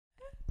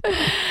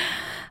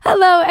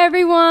Hello,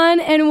 everyone,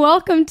 and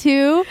welcome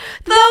to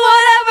the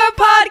Whatever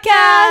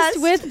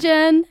Podcast with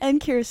Jen and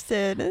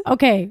Kirsten.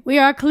 Okay, we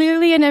are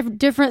clearly in a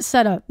different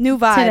setup. New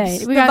vibes.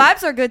 Today. The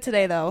vibes are good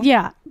today, though.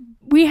 Yeah.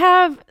 We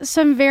have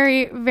some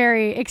very,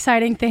 very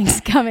exciting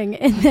things coming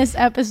in this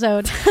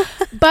episode.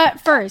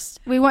 But first,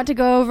 we want to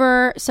go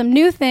over some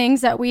new things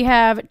that we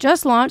have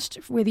just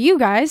launched with you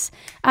guys.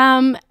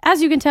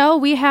 As you can tell,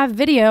 we have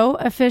video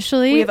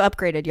officially. We have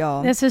upgraded,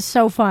 y'all. This is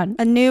so fun.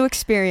 A new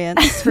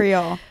experience for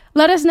y'all.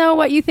 Let us know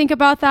what you think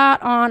about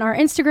that on our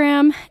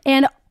Instagram.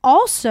 And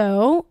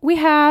also, we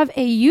have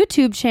a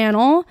YouTube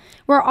channel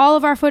where all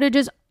of our footage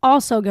is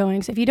also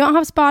going. So if you don't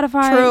have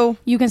Spotify,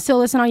 you can still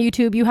listen on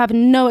YouTube. You have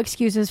no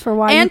excuses for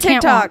why you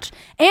can't watch.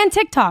 And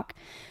TikTok.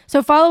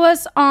 So follow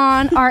us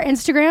on our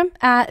Instagram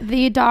at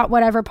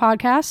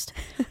the.whateverpodcast,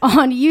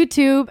 on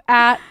YouTube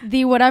at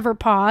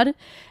the.whateverpod,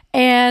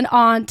 and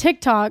on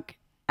TikTok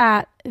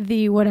at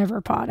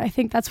the.whateverpod. I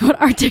think that's what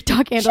our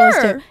TikTok handle is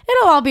too.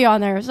 It'll all be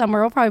on there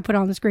somewhere. We'll probably put it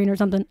on the screen or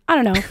something. I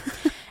don't know.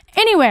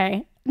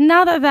 Anyway,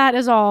 now that that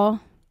is all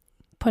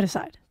put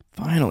aside.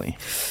 Finally.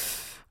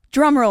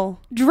 Drum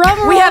roll.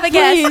 We have a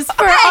guest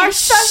for our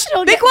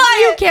special guest. Be quiet.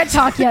 You can't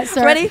talk yet,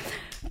 sir. Ready?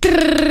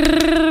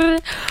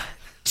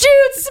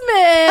 Jude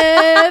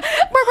Smith.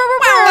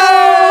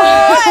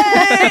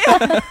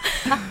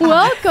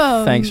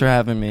 Welcome. Thanks for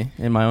having me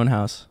in my own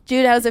house.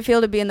 Jude, how does it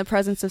feel to be in the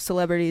presence of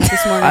celebrities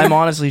this morning? I'm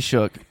honestly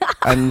shook.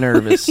 I'm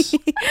nervous.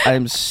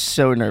 I'm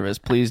so nervous.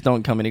 Please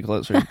don't come any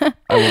closer.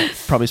 I will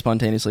probably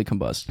spontaneously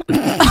combust.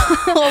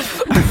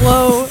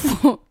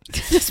 Whoa.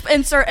 Just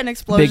insert an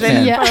explosion. Big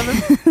fan. Yeah.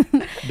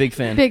 Big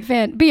fan. Big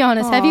fan. Be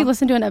honest. Aww. Have you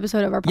listened to an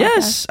episode of our podcast?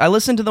 Yes. I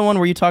listened to the one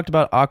where you talked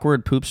about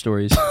awkward poop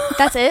stories.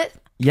 That's it?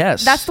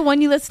 Yes. That's the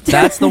one you listened to?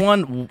 That's the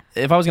one.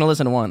 If I was going to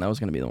listen to one, that was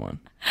going to be the one.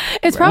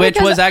 It's probably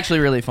which was actually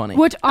really funny.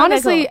 Which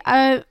honestly,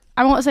 I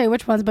won't say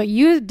which ones, but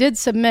you did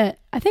submit,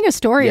 I think, a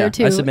story or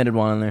two. I submitted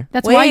one on there.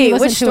 That's why you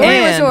listened to it. Which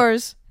story was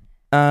yours?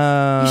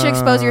 You should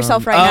expose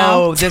yourself right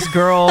now. Oh, this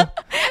girl.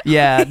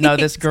 Yeah, no,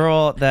 this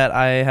girl that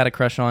I had a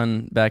crush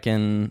on back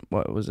in,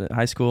 what was it,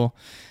 high school.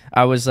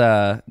 We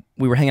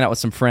were hanging out with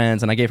some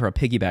friends, and I gave her a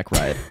piggyback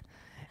ride.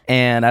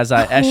 And as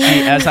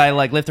I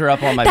like lift her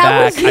up on my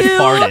back, I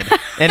farted,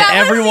 and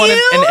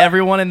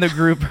everyone in the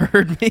group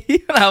heard me,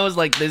 and I was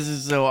like, "This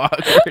is so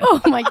awkward."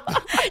 Oh my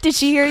God. Did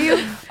she hear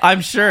you?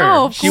 I'm sure.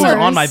 Oh, she was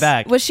on my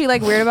back. Was she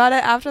like weird about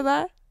it after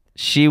that?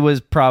 She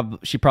was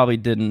she probably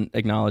didn't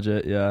acknowledge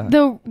it. Yeah.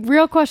 The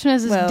real question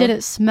is did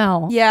it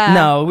smell? Yeah.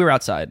 No, we were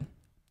outside.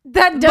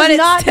 That does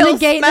not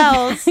negate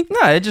smells.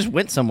 No, it just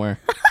went somewhere.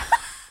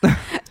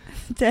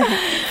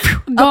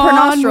 Up her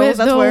nostrils,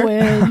 that's where.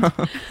 Wind.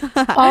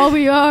 All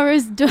we are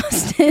is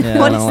dust. Yeah,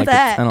 what is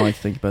that? I don't like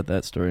to think about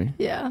that story.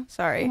 Yeah.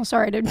 Sorry. Well,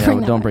 sorry I didn't bring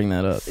that don't up. bring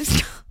that up.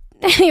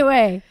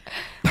 Anyway.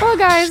 Well,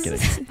 guys.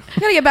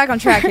 Gotta get back on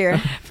track here.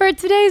 For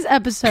today's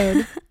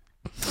episode,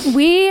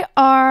 we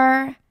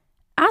are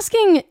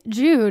asking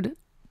Jude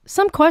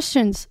some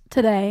questions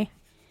today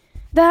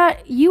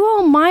that you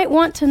all might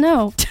want to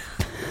know.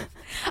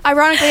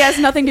 Ironically, it has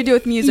nothing to do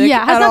with music.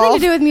 Yeah, it has nothing to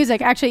do with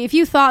music. Actually, if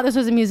you thought this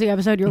was a music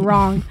episode, you're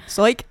wrong.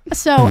 Psych.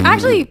 So,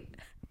 actually,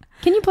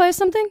 can you play us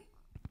something?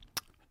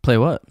 Play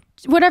what?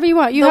 Whatever you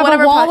want. You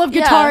have a wall of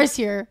guitars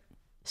here.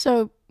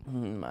 So,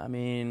 I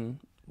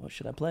mean, what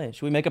should I play?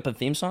 Should we make up a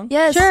theme song?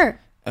 Yes. Sure.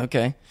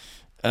 Okay.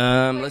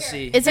 Let's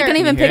see. Is it gonna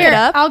even pick it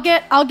up? I'll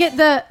get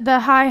the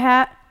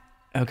hi-hat.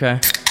 Okay.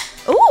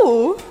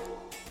 Ooh.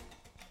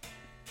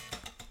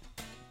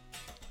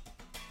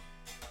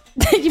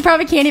 You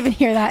probably can't even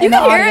hear that. You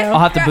can hear it. I'll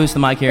have to boost the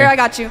mic here. Here, I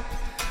got you.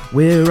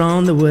 We're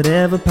on the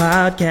Whatever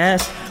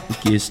Podcast with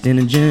Kirsten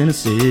and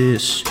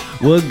Genesis.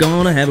 We're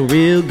gonna have a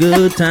real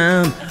good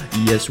time.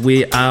 Yes,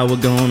 we are. We're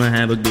gonna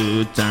have a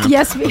good time.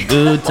 Yes, we are. A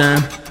good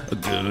time. A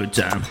good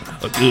time.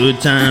 A good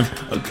time.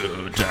 A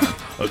good time.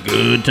 A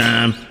good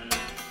time.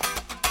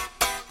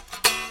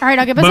 All right,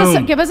 I'll give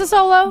us a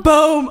solo.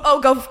 Boom.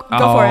 Oh, go for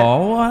it.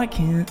 Oh, I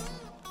can't.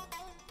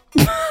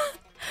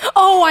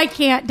 Oh, I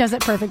can't. Does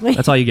it perfectly.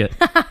 That's all you get.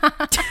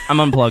 I'm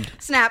unplugged.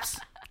 Snaps.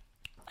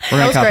 We're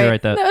gonna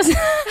copyright that.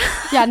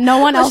 Yeah, no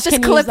one else Let's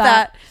can just clip use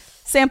that.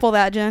 Sample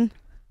that, Jen.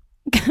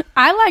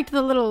 I liked my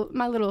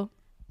little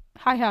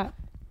hi-hat.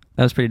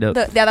 That was pretty dope.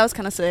 Yeah, that was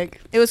kind of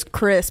sick. It was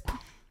crisp.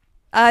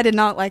 I did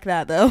not like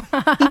that though.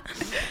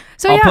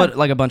 So I'll put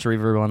like a bunch of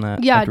reverb on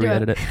that. Yeah, after we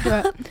edit it. Do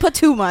it. Put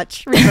too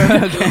much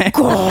reverb.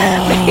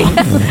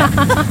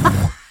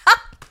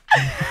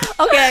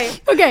 Okay.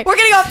 We're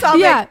getting off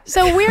topic. Yeah.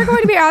 So we're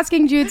going to be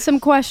asking Jude some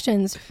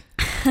questions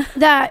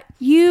that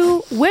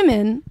you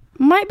women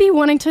might be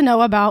wanting to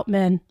know about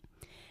men.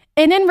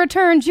 And in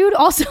return, Jude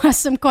also has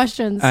some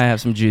questions. I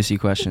have some juicy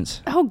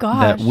questions. Oh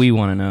gosh. That we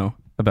want to know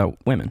about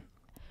women.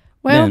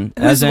 Well, men,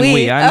 as in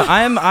we.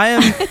 I am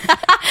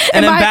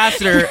an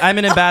ambassador. I'm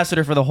an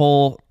ambassador for the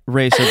whole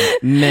race of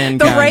men.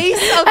 The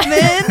race of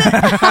men.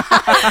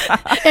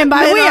 And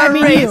by men we, I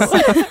mean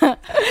race. you.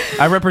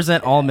 I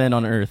represent all men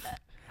on earth.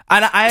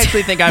 I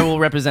actually think I will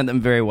represent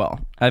them very well.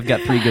 I've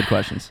got 3 good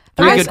questions.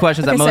 3 good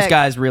questions that most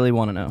guys really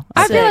want to know.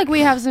 I feel like we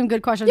have some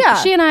good questions. Yeah.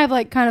 She and I have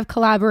like kind of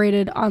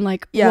collaborated on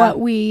like what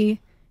we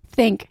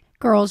think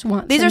girls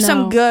want. These to are know.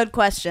 some good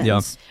questions.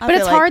 Yeah. But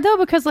it's hard though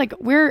because like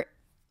we're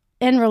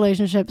in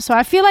relationships, so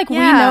I feel like we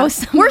know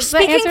some. We're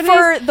speaking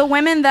for the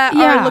women that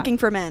are looking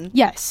for men.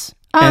 Yes.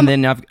 And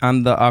then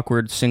I'm the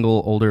awkward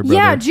single older brother.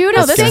 Yeah, Jude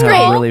is That's gonna single.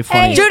 have really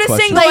funny Jude is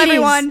questions. single,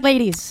 everyone.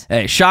 Ladies.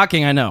 Hey,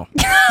 shocking, I know.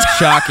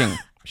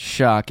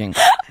 Shocking.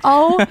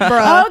 Oh,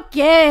 bruh.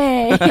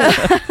 Okay.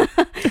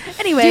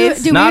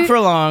 Anyways. Not for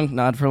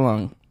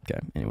long. Okay,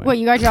 anyway. What,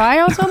 you got your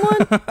eye on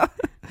someone?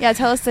 Yeah,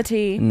 tell us the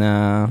tea.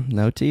 Nah,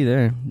 no tea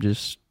there.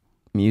 Just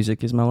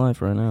music is my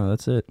life right now.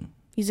 That's it.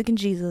 Music and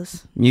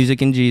Jesus.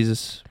 Music and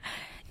Jesus.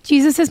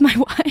 Jesus is my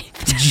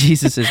wife.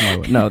 Jesus is my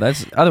wife. No,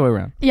 that's the other way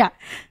around. Yeah.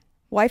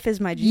 Wife is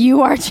my Jesus.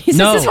 You are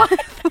Jesus'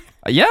 wife.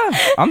 Yeah,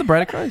 I'm the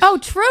bride of Christ. Oh,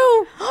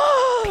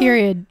 true.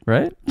 Period.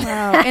 Right?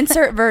 Wow.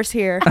 Insert verse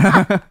here.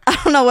 I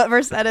don't know what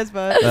verse that is,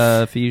 but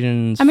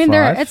Ephesians. I mean,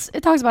 5.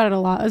 it talks about it a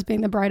lot as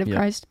being the bride of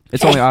Christ.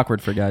 It's only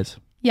awkward for guys.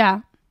 Yeah.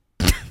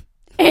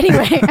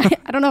 Anyway,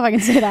 I don't know if I can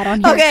say that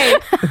on here. okay,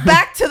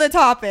 back to the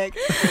topic.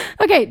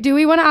 Okay, do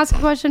we want to ask a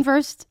question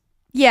first?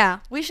 Yeah,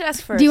 we should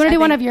ask first. Do you want to do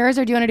one of yours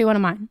or do you want to do one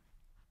of mine?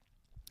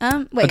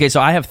 Wait. Okay, so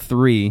I have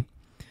 3.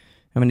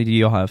 How many do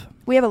you all have?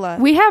 We have a lot.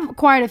 We have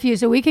quite a few,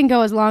 so we can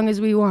go as long as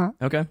we want.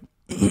 Okay.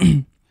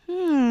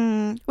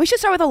 We should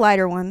start with a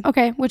lighter one.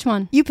 Okay, which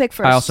one? You pick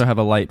first. I also have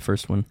a light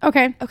first one.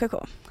 Okay. Okay,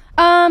 cool.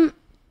 I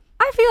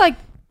feel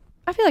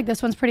like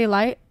this one's pretty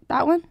light.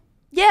 That one?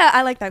 Yeah,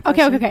 I like that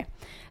question. Okay.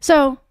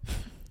 So,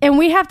 and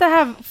we have to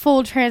have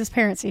full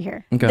transparency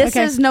here. Okay. This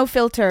is no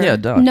filter. Yeah,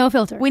 duh. No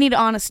filter. We need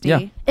honesty.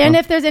 Yeah. And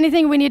if there's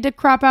anything we need to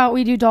crop out,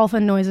 we do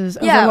dolphin noises.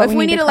 over Yeah, what if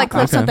we need to like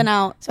crop clip out. something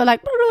out. So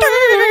like,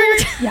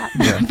 yeah,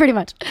 pretty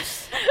much.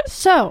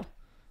 So,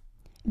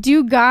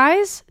 do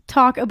guys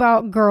talk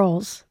about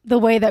girls the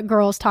way that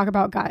girls talk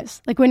about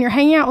guys? Like when you're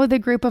hanging out with a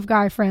group of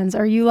guy friends,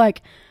 are you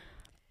like,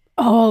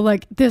 oh,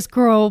 like this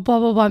girl, blah,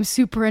 blah, blah, I'm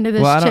super into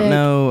this Well, I chick. don't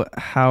know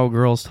how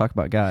girls talk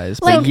about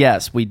guys, Like- but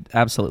yes, we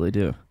absolutely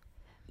do.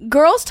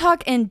 Girls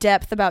talk in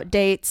depth about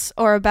dates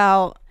or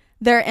about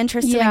their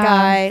interest in a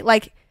guy.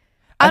 Like,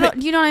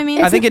 you know what I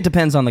mean? I think it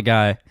depends on the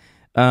guy.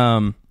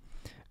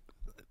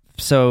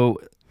 So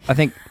I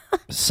think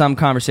some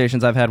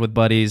conversations I've had with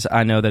buddies,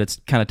 I know that it's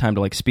kind of time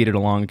to like speed it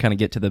along and kind of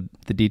get to the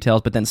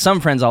details. But then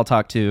some friends I'll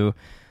talk to,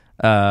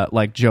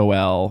 like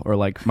Joel or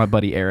like my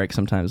buddy Eric,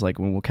 sometimes like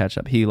when we'll catch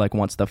up, he like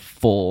wants the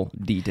full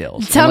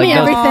details. Tell And, me like,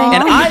 everything.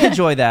 And I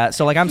enjoy that.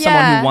 So like I'm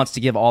someone who wants to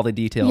give all the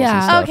details. Yeah.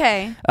 And stuff.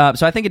 Okay.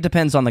 So I think it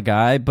depends on the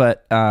guy,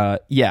 but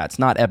yeah, it's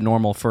not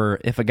abnormal for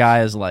if a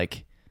guy is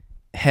like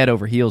head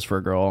over heels for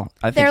a girl.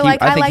 I think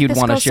I think he'd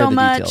want to share the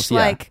details. Yeah.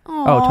 Like,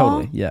 oh,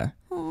 totally. Yeah.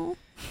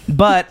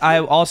 But I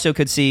also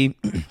could see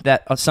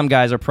that some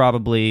guys are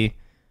probably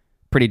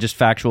pretty just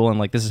factual and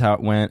like this is how it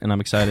went and I'm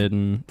excited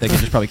and they could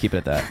just probably keep it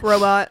at that.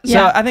 Robot.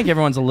 So I think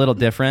everyone's a little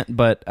different,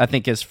 but I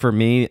think as for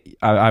me,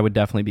 I would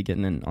definitely be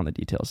getting in on the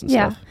details and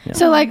stuff. Yeah.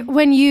 So like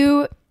when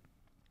you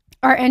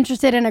are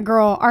interested in a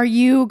girl, are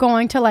you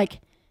going to like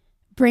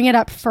bring it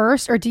up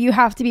first or do you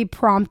have to be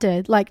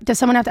prompted? Like does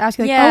someone have to ask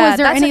you like, oh, is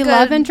there any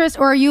love interest?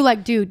 Or are you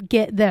like, dude,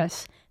 get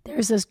this.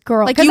 There's this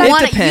girl. Like you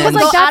want to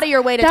go out of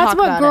your way to talk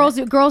about it. That's what girls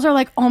do. Girls are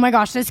like, oh my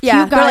gosh, this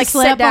cute guy like,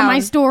 slid up on my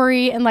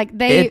story and like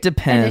they It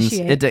depends.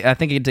 initiate. I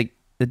think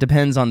it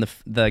depends on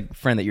the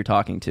friend that you're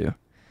talking to.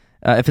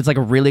 If it's like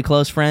a really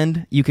close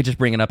friend, you could just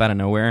bring it up out of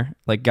nowhere.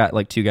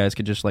 Like two guys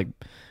could just like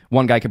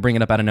one guy could bring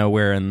it up out of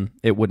nowhere and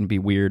it wouldn't be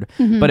weird.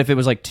 Mm-hmm. But if it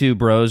was like two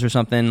bros or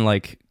something,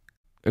 like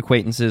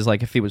acquaintances,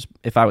 like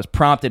if I was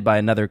prompted by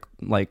another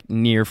like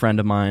near friend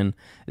of mine,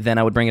 then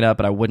I would bring it up,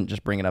 but I wouldn't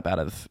just bring it up out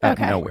of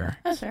nowhere.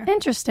 That's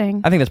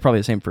interesting. I think that's probably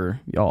the same for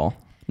y'all.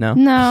 No.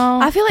 No.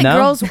 I feel like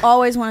girls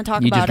always want to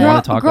talk You about just it.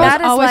 wanna talk girls about it.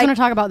 That is always like- want to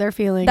talk about their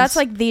feelings. That's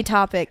like the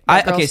topic.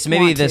 that Okay, girls so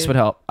maybe want this to. would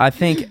help. I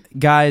think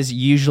guys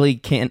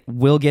usually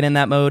will get in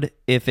that mode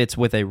if it's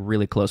with a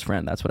really close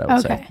friend. That's what I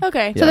would say.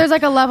 Okay. So there's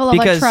like a level of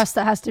like Because- trust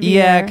that has to be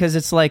Yeah, there. because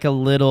it's like a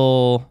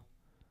little.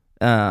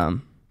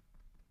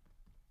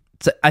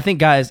 I think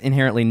guys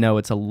inherently know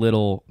it's a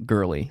little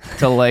girly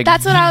to like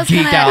That's what I was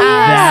geek gonna out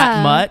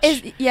ask.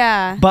 that much.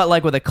 Yeah. But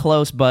like with a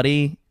close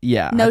buddy,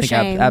 yeah, No I think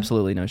shame.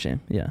 absolutely no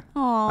shame. Yeah,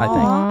 Aww, I think.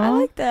 I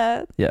like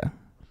that. yeah.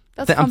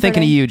 That's I'm thinking of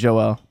comforting. you,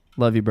 Joel.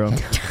 Love you, bro.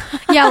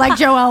 Yeah, like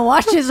Joel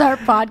watches our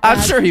podcast.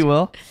 I'm sure he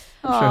will.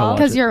 I'm sure he'll watch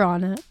Because it. you're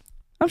on it.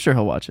 I'm sure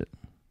he'll watch it.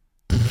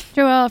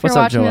 Joel, if What's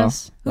you're up, watching Joel?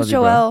 this. Love Who's you,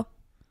 bro. Joel?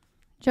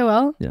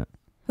 Joel? Yeah.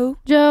 Who?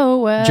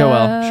 Joel.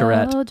 Joel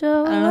Charette.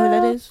 Joel. I don't know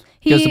who that is.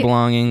 He goes to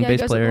Belonging, yeah, he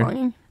bass goes to player.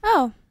 Belonging.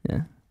 Oh.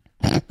 Yeah.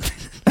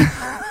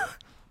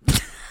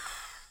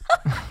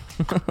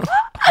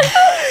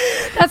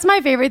 That's my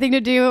favorite thing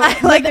to do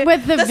like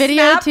with the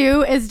video snap.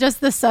 too is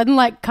just the sudden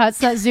like cuts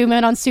that zoom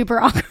in on super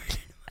awkward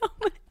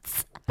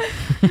moments.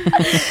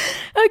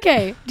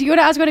 Okay. Do you want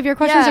to ask one of your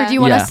questions or do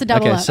you want us to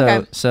double okay,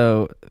 up?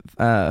 So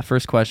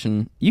first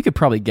question, you could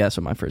probably guess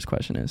what my first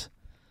question is.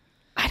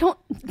 I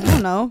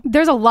don't know.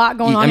 There's a lot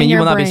going on. I mean, in you your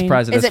will not brain. be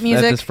surprised at Is this. it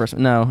music? At this first,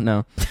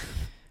 no.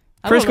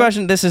 First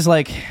question. This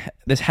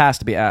has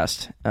to be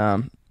asked.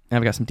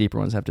 I've got some deeper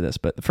ones after this,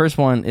 but the first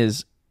one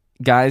is: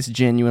 guys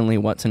genuinely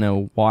want to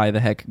know why the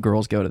heck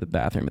girls go to the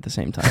bathroom at the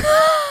same time.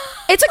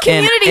 It's a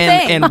community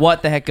thing. And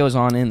what the heck goes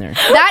on in there?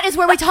 That is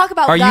where we talk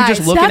about Are guys. you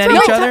just looking at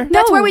each other?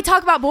 That's where we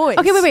talk about boys.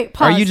 Okay, wait.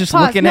 Pause. Are you just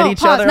pause, looking no, at each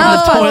pause, other no, on the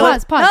pause,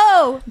 toilet? Pause.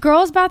 No.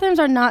 Girls' bathrooms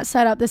are not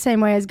set up the same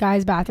way as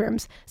guys'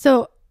 bathrooms.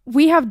 So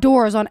we have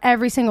doors on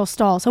every single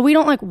stall, so we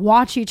don't like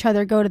watch each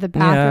other go to the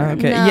bathroom.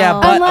 Yeah, okay. No.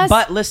 Yeah,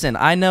 but listen,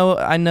 I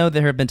know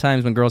there have been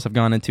times when girls have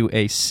gone into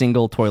a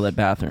single toilet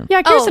bathroom.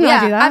 Yeah, Kirsten and I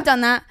do that. I've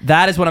done that.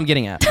 That is what I'm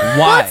getting at. Why?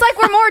 Well, it's like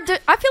we're more.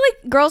 I feel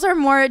like girls are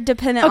more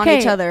dependent on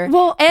each other.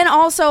 Well, and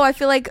also I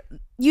feel like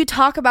you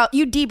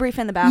debrief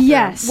in the bathroom.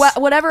 Yes.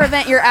 Whatever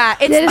event you're at,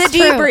 it's the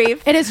true.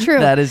 debrief. It is true.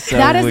 That is so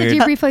That is weird. the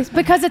debrief place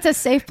because it's a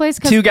safe place.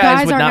 Two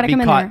guys would aren't not gonna be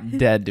come in caught there.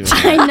 dead doing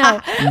I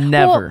that. know.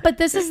 Never. Well, but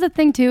this is the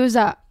thing too, is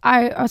that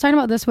I was talking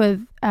about this with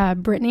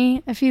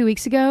Brittany a few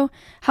weeks ago,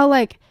 how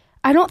like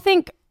I don't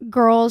think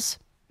girls,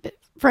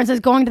 for instance,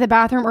 going to the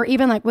bathroom or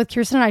even like with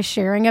Kirsten and I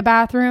sharing a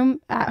bathroom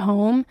at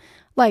home,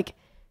 like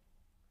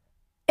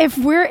if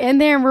we're in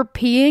there and we're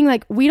peeing,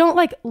 like we don't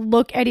like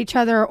look at each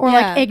other or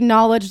like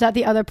acknowledge that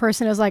the other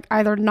person is like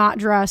either not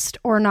dressed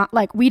or not,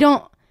 like we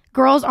don't,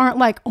 girls aren't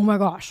like, oh my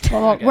gosh.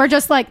 Well, we're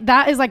just like,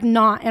 that is like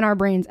not in our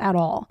brains at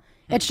all.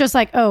 It's just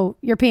like, oh,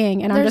 you're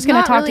peeing, and I'm just going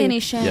to talk to you.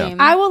 There's not really any shame.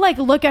 I will like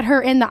look at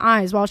her in the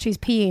eyes while she's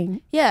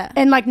peeing. Yeah.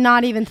 And like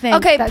not even think.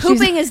 Okay, that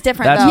pooping is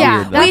different That's though.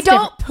 weird, though. We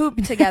don't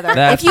poop together.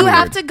 That's if you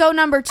have weird. to go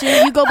number 2,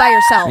 you go by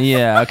yourself.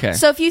 Yeah, okay.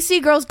 So if you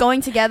see girls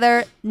going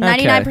together,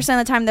 99% of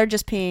the time they're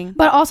just peeing.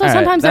 But also All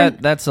right,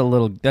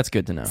 sometimes that's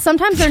good to know.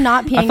 sometimes they're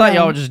not peeing. I thought though.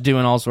 y'all were just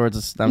doing all sorts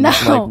of stuff. I'm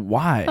just like,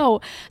 why?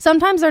 Oh,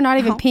 sometimes they're not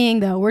even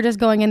peeing though. We're just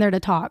going in there to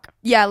talk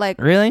Yeah,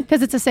 like Really?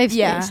 because it's a safe space.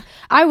 Yeah.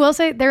 I will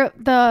say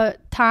the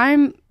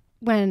time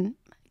when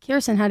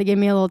Kirsten had to give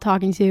me a little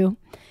talking to,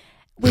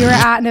 we were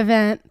at an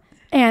event,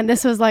 and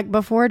this was like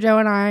before Joe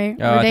and I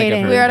were I think I've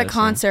dating. heard we were at a this,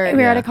 concert.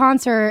 We were at a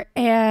concert,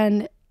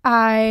 and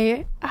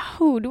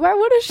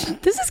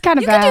this is kind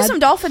of You bad. can do some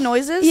dolphin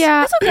noises.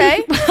 Yeah. It's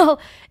okay. Well,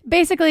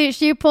 basically,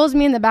 she pulls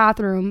me in the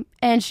bathroom,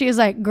 and she's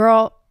like,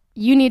 girl,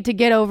 you need to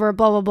get over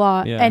blah, blah,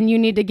 blah, Yeah. and you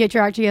need to get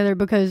your act together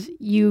because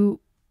you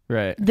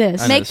Right.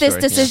 this. I know Make the this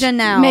story, decision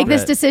now. make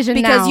this Right. decision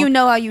because now. you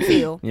know how you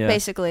feel, Yeah.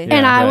 basically. Yeah.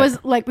 And I right. was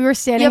like, we were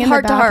standing You have in the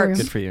heart to heart. bathroom.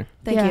 Good for you.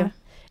 Thank Yeah. you.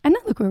 And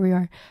then look where we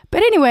are. But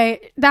anyway,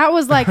 that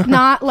was like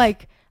not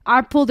like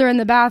I pulled her in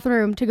the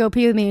bathroom to go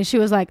pee with me, and she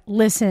was like,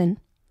 listen,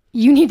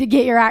 you need to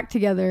get your act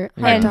together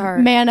Yeah. and Heart to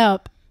heart. man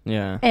up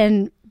Yeah.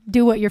 and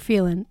do what you're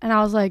feeling. And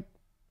I was like,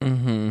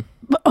 Mm-hmm.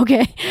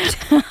 okay.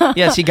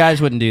 Yeah, see,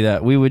 guys wouldn't do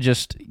that. We would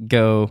just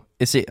go.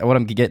 See, what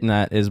I'm getting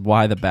at is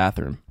why the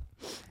bathroom.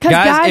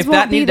 Guys if won't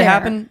that be needed to there.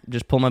 happen,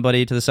 just pull my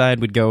buddy to the side.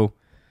 We'd go,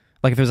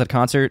 like if it was at a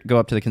concert, go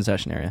up to the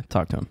concession area,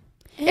 talk to him.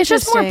 It's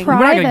just more Interesting.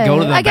 private. We're not gonna go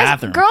to the I guess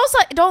bathroom. girls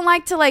don't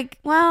like to like.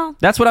 Well,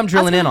 That's what I'm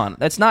drilling in on.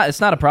 It's not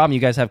a problem. You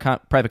guys have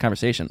private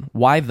conversation.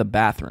 Why the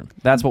bathroom?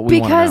 That's what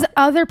we want to know. because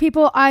other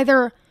people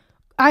either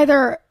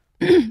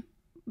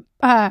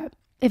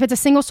if it's a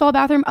single stall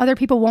bathroom, other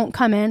people won't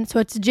come in, so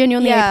it's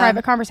genuinely a Yeah.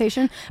 private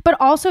conversation. But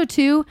also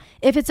too,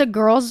 if it's a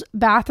girl's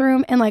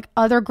bathroom and like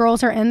other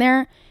girls are in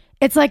there,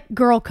 it's like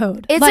girl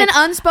code. it's like, an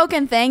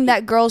unspoken thing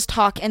that girls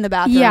talk in the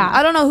bathroom. Yeah.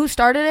 I don't know who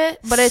started it,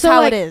 but it's so,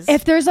 how like, it is.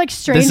 If there's like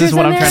strangers This is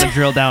what in I'm there, trying to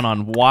drill down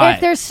on. Why? if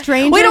there's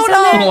strangers We don't in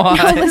know. there,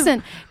 Why? no,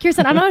 listen,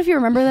 Kirsten, I don't know if you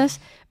remember this,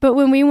 but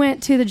when we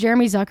went to the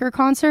Jeremy Zucker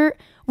concert,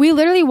 we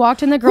literally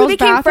walked in the girls'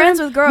 became bathroom. friends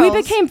with girls.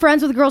 We became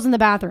friends with girls in the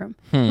bathroom.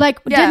 Like,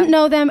 Yeah. didn't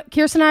know them.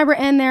 Kirsten and I were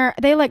in there.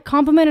 They like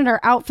complimented our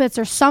outfits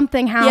or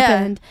something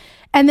happened.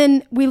 And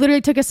then we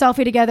literally took a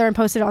selfie together and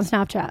posted it on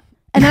Snapchat.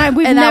 And then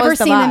we've And that never was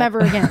the seen them vibe. ever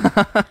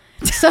again.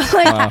 So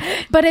like,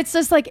 but it's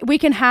just like, we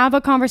can have a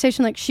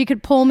conversation. Like she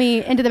could pull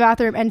me into the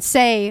bathroom and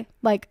say,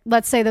 like,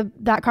 let's say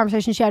that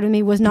conversation she had with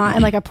me was not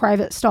in like a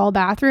private stall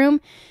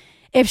bathroom.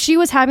 If she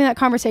was having that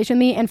conversation with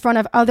me in front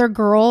of other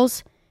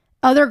girls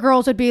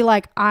would be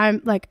like,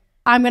 I'm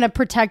going to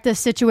protect this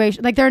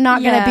situation. Like they're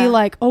not going to be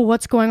like, oh,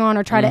 what's going on,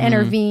 or try to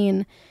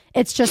intervene.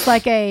 It's just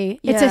like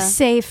it's a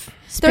safe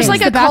space. There's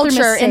like The a bathroom is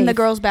culture in the safe.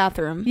 girls'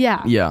 bathroom.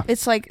 Yeah. yeah,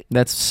 It's like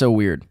that's so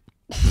weird.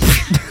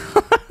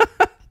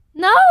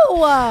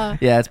 No.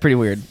 Yeah, it's pretty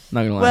weird.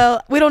 Not gonna lie.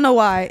 well, we don't know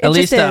why. It At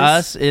least just to is.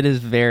 us, it is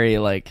very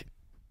like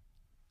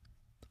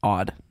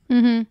odd.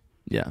 Mm-hmm.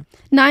 Yeah.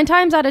 9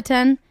 times out of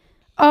 10.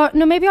 No,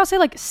 maybe I'll say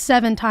like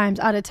 7 times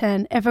out of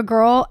 10. If a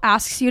girl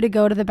asks you to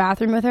go to the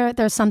bathroom with her,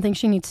 there's something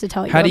she needs to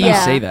tell you. How do you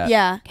about. say that?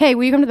 Yeah. Hey,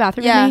 will you come to the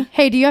bathroom Yeah. with me?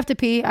 Hey, do you have to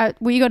pee?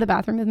 Will you go to the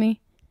bathroom with me?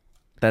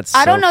 That's.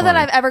 I don't know that funny.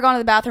 I've ever gone to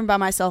the bathroom by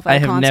myself at I a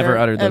have concert, never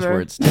uttered those ever.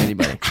 words to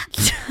anybody.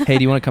 Hey,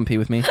 do you want to come pee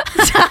with me?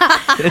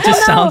 It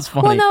just sounds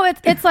funny. Well, no,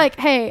 it's like,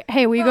 hey,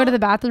 will you go to the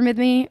bathroom with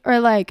me? Or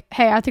like,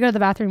 hey, I have to go to the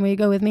bathroom. Will you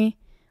go with me?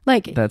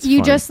 Like, That's you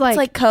funny. just like, It's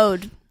like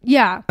code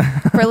yeah.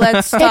 for let's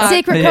It's talk.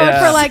 secret code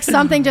Yeah. for like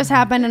something just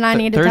happened and I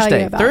need to tell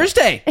you about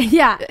Thursday. it.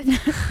 Yeah.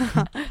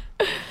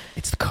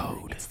 It's the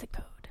code. It's the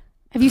code.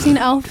 Have you seen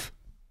Elf?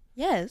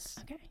 Yes.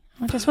 Okay.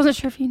 I just wasn't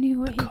sure if you knew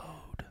what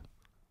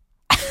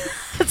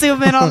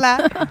Zoom in on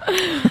that.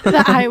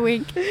 the eye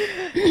wink.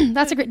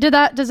 That's a great.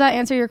 Does that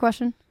answer your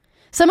question?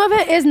 Some of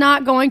it is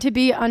not going to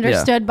be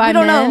understood by we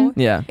don't men. know.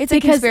 Yeah. It's a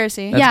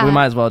conspiracy. We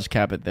might as well just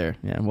cap it there.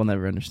 Yeah, we'll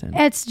never understand.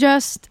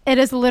 It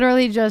is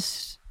literally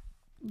just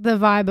the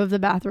vibe of the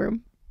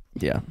bathroom.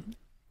 Yeah.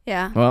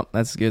 Yeah. Well,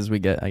 that's as good as we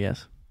get, I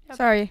guess.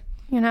 Sorry.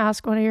 You gonna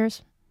ask one of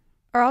yours?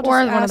 Or I'll just or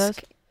ask. one of those.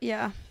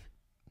 Yeah.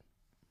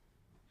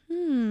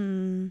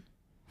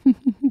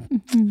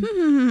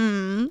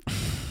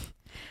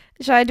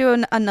 Should I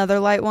do another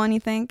light one, you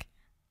think?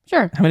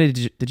 Sure. How many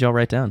did y'all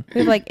write down?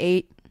 We have like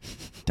 8.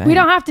 Dang. We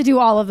don't have to do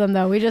all of them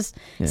though. We just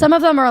some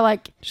of them are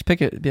like just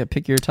pick it. Yeah,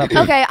 pick your top.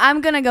 Okay,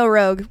 I'm gonna go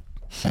rogue.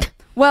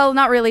 Well,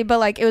 not really, but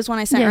like it was one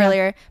I sent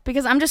earlier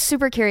because I'm just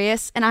super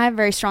curious and I have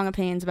very strong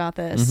opinions about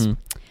this. Mm-hmm.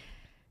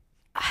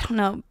 I don't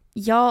know.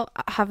 Y'all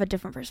have a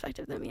different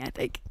perspective than me, I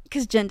think,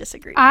 because Jen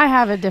disagrees. I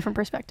have a different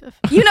perspective.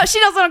 You know,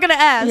 she knows what I'm gonna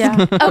ask.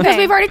 Yeah. Because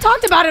we've already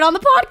talked about it on the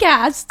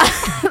podcast.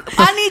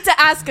 I need to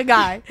ask a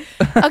guy.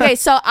 Okay,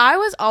 so I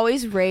was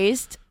always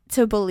raised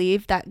to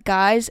believe that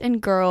guys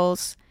and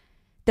girls,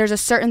 there's a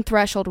certain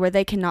threshold where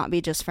they cannot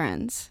be just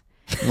friends.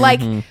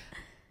 Like,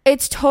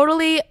 it's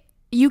totally,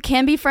 you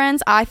can be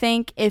friends, I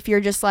think, if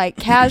you're just like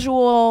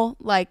casual,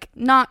 like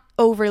not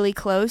overly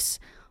close.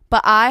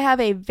 But I have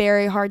a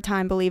very hard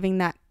time believing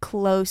that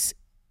close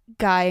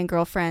guy and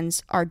girl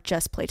friends are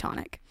just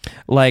platonic.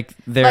 Like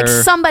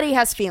somebody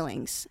has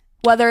feelings,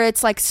 whether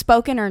it's like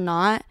spoken or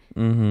not.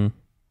 Mm-hmm.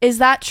 Is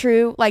that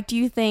true? Like, do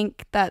you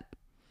think that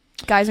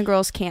guys and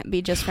girls can't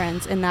be just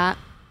friends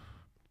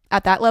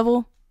at that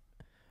level?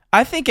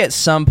 I think at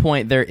some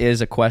point there is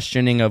a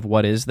questioning of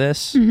what is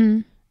this. Mm-hmm.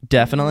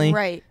 Definitely.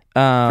 Right.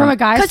 From a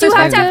guy's perspective. Because you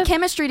have to have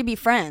chemistry to be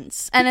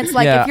friends. And it's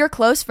like, if you're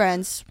close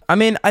friends. I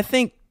mean, I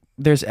think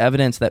there's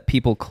evidence that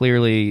people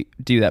clearly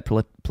do that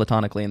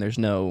platonically and there's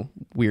no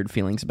weird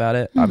feelings about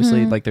it.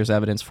 Obviously, like there's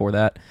evidence for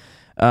that.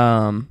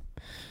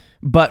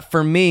 But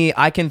for me,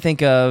 I can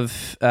think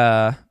of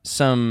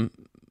some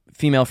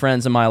female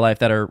friends in my life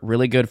that are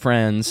really good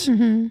friends,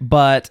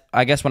 but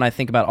I guess when I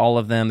think about all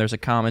of them, there's a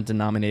common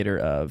denominator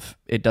of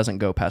it doesn't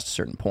go past a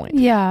certain point.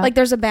 Yeah. Like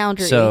there's a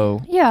boundary.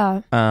 So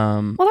yeah.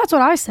 Well, that's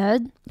what I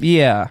said.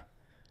 Yeah.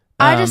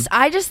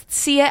 I just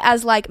see it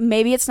as like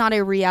maybe it's not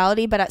a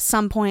reality, but at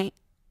some point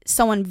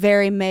someone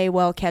very may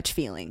well catch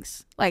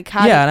feelings. Like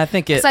and I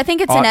think it's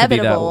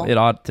inevitable. It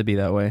ought to be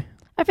that way.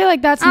 I feel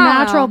like that's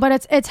natural,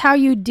 but it's how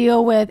you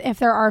deal with if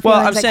there are feelings.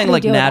 Well, I'm saying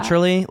like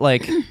naturally,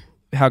 like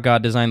how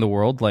God designed the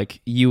world,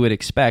 like you would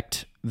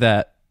expect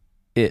that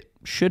it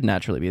should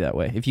naturally be that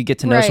way. If you get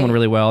to know someone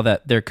really well,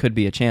 that there could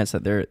be a chance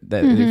that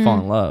they fall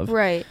in love.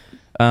 Right.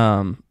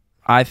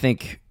 I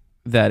think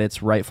that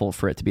it's rightful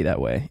for it to be that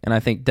way. And I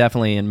think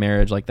definitely in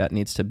marriage, like that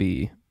needs to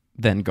be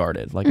then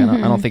guarded. Like I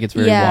don't think it's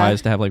very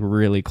wise to have like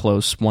really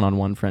close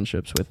one-on-one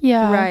friendships with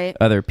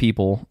other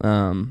people.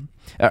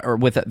 Or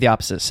with the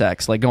opposite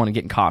sex, like going and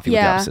getting coffee with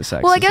the opposite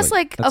sex. Well, I guess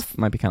like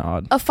might be kind of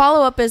odd. A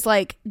follow-up is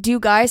like, do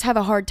guys have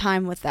a hard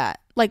time with that?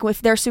 Like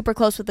if they're super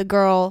close with a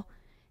girl,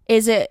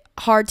 is it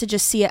hard to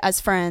just see it as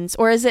friends?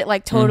 Or is it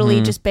like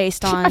totally just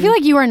based on... I feel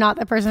like you are not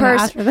the person to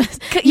ask for this.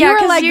 You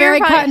were like very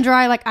cut and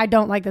dry, like, I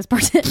don't like this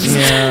person.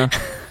 Yeah.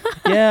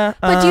 Yeah.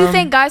 But do you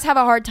think guys have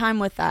a hard time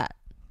with that?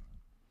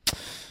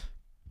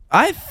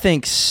 I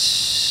think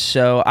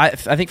so. I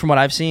think from what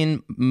I've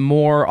seen,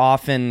 more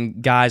often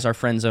guys are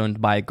friend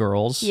zoned by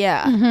girls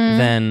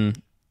than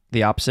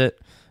the opposite.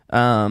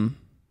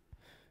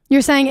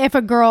 You're saying if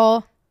a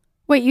girl...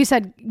 Wait, you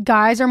said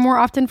guys are more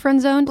often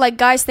friend zoned? Like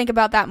guys think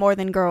about that more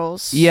than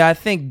girls. Yeah, I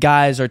think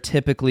guys are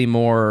typically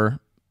more...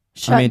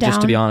 Shut down.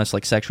 Just to be honest,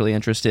 like sexually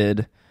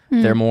interested.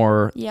 They're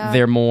more...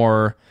 They're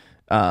more...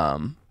 they're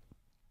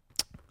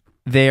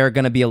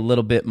going to be a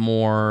little bit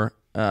more...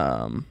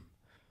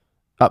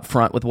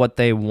 upfront with what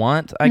they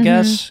want, I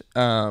guess.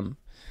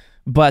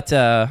 But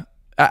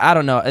I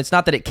don't know. It's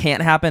not that it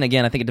can't happen.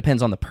 Again, I think it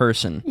depends on the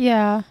person.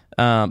 Yeah.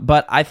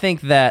 But I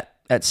think that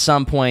at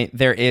some point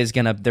there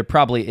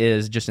probably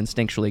is just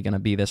instinctually gonna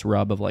be this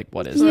rub of like,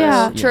 what is this?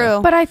 Yeah, true.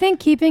 But I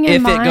think keeping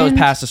in mind, if it goes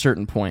past a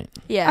certain point.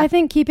 Yeah. I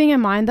think keeping in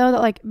mind though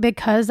that like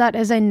because that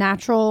is a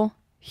natural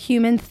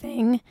human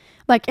thing,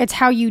 like it's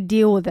how you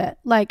deal with it.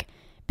 Like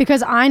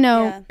because I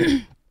know,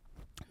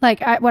 like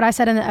what I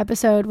said in the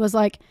episode was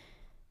like,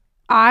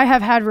 I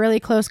have had really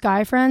close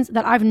guy friends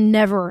that I've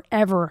never,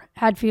 ever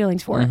had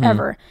feelings for,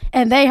 ever.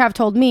 And they have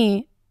told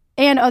me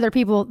and other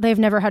people they've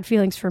never had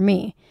feelings for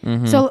me.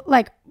 So,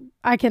 like,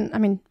 I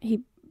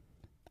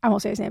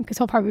won't say his name because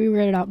he'll probably be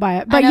weirded out by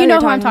it. But you know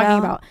who I'm talking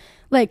about.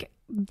 Like,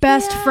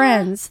 best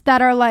friends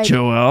that are like...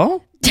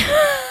 Joel?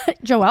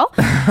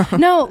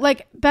 No,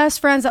 like, best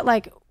friends that,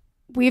 like,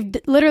 we've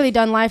literally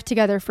done life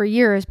together for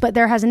years, but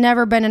there has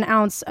never been an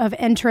ounce of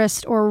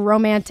interest or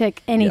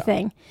romantic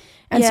anything.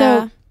 And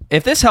so...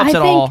 If this helps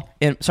at all,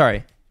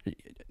 sorry,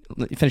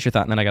 finish your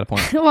thought and then I got a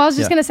point. Well, I was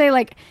just going to say,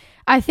 like,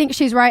 I think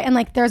she's right. And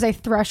like, there's a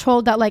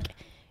threshold that like,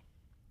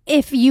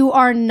 if you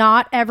are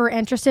not ever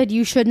interested,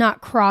 you should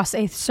not cross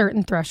a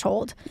certain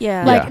threshold.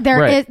 Yeah. Like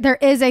there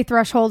is a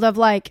threshold of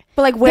like,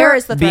 but like where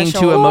is the being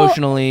threshold? too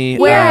emotionally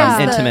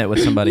intimate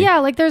with somebody. Yeah,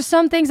 like there's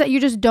some things that you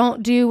just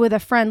don't do with a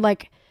friend.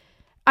 Like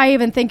I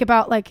even think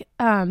about like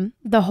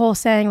the whole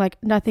saying like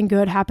nothing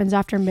good happens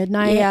after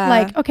midnight. Yeah.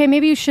 Like, okay,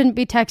 maybe you shouldn't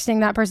be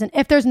texting that person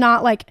if there's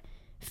not like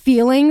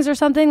feelings or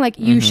something. Like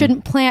you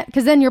shouldn't plant,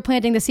 because then you're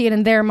planting the seed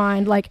in their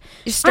mind. Like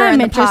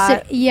I'm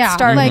interested. Yeah,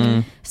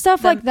 like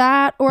stuff like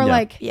that, or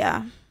like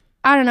I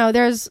don't know.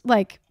 There's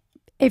like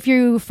if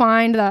you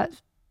find that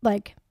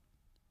like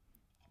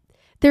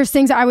there's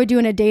things that I would do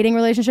in a dating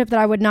relationship that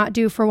I would not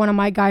do for one of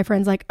my guy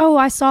friends. Like, oh,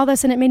 I saw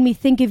this and it made me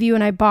think of you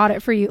and I bought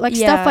it for you. Like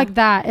stuff like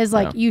that is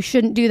like you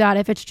shouldn't do that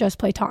if it's just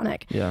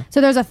platonic. Yeah. So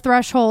there's a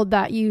threshold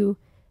that you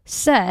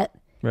set.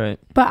 Right.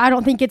 But I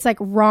don't think it's like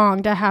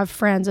wrong to have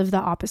friends of the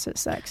opposite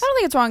sex. I don't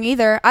think it's wrong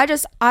either.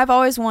 I've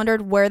always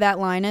wondered where that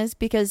line is,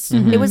 because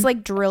it was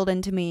like drilled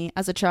into me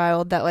as a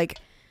child that like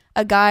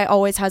a guy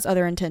always has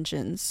other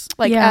intentions.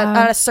 Like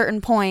at a certain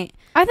point.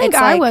 I think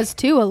I was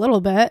too a little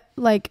bit.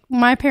 Like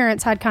my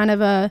parents had kind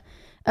of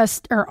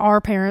or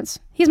our parents.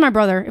 He's my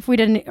brother, if we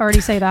didn't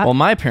already say that. Well,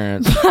 my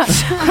parents.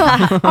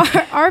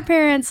 our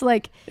parents,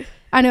 like,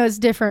 I know it's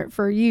different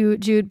for you,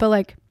 Jude, but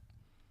like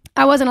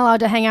I wasn't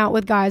allowed to hang out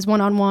with guys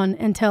one-on-one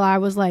until I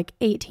was like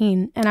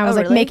 18, and I was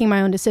like making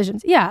my own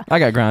decisions. Yeah. I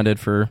got grounded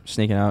for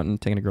sneaking out and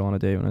taking a girl on a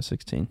date when I was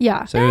 16.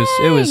 Yeah. So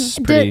it was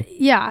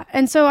pretty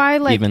and so I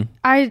like even.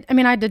 I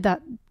mean I did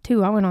that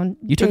too. I went on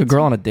You took a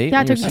girl on a date?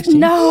 Yeah, when you were 16?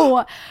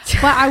 No.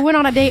 But I went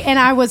on a date and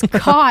I was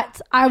caught.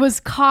 I was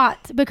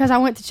caught because I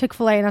went to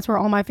Chick-fil-A, and that's where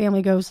all my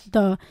family goes.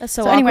 Duh. That's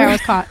so anyway, awkward. I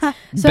was caught.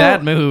 So,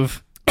 bad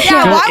move.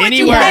 Yeah, Go why would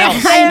you anywhere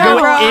else.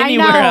 Go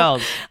anywhere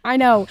else. I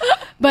know.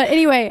 But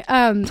anyway,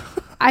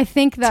 I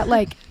think that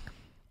like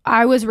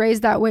I was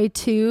raised that way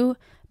too,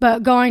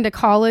 but going to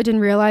college and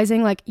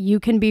realizing like you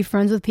can be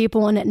friends with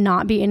people and it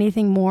not be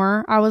anything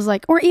more. I was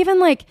like, or even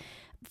like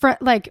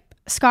like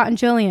Scott and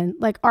Jillian,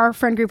 like our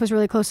friend group was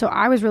really close. So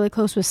I was really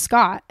close with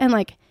Scott, and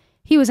like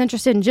he was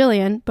interested in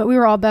Jillian, but we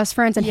were all best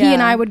friends, and he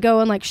and I would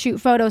go and like shoot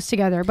photos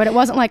together, but it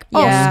wasn't like,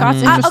 oh,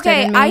 Scott's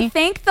interested in me. I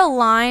think the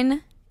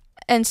line,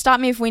 and stop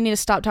me if we need to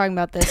stop talking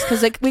about this,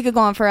 because like we could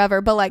go on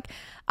forever, but like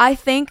I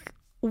think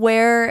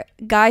where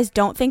guys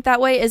don't think that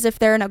way is if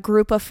they're in a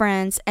group of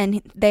friends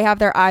and they have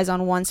their eyes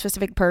on one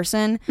specific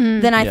person,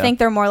 then I think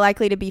they're more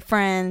likely to be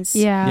friends.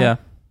 Yeah.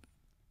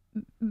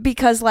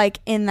 Because like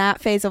in that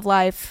phase of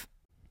life,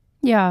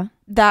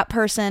 that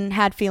person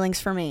had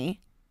feelings for me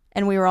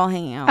and we were all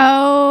hanging out.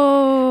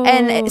 Oh.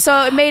 And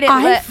so it made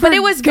it, but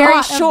it was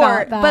very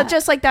short, but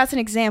just like that's an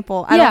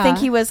example. I don't think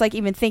he was like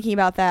even thinking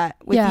about that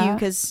with you,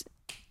 because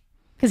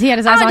he had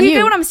his eyes on you. You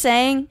know what I'm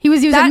saying? He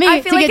was using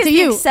me to get to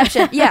you.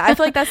 Exception. Yeah, I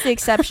feel like that's the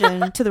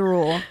exception to the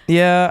rule.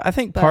 Yeah, I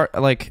think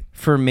like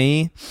for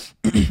me,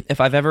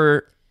 if I've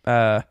ever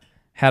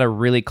had a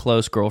really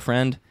close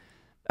girlfriend,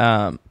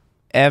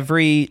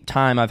 every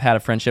time I've had a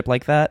friendship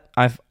like that,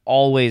 I've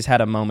always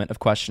had a moment of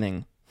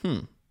questioning.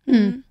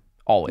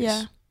 Always.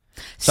 Yeah.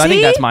 So I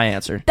think that's my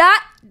answer.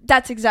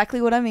 That's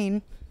exactly what I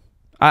mean.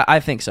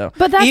 I think so.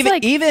 But that's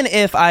even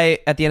if I,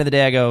 at the end of the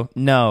day, I go,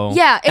 no.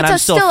 Yeah, and I'm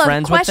still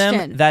friends with question.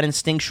 them, that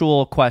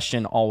instinctual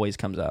question always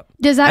comes up.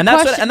 Does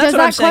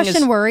that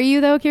question worry you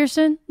though,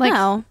 Kirsten? Like,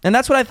 no. And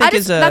that's what I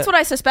think that's what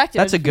I suspected.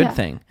 That's a good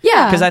thing.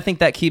 Yeah. Because I think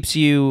that keeps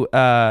you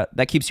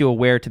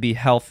aware to be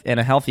in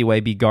a healthy way,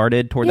 be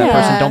guarded toward that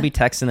person. Don't be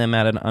texting them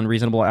at an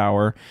unreasonable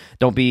hour.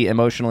 Don't be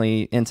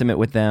emotionally intimate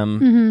with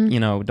them. You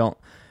know, don't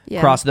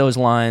cross those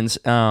lines.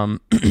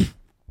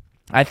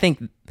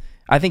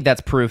 I think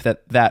that's proof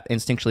that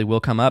instinctually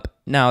will come up.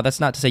 Now, that's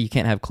not to say you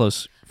can't have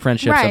close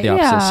friendships of the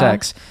opposite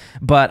sex,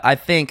 but I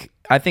think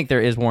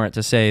there is warrant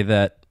to say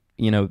that,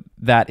 you know,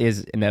 that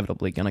is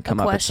inevitably going to come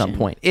up at some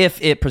point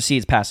if it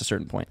proceeds past a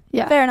certain point.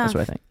 Yeah, fair enough. That's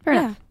what I think. Fair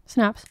enough.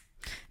 Snaps.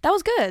 That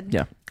was good.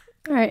 Yeah.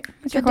 All right.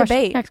 What's your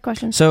debate? Next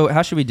question. So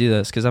how should we do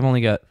this? Because I've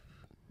only got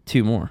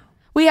 2 more.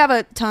 We have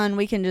a ton.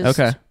 We can just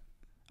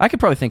I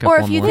could probably think of one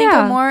more. Or if you think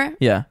of more,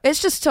 yeah,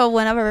 it's just till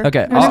whenever.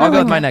 Okay, I'll go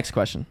with my next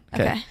question.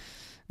 Okay.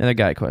 Another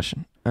guy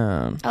question.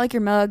 I like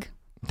your mug.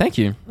 Thank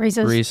you.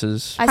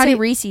 Reese's. I say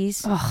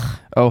Reese's.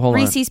 Oh, hold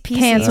Reese's on. Pieces.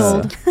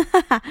 Canceled.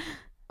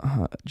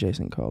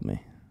 Jason called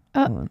me.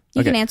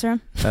 You can answer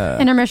him.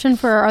 Intermission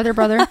for our other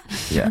brother.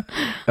 Yeah.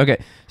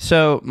 Okay.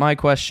 So my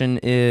question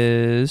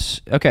is,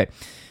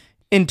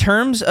 in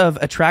terms of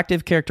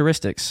attractive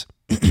characteristics,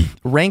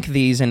 rank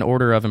these in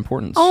order of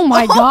importance. Oh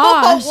my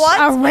gosh.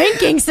 A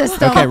ranking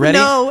system. Okay, ready?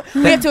 No,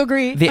 we have to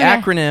agree. The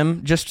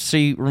acronym, just so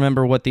you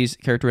remember what these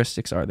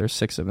characteristics are, there's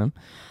 6 of them,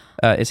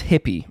 is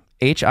HIPPIE.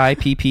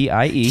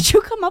 HIPPIE. Did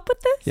you come up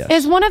with this? Yes.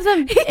 Is one of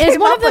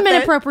them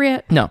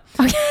inappropriate? No.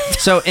 Okay.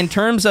 So in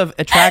terms of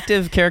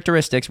attractive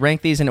characteristics,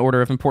 rank these in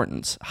order of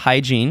importance.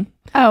 Hygiene.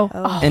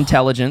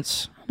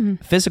 Intelligence.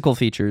 Physical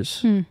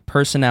features.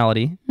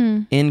 Personality.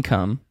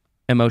 Income.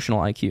 Emotional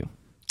IQ.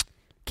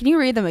 Can you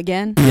read them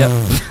again? Yep.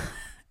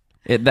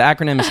 The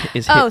acronym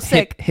is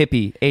sick.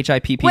 HIPPIE.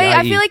 HIPPIE. Wait,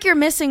 I feel like you're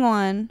missing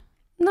one.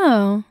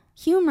 No.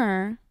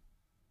 Humor.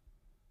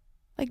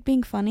 Like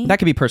being funny? That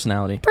could be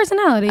personality.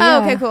 Personality. Oh, Yeah.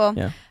 okay, cool.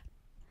 Yeah.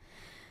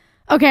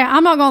 Okay,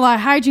 I'm not gonna lie.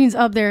 Hygiene's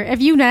up there.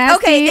 If you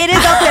nasty, Okay, it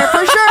is up there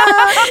for sure.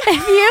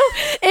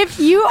 if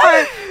you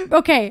are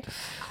okay,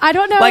 I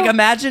don't know. Like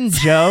imagine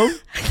Joe,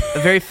 a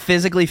very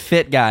physically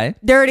fit guy,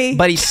 Dirty.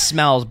 but he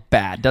smells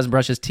bad. Doesn't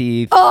brush his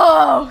teeth.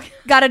 Oh,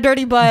 got a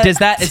dirty butt. Is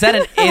that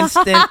an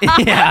instant?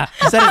 Yeah.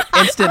 Is that an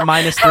instant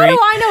 -3? How do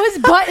I know his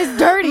butt is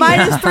dirty?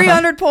 Minus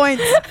 300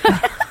 points.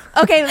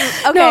 Okay.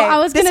 No, I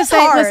was gonna say,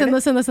 hard.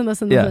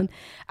 listen. Yeah.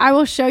 I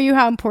will show you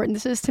how important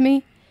this is to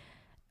me.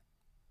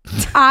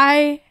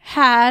 I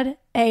had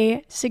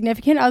a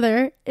significant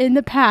other in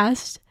the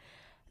past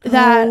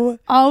that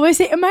always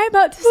say, am I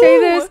about to say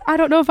this? I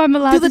don't know if I'm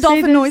allowed to say this. Do the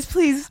dolphin noise,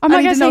 please. I'm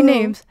not going to say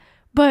names.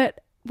 But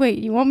wait,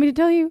 you want me to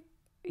tell you?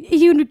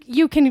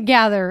 You can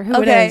gather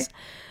who it is.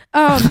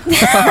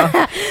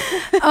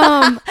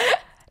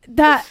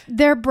 That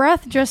their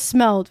breath just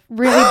smelled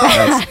really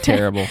bad. That's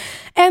terrible.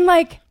 And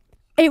like,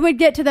 it would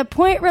get to the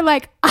point where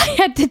like, I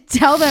had to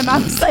tell them, I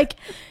was like,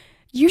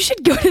 you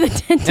should go to the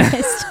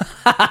dentist.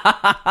 And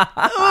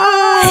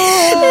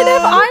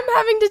if I'm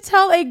having to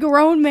tell a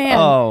grown man,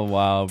 Oh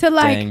wow! To,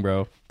 like- Dang,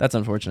 bro, that's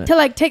unfortunate. to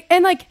like take,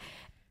 and like,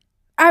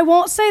 I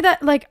won't say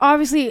that like,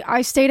 obviously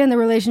I stayed in the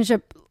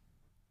relationship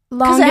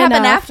long Because it enough.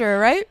 happened after,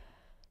 right?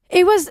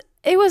 It was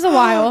a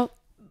while.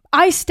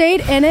 I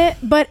stayed in it,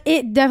 but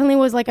it definitely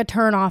was like a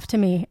turn off to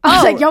me. I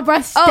was like, your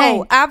breath stank.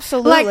 Oh,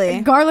 absolutely.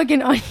 Like garlic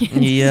and onions.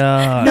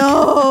 Yeah.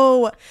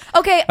 No.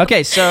 Okay.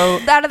 Okay, so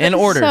in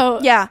order. So,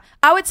 Yeah.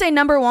 I would say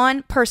number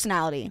 1,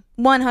 personality.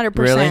 100%.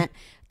 Really?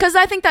 Because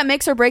I think that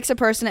makes or breaks a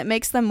person. It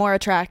makes them more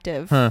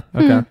attractive. Huh.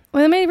 Okay. well,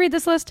 let me read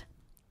this list.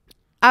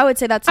 I would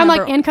say that's I'm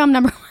number like income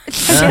number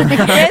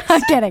 1.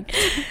 I'm kidding.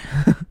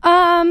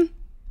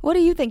 What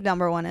do you think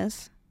number 1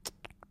 is?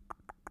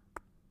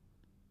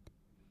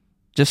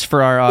 Just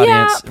for our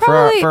audience,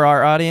 probably- for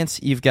our audience,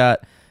 you've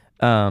got.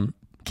 Can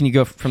you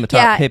go from the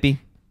top, hippie?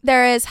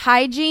 There is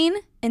hygiene,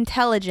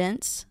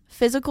 intelligence,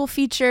 physical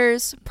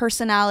features,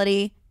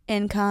 personality,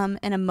 income,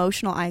 and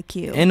emotional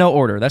IQ. In no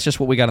order. That's just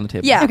what we got on the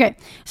table. Yeah. Okay.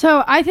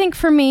 So I think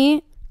for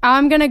me,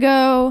 I'm going to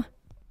go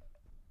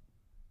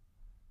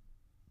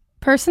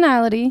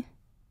personality.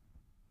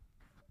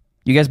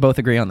 You guys both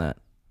agree on that.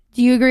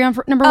 Do you agree on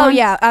number 1? Oh,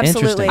 yeah,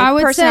 absolutely. Interesting. I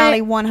would personality,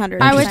 say-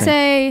 100. I would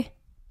say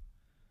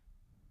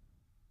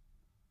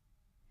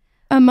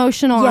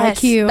emotional yes,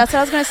 IQ. that's what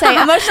I was going to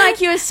say. Emotional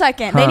IQ is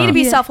second. They need to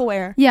be Yeah.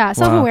 self-aware. Yeah,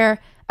 self-aware.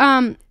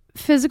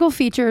 Physical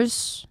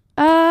features.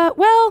 Well,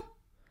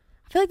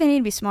 I feel like they need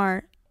to be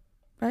smart,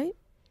 right?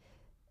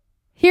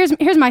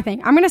 here's my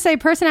thing. I'm going to say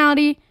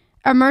personality,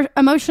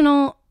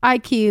 emotional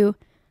IQ.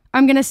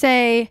 I'm going to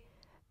say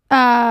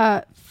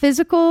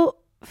physical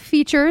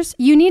features.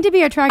 You need to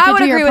be attracted I would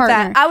to your agree with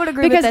partner. that. I would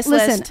agree with this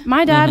listen, list.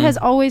 my dad has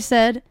always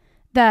said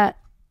that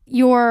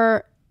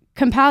your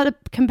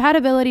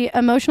compatibility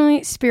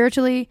emotionally,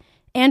 spiritually,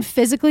 and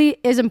physically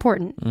is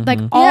important.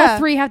 Like all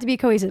 3 have to be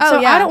cohesive. Oh, so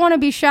yeah. I don't want to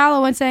be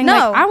shallow and saying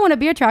like I want to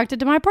be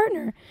attracted to my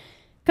partner.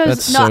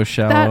 That's so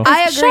shallow.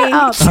 I agree. Shut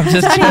up. I'm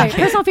just Anyway,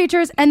 joking. personal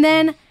features, and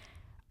then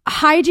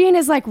hygiene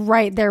is like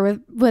right there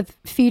with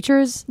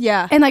features.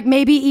 Yeah. And like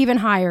maybe even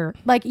higher.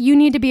 Like you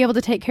need to be able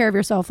to take care of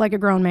yourself like a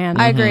grown man.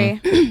 I agree.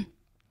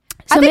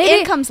 So I think maybe-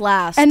 income's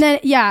last. And then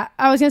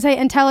I was gonna say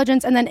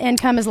intelligence, and then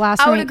income is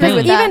last. I for would me. agree 'Cause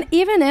with that.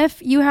 Even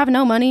if you have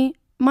no money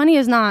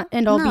is not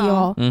end all be No.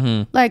 all.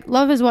 Mm-hmm. Like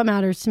love is what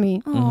matters to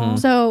me.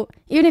 So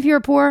even if you're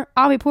poor,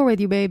 I'll be poor with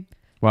you, babe.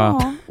 Wow.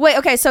 Aw. Wait,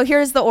 okay, so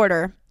here's the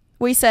order.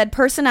 We said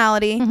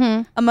personality,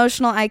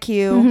 emotional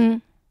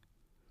IQ,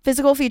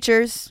 physical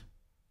features,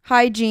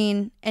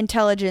 hygiene,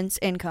 intelligence,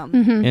 income.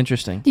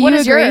 Interesting. Do What you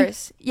is agree?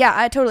 yours? Yeah,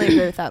 I totally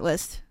agree with that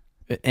list.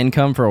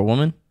 Income for a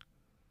woman?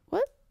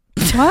 What?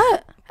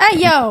 What? Hey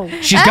yo.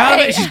 She's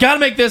got to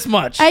make this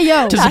much. Hey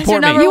yo. to That's your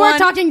support me. number You one. are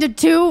talking to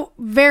 2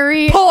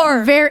 very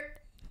Poor.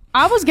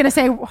 I was gonna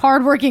say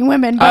hardworking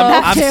women,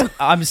 but that too.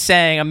 I'm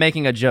saying, I'm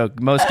making a joke.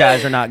 Most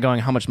guys are not going,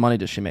 how much money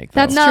does she make? Though?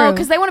 That's No, true.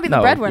 because they want to be the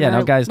no, breadwinner. yeah,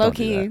 no, guys low don't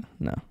key. do that.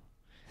 No.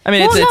 I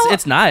mean, Well,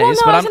 it's nice, well,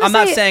 no, I but was gonna I'm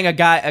not say- saying a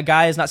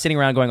guy is not sitting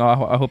around going,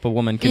 oh, I hope a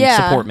woman can Yeah.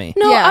 support me.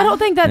 No, Yeah. I don't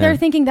think that Yeah. they're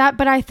thinking that,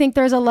 but I think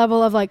there's a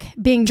level of like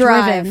being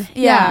Drive. driven.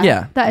 Yeah.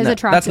 Yeah, That is no,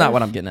 attractive. That's not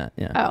what I'm getting at.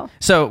 Yeah. Oh.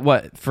 So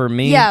what for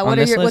me? Yeah, on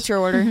this what's list? your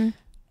order?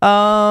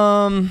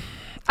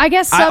 I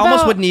guess I sub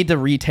almost out, would need to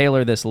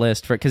retailer this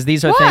list for because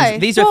these are Why?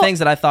 things. These are Well, things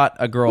that I thought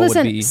a girl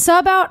listen, would be.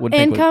 sub out would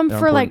think income are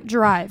for like important.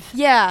 drive.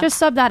 Yeah. Just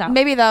sub that out.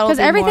 Maybe that'll because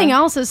be everything more.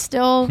 else is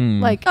still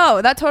like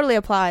Oh, that totally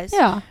applies.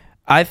 yeah.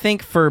 I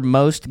think for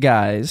most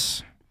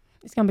guys,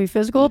 It's gonna be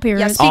physical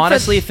appearance. Speak for-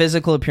 honestly,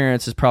 physical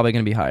appearance is probably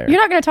going to be higher.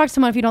 You're not gonna talk to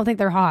someone if you don't think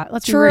they're hot.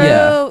 Let's be True. real.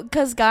 Yeah.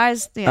 Because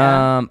guys,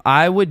 yeah.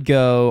 I would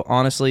go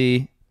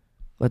honestly.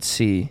 Let's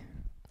see.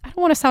 I don't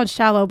want to sound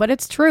shallow, but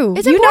it's true.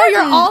 It's you know important.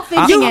 you're all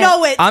thinking You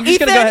know it. I'm just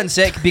going to Ethan. go ahead and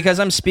say because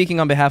I'm speaking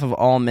on behalf of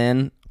all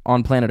men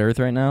on planet Earth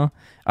right now.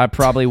 I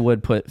probably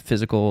would put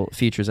physical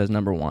features as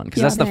number 1 because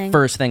Yeah, that's the dang.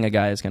 first thing a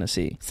guy is going to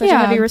see. Such Yeah. a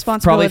heavy Probably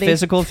responsibility.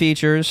 physical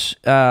features,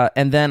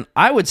 and then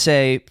I would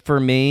say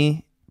for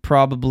me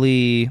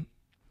probably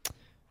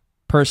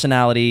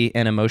personality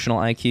and emotional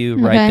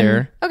IQ right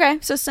there. Okay,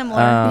 so similar.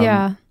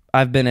 Yeah.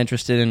 I've been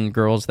interested in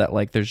girls that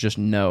like there's just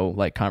no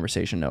like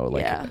conversation, no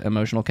like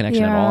emotional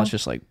connection at all. It's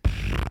just like,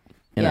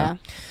 you know.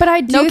 But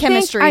I do no think,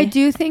 chemistry. I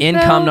do think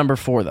income though, number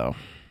 4 though,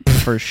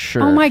 for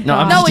sure. Oh my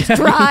god. No, it's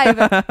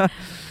drive.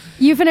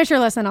 You finish your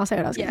list and I'll say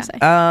what I was gonna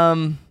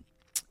say.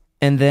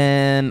 And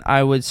then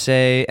I would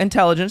say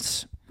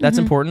intelligence. That's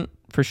important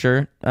for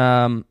sure.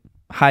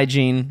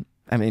 Hygiene.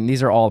 I mean,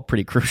 these are all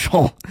pretty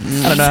crucial.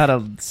 I don't know how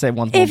to say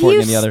one's more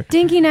important than the other. If you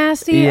stinky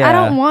nasty, I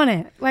don't want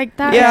it. Like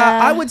that. Yeah,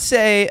 I would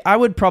say I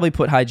would probably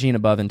put hygiene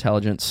above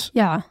intelligence.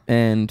 Yeah.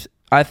 And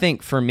I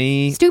think for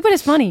me, stupid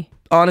is funny.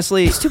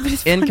 Honestly,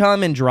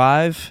 income and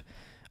drive.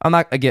 I'm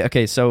not going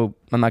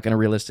to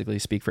realistically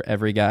speak for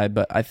every guy,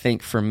 but I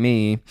think for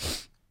me,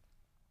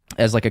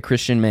 as like a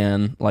Christian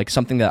man, like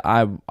something that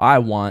I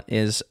want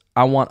is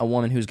I want a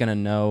woman who's going to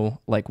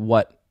know like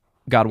what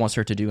God wants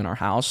her to do in our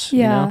house.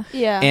 You know?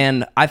 Yeah.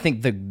 And I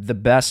think the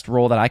best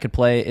role that I could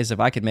play is if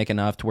I could make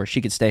enough to where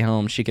she could stay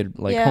home, she could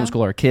like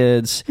homeschool our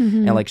kids,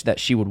 and like that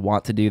she would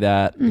want to do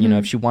that. You know,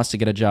 if she wants to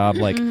get a job,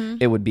 like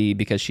it would be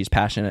because she's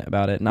passionate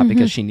about it, not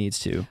because she needs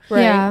to.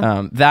 Right.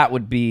 Yeah. That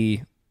would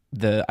be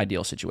the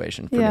ideal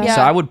situation for me. Yeah.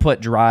 So I would put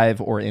drive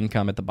or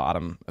income at the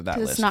bottom of that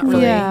list. It's not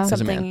really as a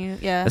something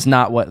man. It's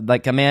not what,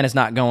 like a man is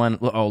not going,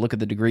 oh, look at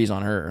the degrees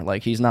on her.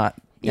 Like he's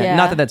not,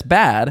 not that that's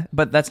bad,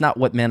 but that's not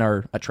what men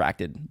are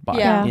attracted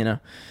by, you know?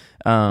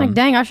 Like,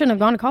 dang, I shouldn't have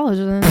gone to college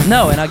then.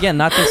 No, and again,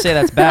 not to say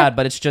that's bad,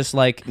 but it's just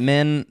like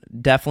men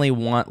definitely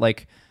want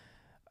like,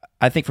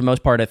 I think for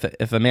most part,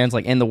 if a man's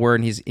like in the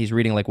Word and he's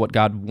reading like what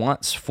God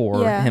wants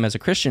for him as a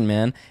Christian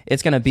man,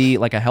 it's going to be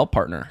like a help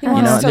partner. You know,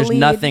 and there's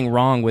nothing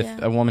wrong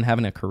with a woman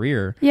having a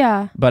career.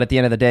 Yeah. But at the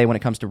end of the day, when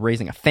it comes to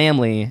raising a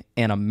family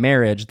and a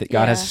marriage, that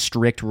God has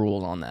strict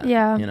rules on that.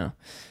 Yeah. You know.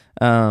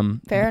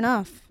 Fair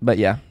enough. But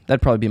yeah,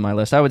 that'd probably be my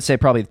list. I would say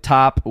probably the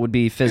top would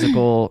be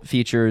physical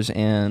features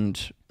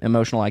and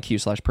emotional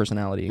IQ /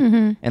 personality,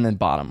 and then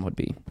bottom would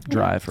be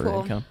drive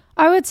or income.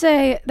 I would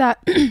say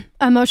that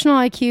emotional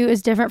IQ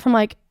is different from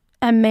like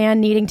a man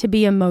needing to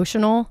be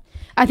emotional.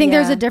 I think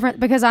there's a difference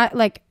because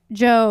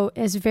Joe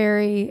is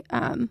very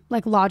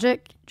like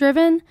logic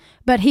driven,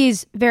 but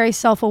he's very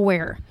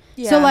self-aware.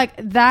 Yeah. So like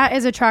that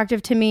is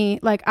attractive to me.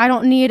 Like I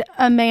don't need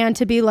a man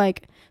to be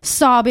like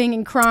sobbing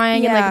and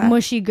crying and like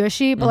mushy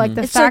gushy, but like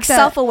the it's fact like that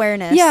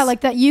self-awareness. Yeah,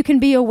 like that you can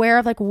be aware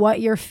of like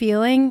what you're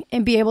feeling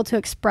and be able to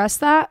express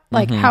that.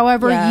 Like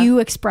however you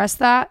express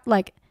that,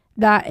 like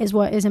that is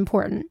what is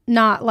important.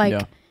 Not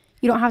like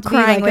you don't have to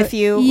crying be like with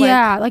you.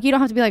 Yeah, like you don't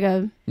have to be like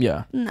a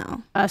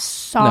a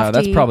softie. No,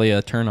 that's probably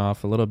a turn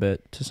off a little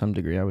bit to some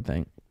degree, I would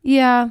think.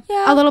 Yeah.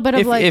 A little bit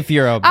of like if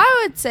you're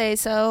I would say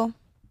so.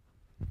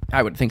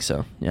 I would think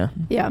so. Yeah.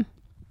 Yeah.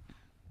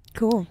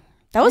 Cool.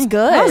 That was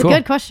good. That was a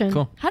good question.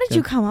 Cool. How did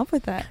you come up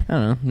with that? I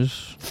don't know.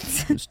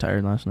 Just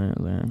tired last night.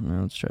 I was like,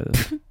 no, let's try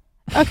this.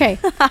 Okay.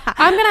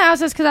 I'm gonna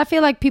ask this because I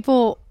feel like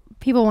people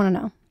want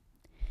to know.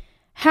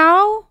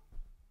 How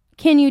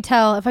can you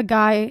tell if a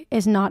guy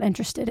is not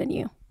interested in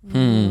you?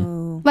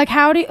 Like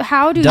how do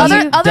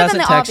doesn't other than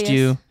the text obvious.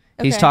 you?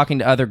 He's talking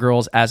to other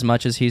girls as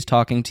much as he's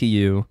talking to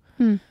you.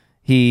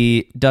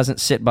 He doesn't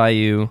sit by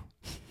you.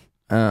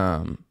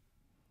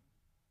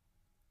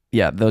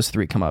 Yeah, those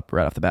 3 come up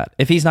right off the bat.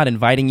 If he's not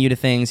inviting you to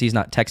things, he's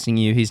not texting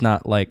you, he's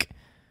not like,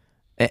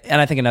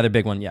 and I think another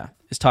big one,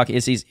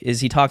 is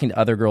he talking to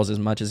other girls as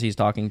much as he's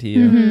talking to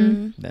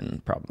you?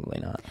 Then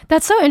probably not.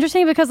 That's so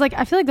interesting because like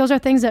I feel like those are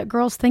things that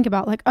girls think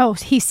about. Like, oh,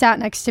 he sat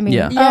next to me.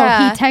 Yeah.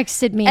 Oh, he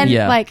texted me. And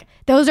Yeah. like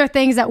those are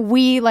things that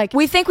we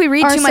think we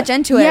read too much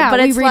into it, but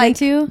it's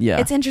like Yeah.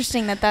 it's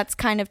interesting that that's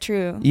kind of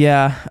true.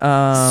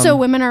 Yeah. So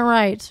women are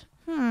right.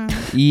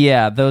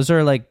 Yeah, those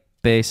are like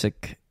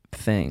basic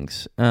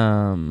things.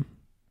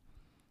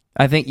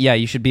 I think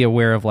you should be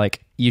aware of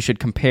like you should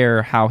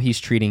compare how he's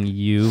treating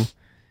you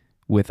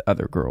with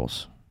other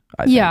girls.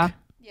 I think.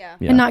 Yeah.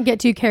 And not get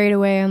too carried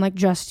away on like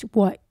just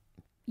what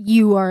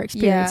you are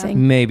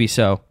experiencing. Maybe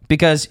so,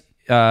 because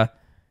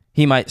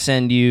he might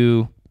send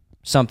you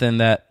something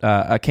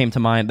that came to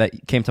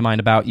mind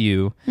about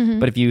you,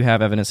 but if you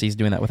have evidence he's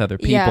doing that with other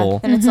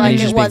people, and it's and like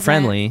he's just being wasn't.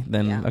 friendly,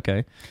 then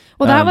okay.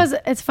 Well,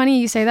 it's funny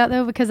you say that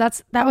though, because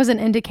that was an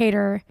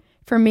indicator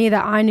for me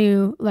that I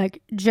knew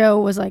like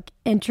Joe was like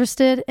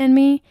interested in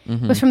me.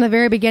 Was from the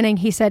very beginning.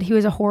 He said he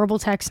was a horrible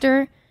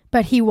texter,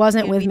 but he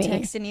wasn't with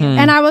me.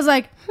 And I was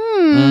like,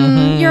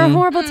 you're a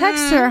horrible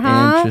texter,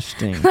 huh?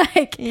 Interesting.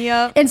 Like,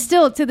 and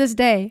still to this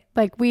day,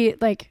 like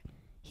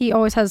he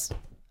always has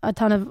a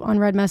ton of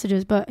unread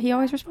messages, but he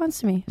always responds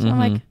to me. So I'm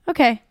like,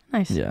 okay,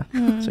 nice. Yeah.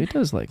 So he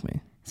does like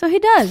me. So he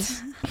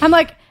does. I'm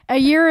like a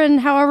year and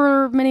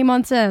however many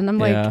months in. I'm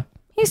like,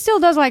 he still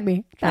does like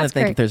me. I That's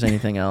think great. if there's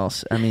anything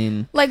else. I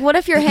mean, like, what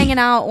if you're hanging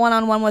out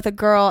one-on-one with a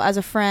girl as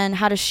a friend?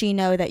 How does she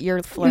know that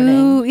you're flirting?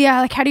 Ooh,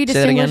 yeah. Like, how do you Say that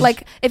distinguish? again?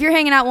 Like, if you're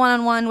hanging out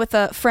one-on-one with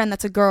a friend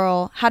that's a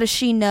girl, how does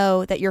she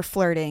know that you're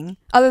flirting?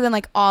 Other than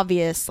like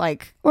obvious,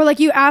 like, or like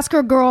you ask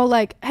a girl,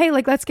 like, hey,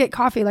 like let's get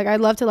coffee. Like,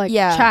 I'd love to like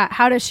chat.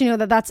 How does she know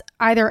that that's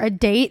either a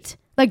date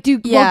Like, will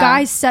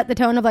guys set the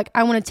tone of like,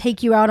 I want to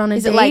take you out on a date?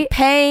 Is it like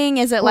paying?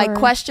 Is it like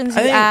questions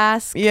you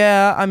ask?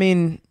 Yeah, I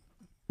mean,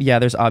 yeah,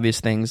 there's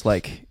obvious things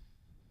like,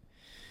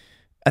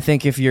 I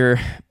think if you're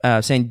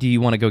saying, do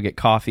you want to go get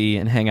coffee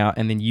and hang out,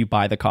 and then you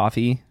buy the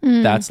coffee,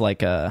 that's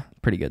like a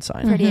pretty good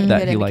sign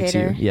that he likes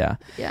you. Yeah.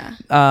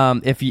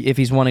 If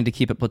he's wanting to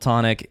keep it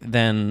platonic,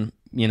 then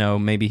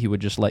maybe he would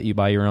just let you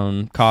buy your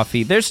own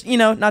coffee. There's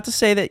not to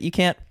say that you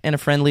can't, in a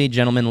friendly,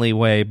 gentlemanly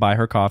way, buy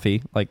her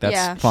coffee. Like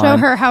that's fine. Show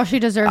her how she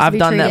deserves to be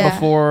treated. I've done that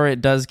before.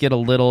 It does get a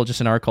little,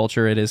 just in our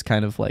culture, it is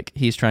kind of like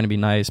he's trying to be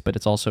nice, but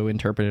it's also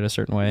interpreted a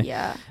certain way.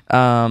 Yeah.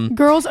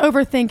 Girls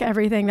overthink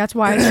everything. That's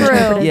why it's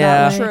true.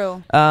 Yeah.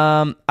 True.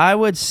 I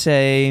would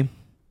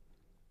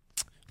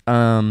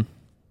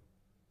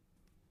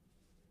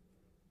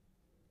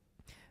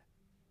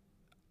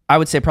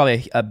say,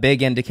 probably a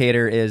big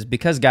indicator is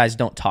because guys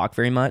don't talk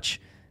very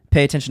much,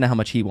 pay attention to how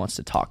much he wants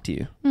to talk to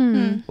you.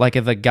 Like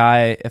if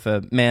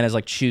a man is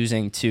like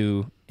choosing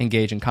to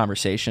engage in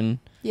conversation,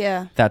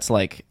 that's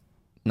like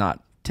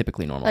not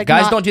typically normal. Like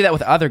guys don't do that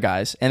with other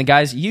guys, and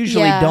guys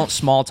usually don't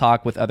small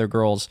talk with other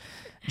girls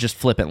just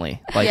flippantly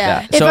like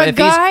that. So if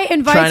guy he's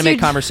invites trying to make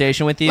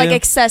conversation with you, like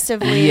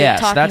excessively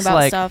talking that's about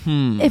like, stuff.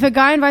 If a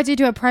guy invites you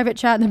to a private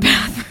chat in the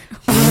bathroom,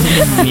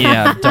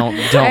 don't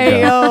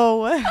hey,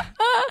 go. Yo.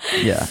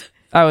 Yeah,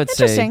 I would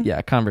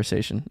say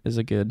conversation is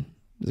a good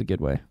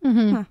way.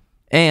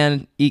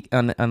 And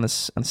on the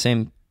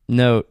same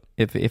note,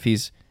 if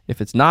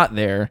it's not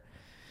there,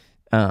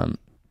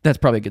 that's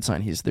probably a good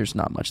sign. There's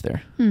not much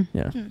there.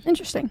 Yeah,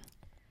 interesting.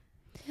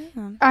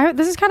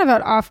 This is kind of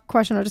an off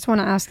question. I just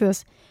want to ask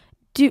this: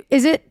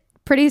 is it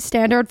pretty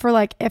standard for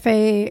like if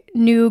a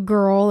new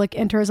girl like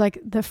enters like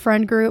the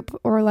friend group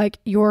or like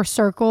your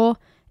circle?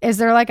 Is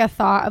there like a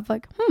thought of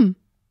like,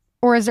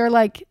 or is there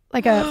like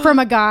a from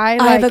a guy?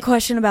 Like, I have a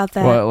question about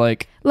that.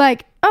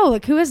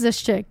 What, who is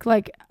this chick?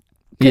 Like,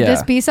 could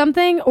this be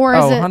something, or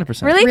is it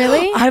 100%.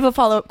 Really? I have a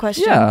follow-up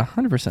question. Yeah,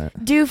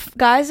 100%. Do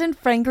guys in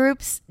friend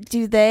groups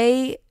do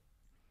they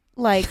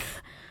like?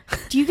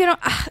 Do you get?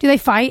 Do they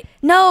fight?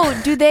 No.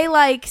 Do they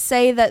like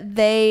say that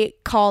they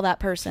call that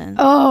person?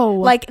 Oh,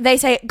 like they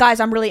say, guys,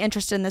 I'm really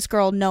interested in this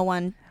girl. No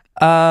one.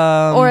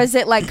 Or is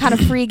it like kind of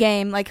free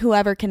game, like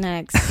whoever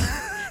connects?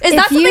 Is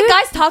that something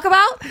guys talk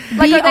about?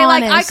 Like, are they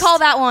like, I call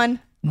that one?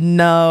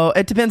 No,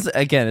 it depends.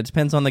 Again, it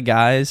depends on the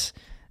guys.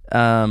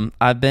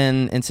 I've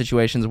been in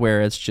situations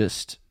where it's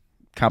just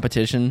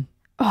competition.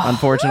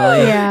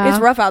 Unfortunately, it's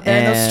rough out there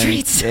in those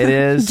streets. It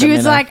is.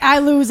 Jude's I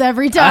lose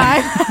every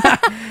time.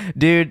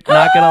 Dude,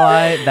 not gonna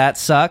lie, that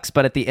sucks.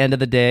 But at the end of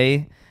the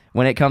day,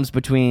 when it comes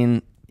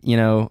between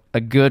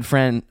a good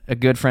friend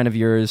of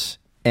yours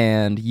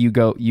and you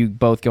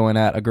both going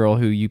at a girl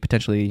who you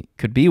potentially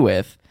could be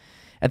with,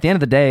 at the end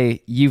of the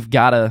day,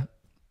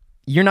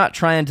 you're not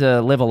trying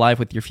to live a life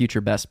with your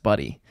future best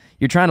buddy.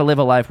 You're trying to live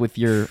a life with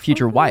your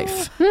future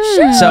wife.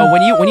 So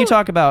when you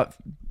talk about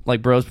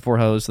like bros before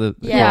hoes, the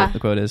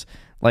quote is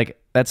like,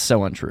 that's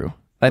so untrue.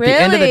 At the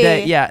end of the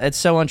day, it's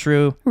so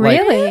untrue.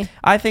 Really? Like,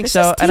 I think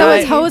so. And so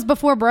is hoes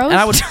before bros? And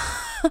I would,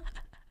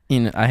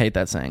 I hate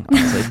that saying,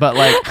 honestly. But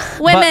like,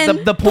 women.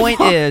 But the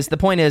point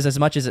is, as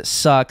much as it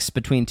sucks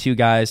between two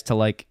guys to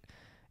like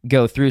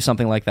go through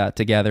something like that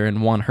together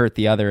and one hurt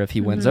the other if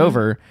he wins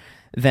over,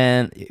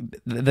 then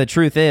the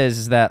truth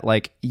is that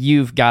like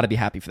you've got to be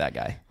happy for that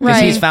guy because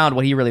he's found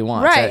what he really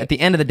wants. At the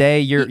end of the day,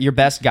 your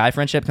best guy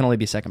friendship can only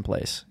be second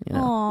place. Too.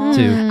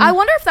 I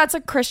wonder if that's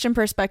a Christian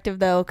perspective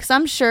though, because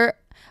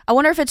I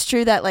wonder if it's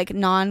true that like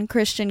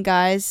non-Christian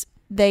guys,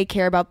 they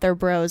care about their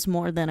bros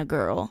more than a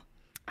girl.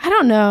 I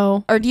don't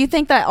know. Or do you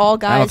think that all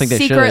guys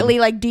secretly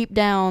like deep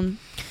down?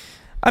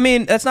 I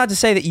mean, that's not to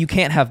say that you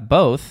can't have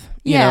both.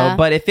 You know,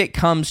 but if it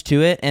comes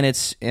to it, and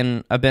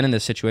I've been in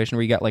this situation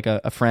where you got like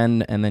a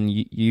friend, and then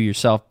you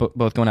yourself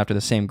both going after the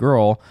same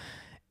girl,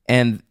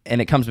 and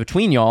it comes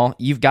between y'all,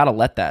 you've got to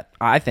let that.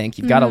 I think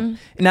you've got to.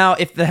 Now,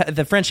 if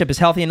the friendship is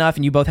healthy enough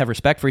and you both have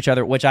respect for each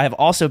other, which I have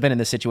also been in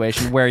this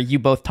situation where you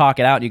both talk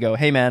it out, and you go,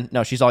 "Hey, man,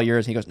 no, she's all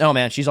yours," and he goes, "No,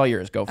 man, she's all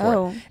yours. Go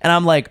for it." And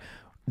I'm like,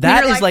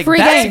 that is like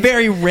that's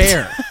very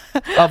rare.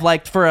 Of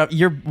like for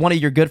one of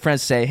your good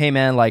friends to say, "Hey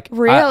man, like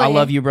I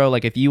love you, bro.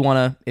 Like if you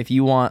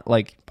want,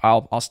 like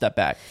I'll step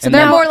back." So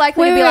they're more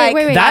likely to be like,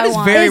 that is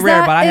very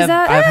rare, but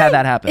I've had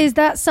that happen. Is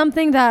that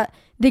something that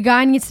the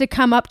guy needs to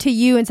come up to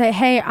you and say,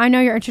 "Hey, I know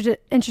you're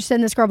interested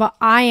in this girl, but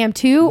I am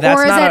too,"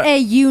 or is it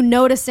you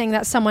noticing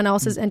that someone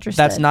else is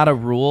interested? That's not a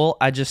rule.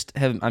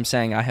 I'm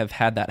saying I have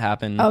had that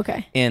happen.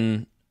 Okay.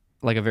 In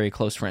like a very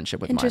close friendship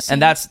with mine,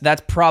 and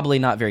that's probably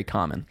not very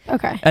common.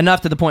 Okay,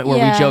 enough to the point where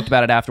we joked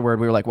about it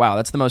afterward. We were like, "Wow,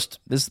 that's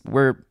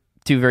we're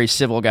two very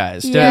civil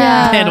guys to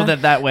handle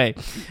it that way."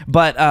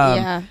 But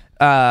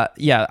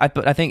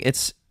I think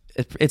it's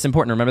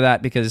important to remember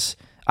that because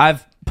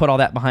I've put all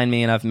that behind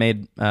me and I've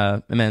made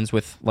amends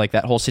with like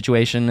that whole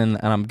situation, and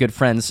I'm good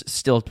friends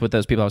still with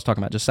those people I was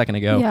talking about just a second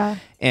ago.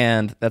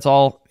 And that's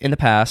all in the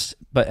past.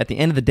 But at the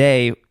end of the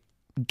day,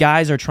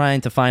 guys are trying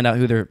to find out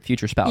who their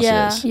future spouse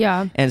is.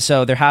 And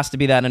so there has to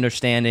be that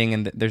understanding,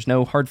 and there's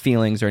no hard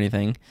feelings or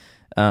anything.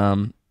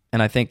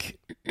 And I think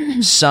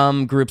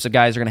some groups of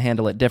guys are going to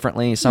handle it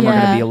differently. Some are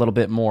going to be a little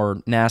bit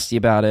more nasty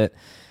about it.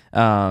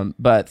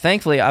 But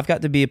thankfully, I've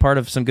got to be a part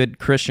of some good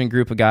Christian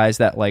group of guys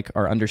that like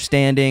are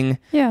understanding.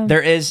 Yeah.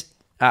 There is,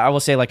 I will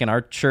say, like in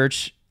our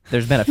church,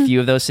 there's been a few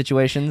of those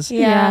situations.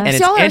 Yeah. And So it's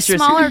y'all are a interesting.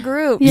 smaller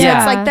group.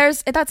 Yeah. So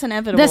it's like, that's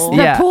inevitable.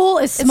 The pool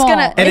is small.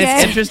 gonna- And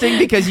it's interesting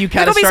because you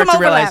kind of There'll be start some to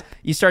realize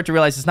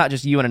overlap. it's not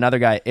just you and another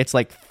guy. It's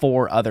like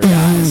 4 other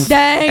guys.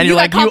 Dang. And you're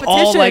got like, you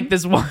all competition. like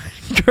this one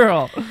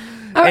girl.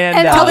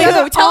 And Tell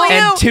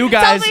you.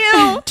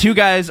 Two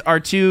guys are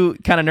too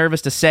kind of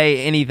nervous to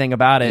say anything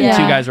about it. Yeah.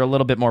 2 guys are a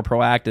little bit more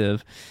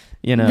proactive,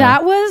 you know.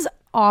 That was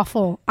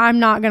awful. I'm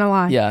not gonna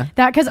lie. Yeah.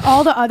 That because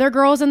all the other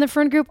girls in the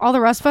friend group, all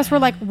the rest of us were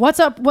like, "What's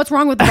up? What's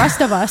wrong with the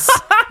rest of us?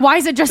 Why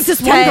is it just this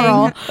one Dang.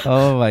 girl?"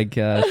 Oh my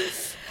gosh.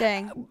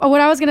 Dang.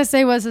 What I was gonna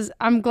say is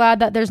I'm glad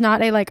that there's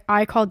not a like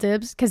I call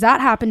dibs because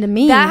that happened to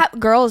me.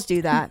 Girls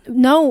do that.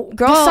 No,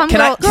 Girls, well, some Can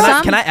girls.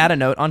 I add a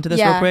note onto this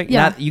Yeah. real quick?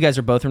 Yeah. Not, you guys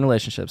are both in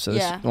relationships, so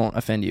this Yeah. won't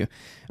offend you.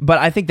 But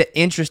I think the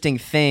interesting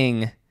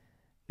thing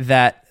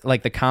that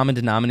like the common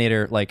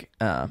denominator, like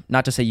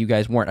not to say you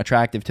guys weren't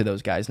attractive to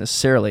those guys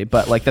necessarily,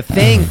 but like the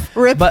thing,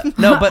 but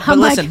no, but I'm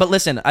listen, like- but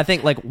listen. I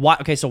think like why?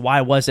 Okay, so why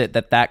was it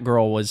that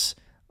girl was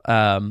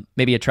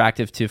maybe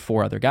attractive to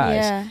 4 other guys?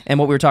 Yeah. And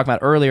what we were talking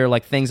about earlier,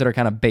 like things that are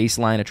kind of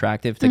baseline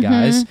attractive to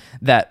guys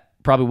that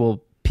probably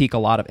will pique a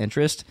lot of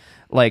interest.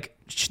 Like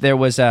there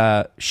was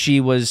she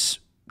was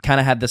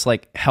kind of had this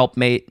like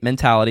helpmate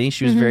mentality.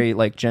 She was very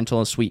like gentle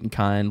and sweet and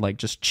kind, like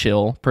just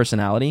chill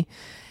personality.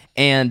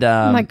 And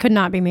I'm like, could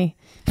not be me.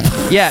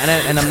 yeah,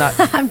 and I'm not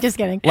I'm just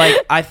kidding. like,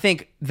 I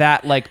think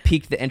that like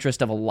piqued the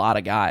interest of a lot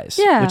of guys,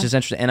 Yeah. which is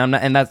interesting. And I'm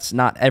not, and that's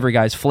not every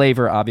guy's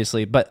flavor,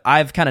 obviously, but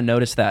I've kind of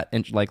noticed that.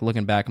 And like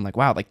looking back, I'm like,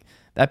 wow, like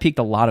that piqued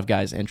a lot of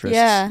guys' interests.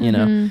 Yeah. You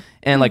know,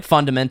 and like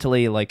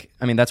fundamentally, like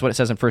I mean, that's what it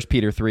says in 1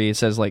 Peter 3. It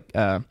says like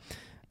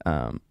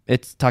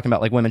it's talking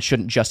about like women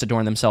shouldn't just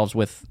adorn themselves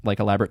with like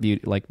elaborate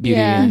beauty, like beauty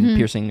Yeah. and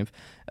piercing of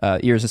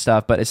ears and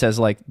stuff, but it says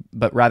like,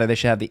 but rather they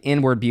should have the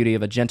inward beauty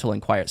of a gentle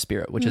and quiet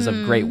spirit, which is of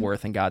great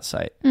worth in God's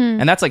sight.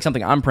 And that's like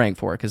something I'm praying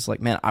for, because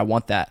like, man, I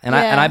want that. And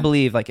I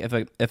believe like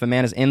if a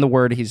man is in the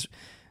Word, he's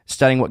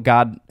studying what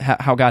God,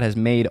 how God has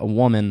made a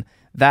woman,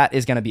 that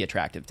is going to be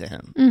attractive to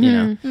him, you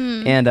know?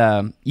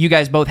 And you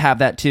guys both have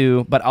that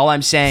too, but all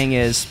I'm saying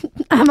is,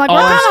 I'm like,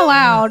 we're kind of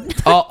loud.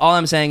 all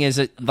I'm saying is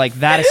that like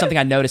that is something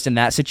I noticed in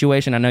that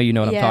situation. I know you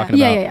know what I'm Yeah. talking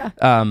about.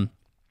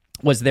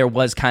 Yeah. There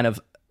was kind of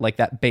like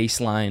that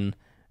baseline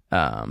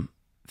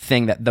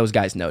thing that those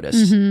guys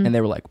noticed, and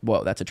they were like,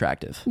 "Whoa, that's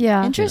attractive."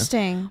 Yeah.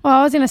 Interesting. Well,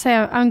 I was gonna say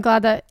I'm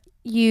glad that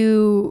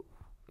you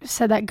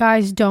said that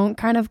guys don't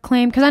kind of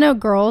claim, because I know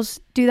girls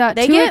do that.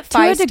 They to get to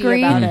a feisty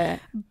degree, about it.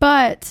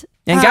 but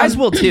And guys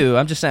will too.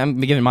 I'm just saying, I'm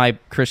giving my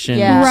Christian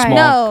Yeah. Right. small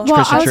No. well,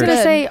 Christian I was church.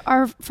 gonna say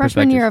our freshman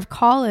perspective. year of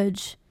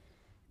college,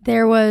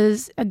 there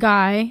was a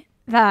guy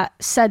that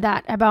said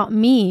that about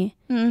me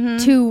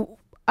to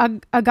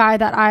a guy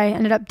that I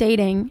ended up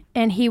dating,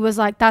 and he was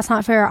like, "That's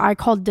not fair. I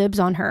called dibs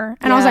on her,"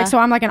 and I was Yeah. like, "So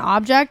I'm like an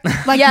object?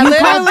 Like Yeah, you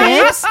called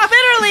literally. dibs?"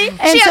 Literally.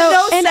 And She had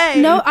no and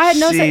say. No, I had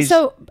no say. Jeez.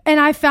 So,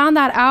 and I found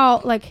that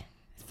out like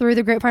through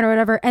the grapevine or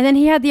whatever. And then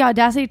he had the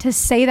audacity to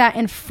say that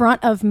in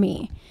front of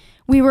me.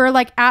 We were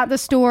like at the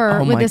store Oh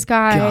with my this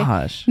guy.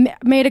 gosh.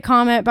 Made a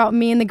comment about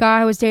me and the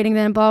guy I was dating.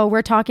 Then blah,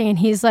 we're talking, and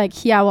he's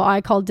like, "Yeah, well, I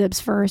called dibs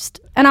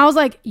first." And I was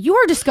like, "You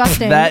are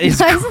disgusting." That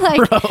is I was like,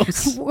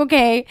 gross.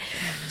 okay,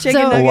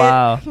 Chicken so nugget.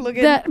 Wow. Look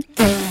at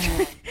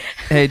that,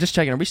 Hey, just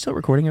checking. Are we still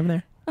recording over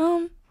there? I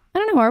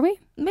don't know. Are we?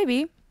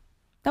 maybe.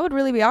 That would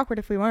really be awkward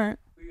if we weren't.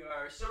 We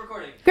are still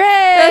recording.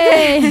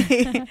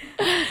 Great.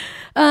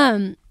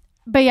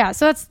 But yeah,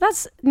 so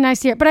that's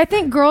nice to hear. But I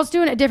think girls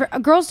do it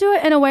different. Girls do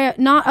it in a way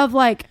not of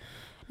like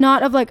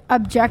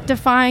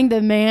objectifying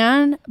the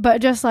man,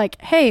 but just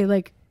like, hey,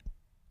 like,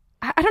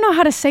 I don't know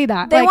how to say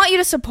that. They like, want you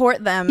to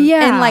support them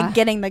Yeah. in like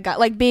getting the guy,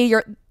 like be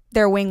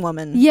their wing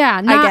woman.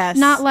 yeah, not, I guess.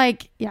 not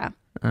like, yeah.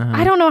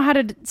 I don't know how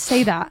to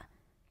say that.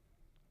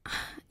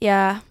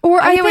 Yeah. Or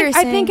I get what you're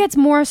think saying. it's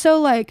more so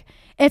like,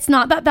 it's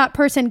not that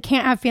person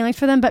can't have feelings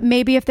for them, but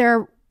maybe if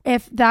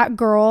that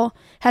girl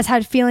has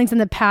had feelings in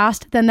the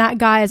past, then that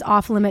guy is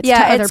off limits to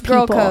other it's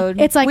people. girl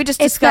code. It's like We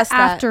just it's the discussed that.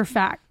 after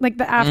fact, like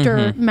the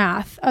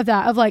aftermath of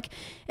that. Of like,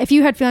 if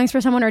you had feelings for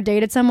someone or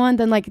dated someone,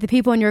 then like the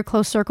people in your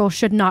close circle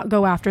should not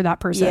go after that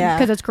person Yeah.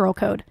 because it's girl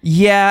code.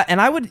 Yeah,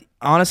 and I would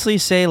honestly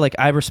say like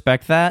I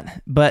respect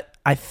that, but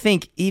I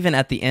think even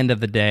at the end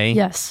of the day,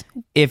 Yes.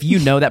 if you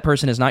know that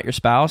person is not your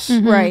spouse,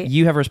 Right.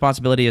 you have a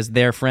responsibility as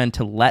their friend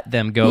to let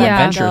them go Yeah. and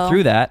venture Go.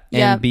 through that and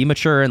Yep. be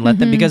mature and let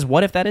them, because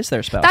what if that is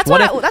their spouse? That's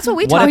what that's what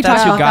we what talked if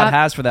that's about. who God that.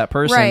 has for that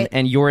person, Right.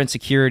 and your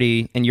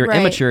insecurity and your Right.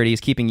 immaturity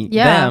is keeping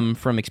Yeah. them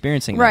from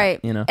experiencing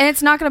Right. that, you know? And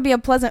it's not going to be a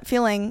pleasant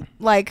feeling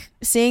like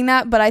seeing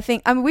that, but I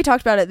mean we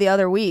talked about it the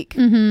other week.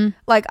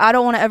 Like I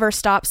don't want to ever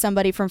stop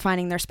somebody from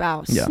finding their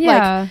spouse. Yeah.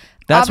 Yeah.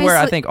 That's where I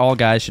obviously- think all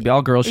guys should be,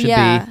 all girls should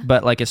Yeah. be,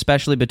 but like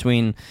especially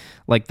between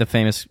like the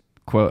famous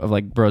quote of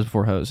like bros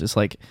before hoes. It's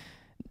like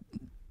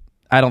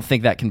I don't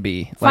think that can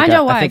be. Find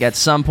a wife. I think at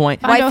some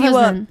point, Find a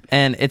husband.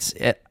 And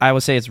I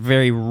would say it's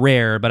very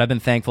rare, but I've been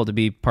thankful to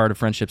be part of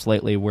friendships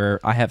lately where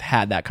I have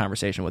had that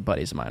conversation with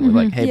buddies of mine.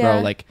 We're like, hey,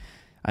 bro, like,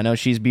 I know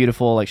she's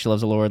beautiful, like she loves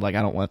the Lord, like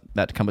I don't want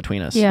that to come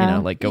between us,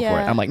 like go for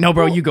it. I'm like, no,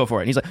 bro, you go for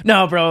it. And he's like,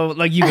 no, bro,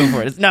 like you go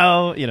for it. It's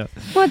no,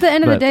 Well, at the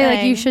end of the day,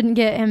 like you shouldn't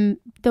get in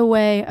the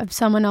way of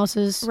someone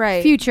else's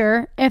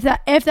future if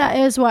that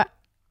is what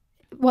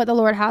the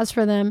Lord has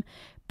for them.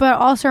 But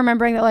also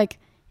remembering that like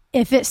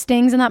if it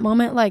stings in that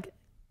moment, like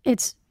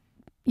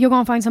you're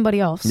gonna find somebody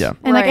else. Yeah.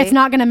 And like it's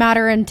not gonna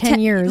matter in 10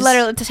 years.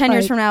 Literally 10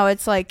 years from now,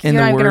 it's like you're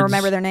not even gonna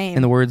remember their name.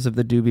 In the words of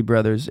the Doobie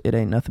Brothers, it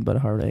ain't nothing but a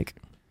heartache.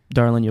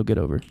 Darling, you'll get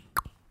over.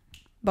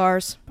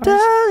 Bars.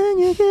 Darling,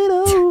 you get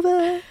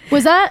over.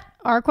 Was that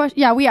our question?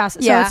 Yeah, we asked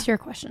it. So it's your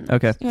question.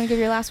 Okay. You want to give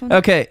your last one?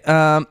 Okay.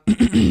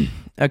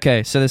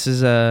 Okay, so this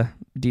is a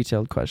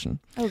detailed question.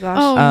 Oh, gosh.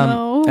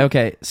 Oh, no.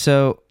 Okay,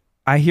 so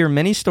I hear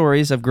many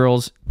stories of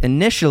girls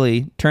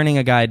initially turning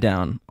a guy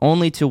down,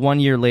 only to 1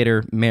 year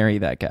later marry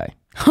that guy.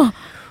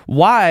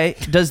 Why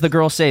does the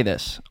girl say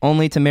this,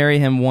 only to marry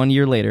him 1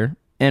 year later?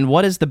 And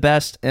what is the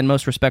best and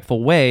most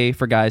respectful way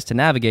for guys to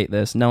navigate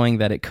this, knowing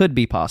that it could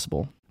be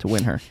possible to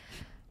win her?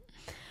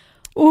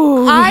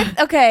 Ooh.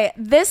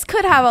 This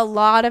could have a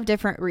lot of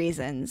different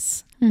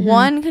reasons.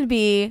 One could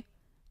be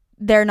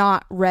they're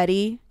not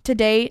ready to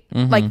date.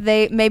 Like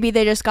maybe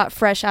they just got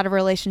fresh out of a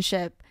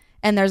relationship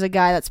and there's a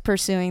guy that's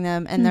pursuing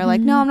them and they're like,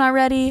 no, I'm not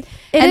ready.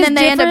 And then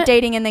they end up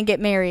dating and then get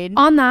married.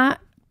 On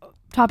that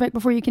topic,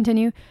 before you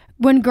continue,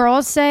 when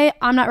girls say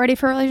I'm not ready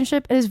for a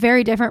relationship, it is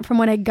very different from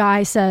when a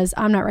guy says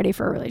I'm not ready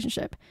for a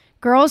relationship.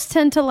 Girls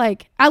tend to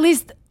like, at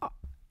least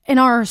in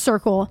our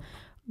circle,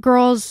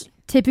 girls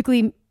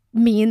typically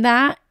mean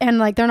that, and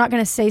like they're not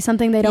going to say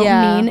something they don't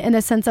mean, in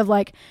the sense of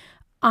like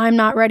I'm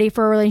not ready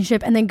for a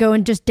relationship and then go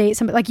and just date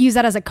somebody, like use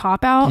that as a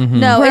cop out.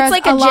 No, whereas it's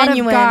like a lot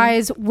genuine... of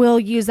guys will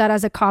use that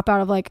as a cop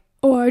out of like,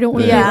 oh, I don't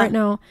want to date right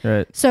now.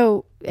 Right.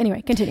 So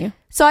anyway, continue.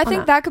 So I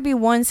think that could be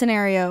one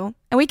scenario,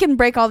 and we can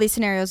break all these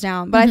scenarios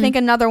down, but I think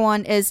another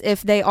one is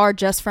if they are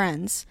just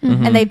friends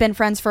and they've been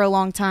friends for a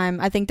long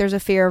time. I think there's a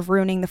fear of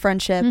ruining the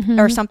friendship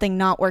or something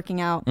not working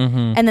out,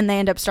 and then they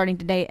end up starting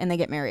to date and they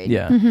get married.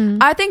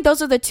 I think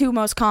those are the two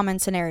most common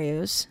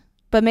scenarios,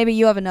 but maybe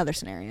you have another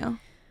scenario.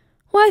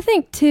 Well, I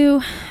think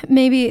too,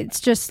 maybe it's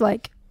just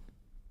like,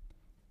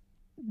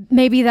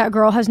 maybe that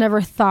girl has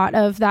never thought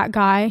of that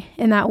guy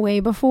in that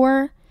way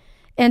before.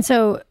 And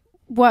so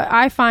what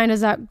I find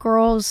is that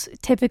girls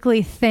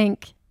typically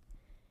think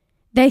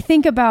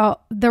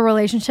about the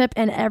relationship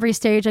in every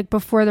stage, like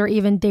before they're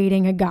even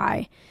dating a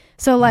guy.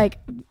 So like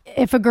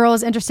if a girl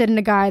is interested in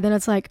a guy, then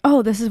it's like,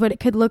 oh, this is what it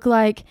could look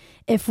like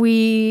if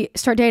we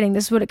start dating.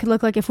 This is what it could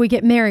look like if we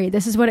get married.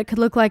 This is what it could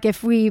look like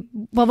if we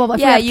blah, blah, blah.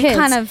 Yeah, you kids.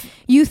 Kind of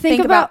you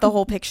think about the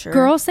whole picture.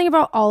 Girls think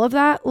about all of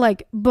that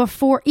like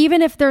before,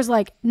 even if there's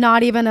like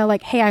not even a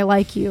like, hey, I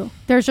like you.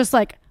 There's just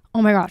like,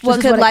 oh my gosh, what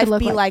could life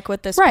be like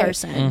with this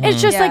person?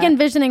 It's just like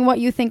envisioning what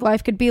you think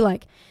life could be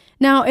like.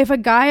 Now, if a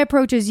guy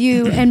approaches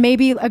you and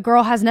maybe a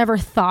girl has never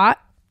thought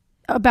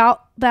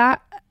about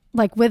that,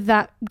 like with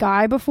that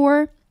guy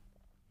before,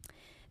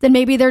 then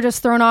maybe they're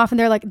just thrown off and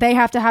they're like, they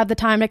have to have the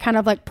time to kind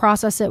of like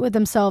process it with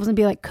themselves and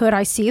be like, could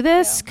I see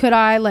this? Could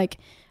I like,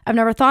 I've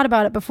never thought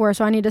about it before,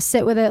 so I need to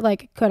sit with it.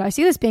 Like, could I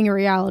see this being a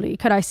reality?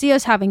 Could I see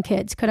us having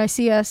kids? Could I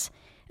see us,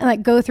 and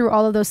like go through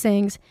all of those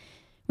things.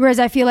 Whereas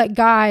I feel like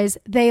guys,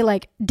 they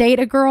like date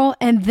a girl,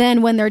 and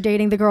then when they're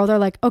dating the girl, they're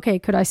like, okay,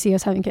 could I see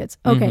us having kids?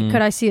 Okay,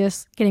 could I see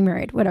us getting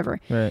married? Whatever.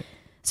 Right.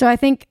 So I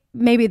think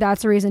maybe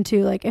that's the reason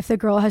too. Like if the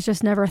girl has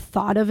just never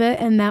thought of it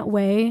in that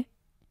way,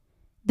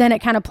 then it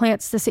kind of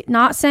plants the seed.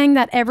 Not saying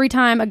that every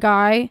time a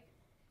guy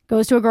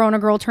goes to a girl and a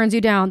girl turns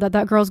you down,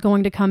 that girl's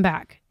going to come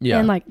back. Yeah.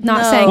 And like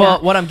not saying well,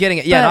 that. What I'm getting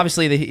at, and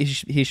obviously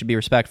he should be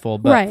respectful,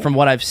 but from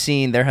what I've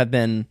seen, there have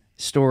been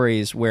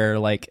stories where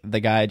like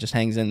the guy just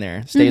hangs in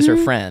there, stays her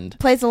friend,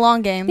 plays the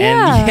long game,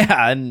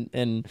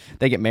 and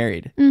they get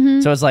married.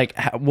 So it's like,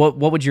 what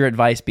would your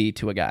advice be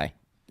to a guy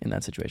in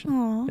that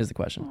situation? Is the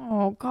question.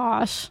 Oh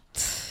gosh.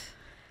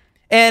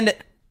 And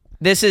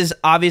this is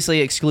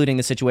obviously excluding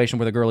the situation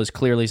where the girl is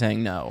clearly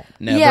saying no,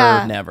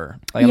 never.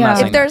 Like I'm not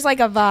saying if there's like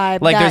a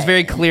vibe, like there's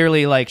very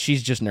clearly like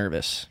she's just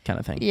nervous kind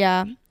of thing.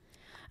 Yeah.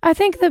 I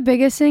think the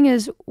biggest thing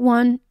is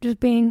one, just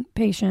being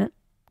patient,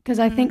 because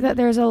I think that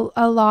there's a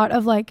lot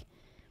of like,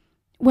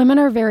 women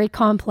are very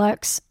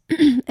complex.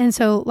 And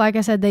so, like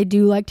I said, they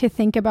do like to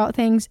think about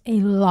things a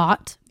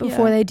lot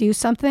before they do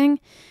something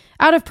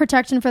out of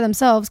protection for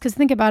themselves. Because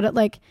think about it,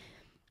 like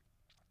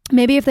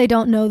maybe if they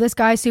don't know this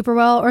guy super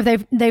well, or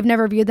they've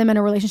never viewed them in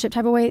a relationship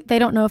type of way, they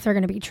don't know if they're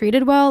going to be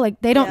treated well.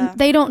 Like they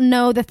don't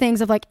know the things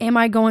of like, am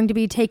I going to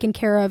be taken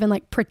care of and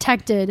like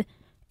protected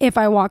if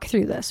I walk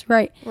through this?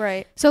 Right.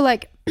 So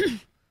like,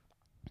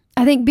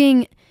 I think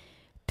being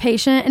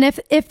patient, and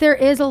if there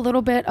is a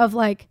little bit of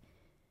like,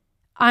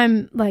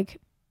 I'm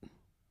like,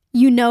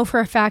 for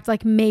a fact,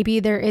 like maybe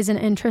there is an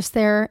interest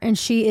there and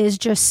she is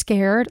just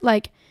scared,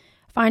 like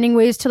finding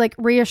ways to like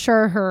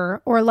reassure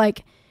her, or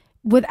like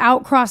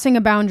without crossing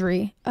a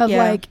boundary of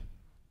like,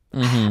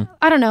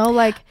 I don't know,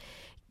 like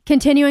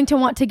continuing to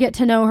want to get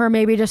to know her,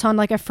 maybe just on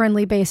like a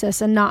friendly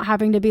basis, and not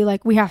having to be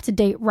like, we have to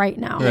date right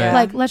now. Yeah.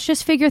 Like, let's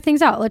just figure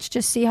things out. Let's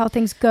just see how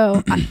things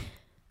go.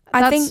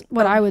 I That's think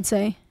what I would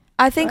say.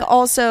 I think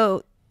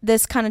also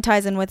this kind of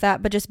ties in with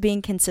that, but just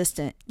being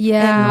consistent.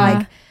 Yeah. And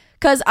like,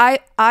 because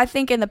I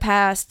think in the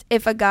past,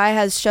 if a guy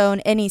has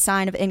shown any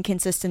sign of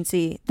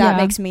inconsistency, that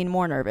makes me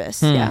more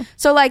nervous. Yeah.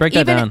 So like, break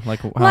even that down. Like,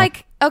 how?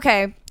 like,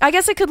 okay, I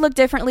guess it could look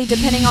differently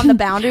depending on the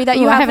boundary that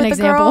you I have have with an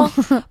the girl.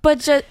 example. But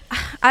just,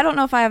 I don't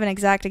know if I have an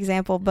exact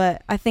example,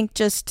 but I think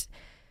just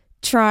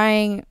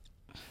trying.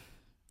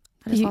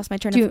 I just lost my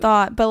train of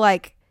thought. But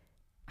like,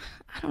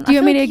 I don't know. Do you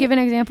want me to give an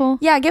example?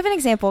 Yeah, give an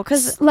example,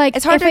 because like,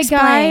 it's hard if to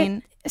explain. A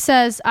guy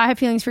says, I have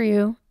feelings for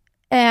you,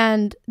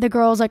 and the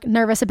girl's like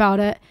nervous about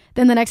it,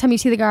 then the next time you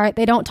see the guy,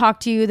 they don't talk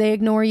to you, they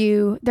ignore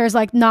you. There's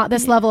like not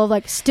this level of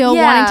like still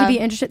wanting to be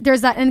interested.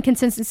 There's that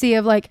inconsistency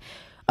of like,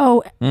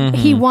 oh,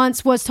 he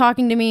once was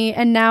talking to me,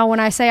 and now when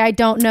I say I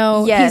don't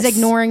know, he's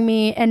ignoring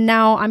me, and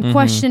now I'm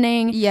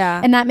questioning.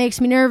 Yeah. And that makes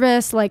me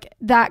nervous. Like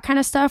that kind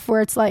of stuff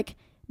where it's like,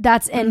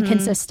 that's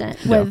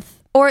inconsistent with.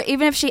 Or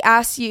even if she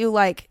asks you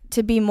like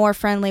to be more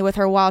friendly with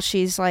her while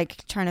she's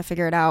like trying to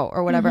figure it out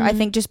or whatever. I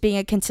think just being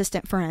a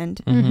consistent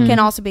friend can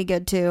also be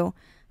good too.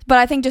 But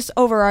I think just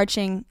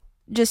overarching,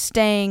 just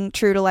staying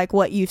true to like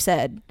what you've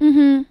said,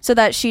 so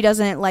that she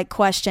doesn't like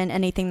question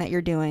anything that you're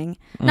doing.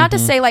 Not to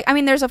say like, I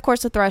mean, there's of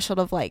course a threshold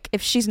of like,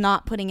 if she's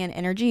not putting in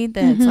energy,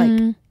 then it's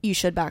like you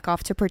should back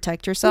off to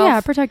protect yourself.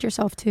 Yeah, protect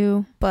yourself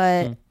too.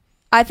 But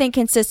I think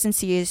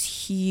consistency is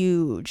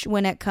huge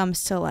when it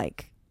comes to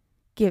like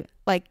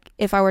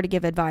if I were to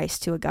give advice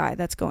to a guy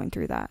that's going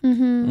through that.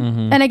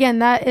 And again,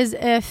 that is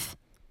if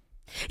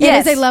it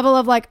is a level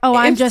of like, oh,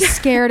 I'm just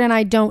scared and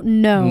I don't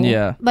know.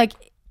 Yeah. Like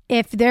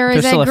if there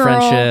is There's still a girl,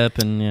 a friendship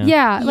and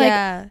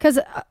like because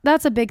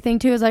that's a big thing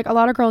too. Is like a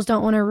lot of girls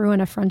don't want to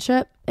ruin a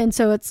friendship, and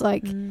so it's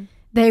like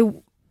they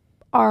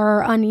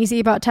are uneasy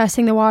about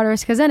testing the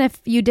waters, because then if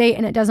you date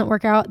and it doesn't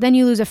work out, then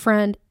you lose a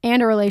friend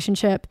and a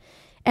relationship,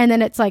 and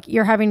then it's like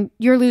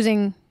you're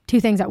losing two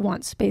things at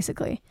once,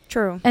 basically.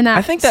 True. And that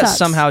I think that sucks.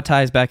 somehow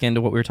ties back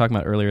into what we were talking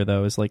about earlier,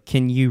 though, is like,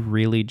 can you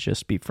really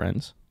just be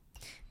friends?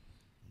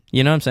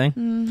 You know what I'm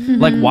saying?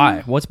 Like,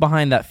 why? What's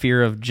behind that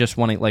fear of just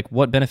wanting, like,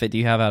 what benefit do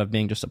you have out of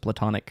being just a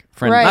platonic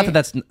friend? Right. Not that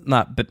that's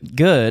not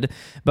good,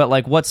 but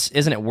like,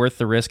 isn't it worth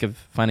the risk of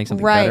finding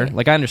something better?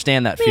 Like, I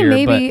understand that fear,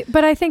 maybe,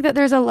 but I think that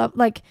there's a love,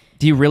 like,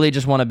 do you really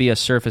just want to be a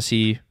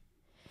surfacey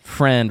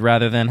friend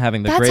rather than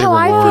having the that's greater how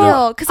reward? I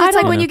feel, because it's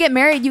like when know. you get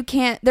married, you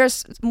can't,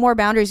 there's more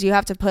boundaries you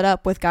have to put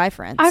up with guy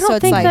friends. I don't so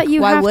it's think like, that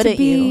you why have to wouldn't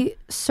be you?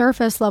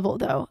 surface level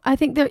though. I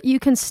think that you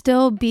can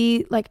still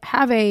be like,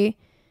 have a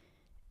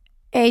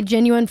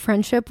genuine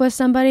friendship with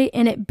somebody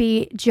and it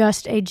be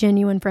just a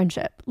genuine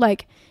friendship.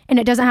 Like, and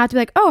it doesn't have to be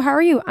like, oh, how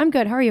are you? I'm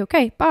good. How are you?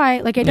 Okay,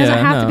 bye. Like, it doesn't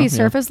have to be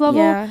surface level.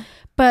 Yeah.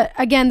 But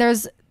again,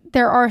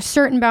 there are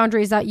certain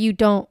boundaries that you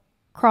don't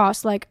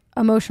cross, like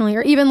emotionally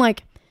or even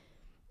like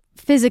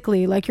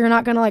physically. Like, you're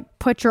not gonna like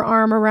put your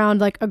arm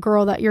around like a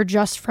girl that you're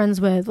just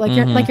friends with. Like,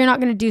 you're not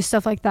gonna do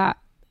stuff like that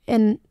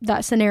in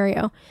that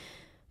scenario.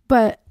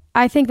 But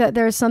I think that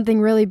there's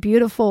something really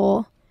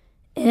beautiful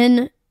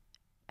in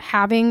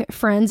having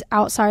friends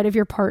outside of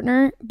your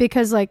partner,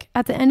 because like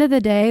at the end of the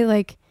day,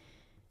 like,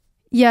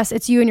 yes,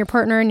 it's you and your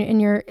partner,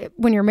 and you're,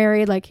 when you're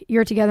married, like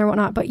you're together and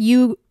whatnot, but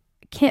you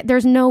can't,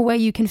 there's no way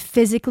you can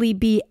physically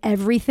be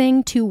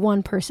everything to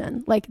one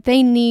person. Like,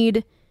 they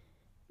need,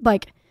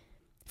 like,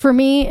 for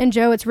me and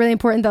Joe, it's really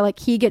important that like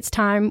he gets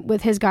time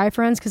with his guy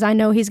friends, because I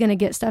know he's going to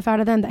get stuff out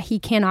of them that he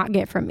cannot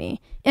get from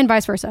me, and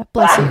vice versa.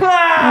 Bless you. Oh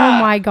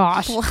my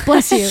gosh.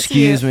 Bless you.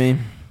 Excuse me.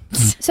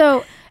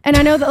 So, and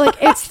I know that like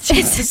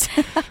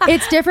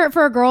it's different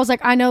for girls.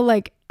 Like, I know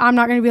like I'm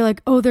not gonna be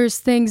like, oh, there's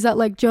things that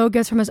like Joe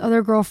gets from his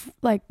other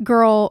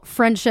girl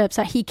friendships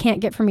that he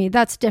can't get from me.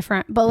 That's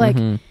different. But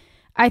like,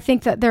 I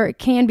think that there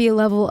can be a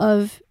level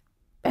of,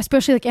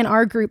 especially like in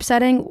our group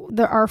setting,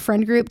 our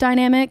friend group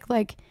dynamic.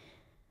 Like,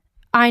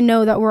 I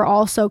know that we're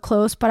all so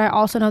close, but I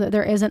also know that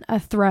there isn't a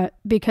threat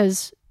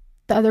because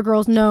the other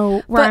girls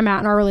know where I'm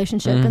at in our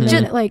relationship, and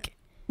then like.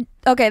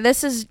 Okay,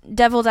 this is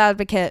devil's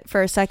advocate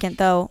for a second,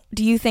 though.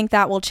 Do you think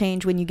that will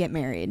change when you get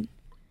married?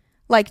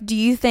 Like, do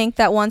you think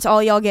that once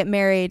all y'all get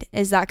married,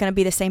 is that going to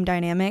be the same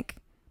dynamic?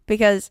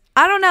 Because,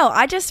 I don't know.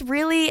 I just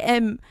really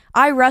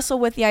I wrestle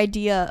with the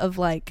idea of,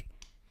 like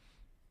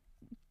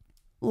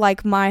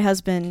my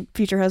husband,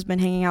 future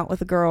husband, hanging out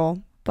with a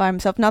girl by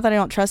himself. Not that I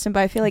don't trust him,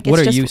 but I feel like it's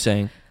What just... are you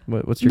saying?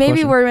 What's your maybe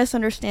question? we're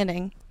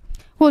misunderstanding.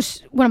 Well,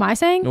 what am I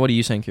saying? What are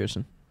you saying,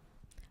 Kirsten?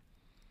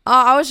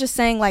 I was just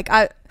saying, like,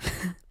 I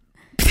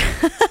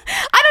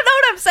don't know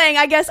what I'm saying.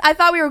 I guess I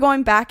thought we were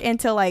going back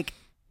into like,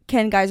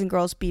 can guys and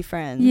girls be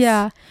friends?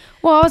 Yeah.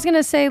 Well, I was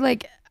gonna say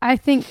like, I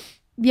think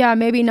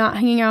maybe not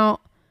hanging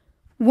out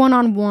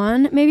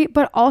one-on-one, maybe,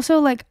 but also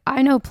like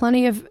I know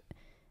plenty of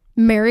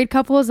married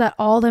couples that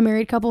all the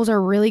married couples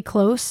are really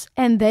close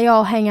and they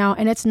all hang out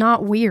and it's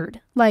not weird.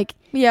 Like,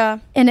 yeah.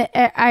 And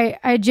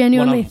I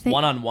genuinely think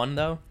one-on-one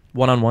though.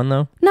 One-on-one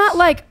though. Not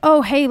like,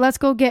 oh hey, let's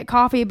go get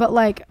coffee, but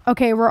like,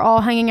 okay, we're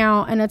all hanging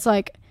out and it's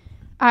like,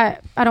 I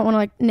don't want to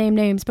like name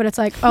names, but it's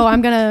like, oh,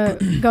 I'm gonna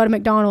go to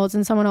McDonald's,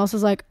 and someone else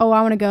is like, oh,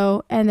 I want to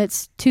go, and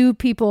it's two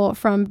people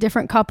from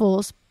different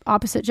couples,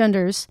 opposite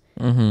genders,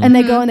 and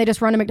they go and they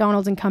just run to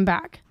McDonald's and come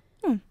back.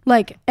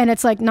 Like, and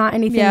it's like not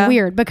anything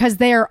weird because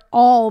they're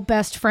all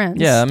best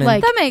friends. Yeah, I mean,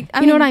 like,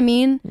 you know what I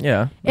mean?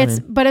 Yeah,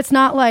 but it's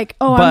not like,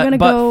 oh, I'm gonna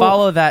go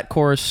follow that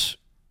course,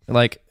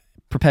 like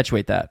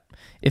perpetuate that.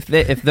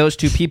 If those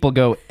two people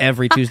go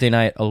every Tuesday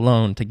night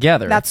alone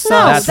together, that's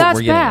what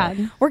we're bad.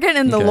 Getting at. We're getting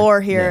in the lore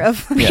here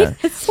of we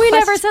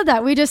never said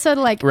that. We just said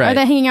like, are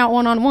they hanging out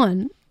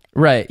one-on-one?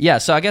 Right. Yeah.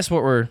 So I guess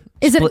what we're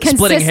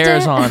splitting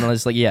hairs on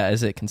is like,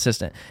 is it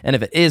consistent? And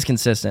if it is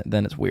consistent,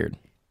 then it's weird.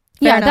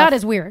 Fair enough. That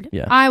is weird.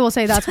 Yeah. I will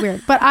say that's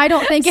weird, but I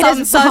don't think it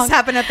is. Something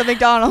happened at the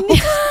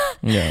McDonald's.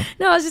 Yeah.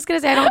 No, I was just gonna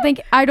say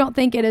I don't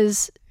think it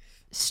is.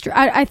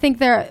 I think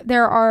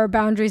there are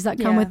boundaries that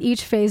come with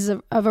each phase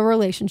of a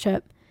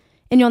relationship,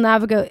 and you'll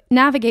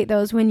navigate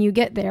those when you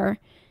get there.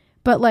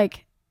 But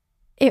like,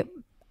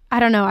 I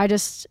don't know.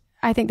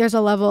 I think there's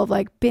a level of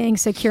like being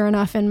secure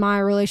enough in my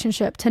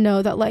relationship to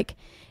know that like,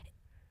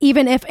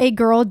 even if a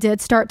girl did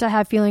start to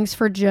have feelings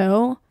for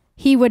Joe,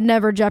 he would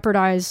never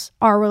jeopardize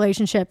our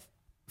relationship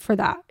for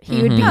that.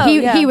 He would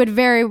be he would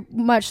very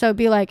much so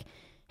be like,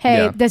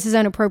 hey, this is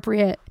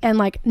inappropriate, and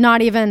like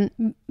not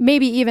even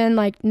maybe even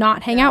like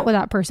not hang out with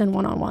that person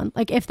one-on-one,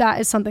 like if that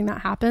is something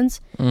that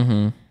happens.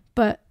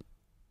 But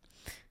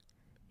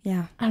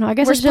I don't know, I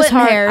guess it's just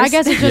hard. I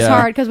guess it's just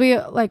hard because we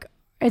like,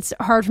 it's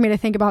hard for me to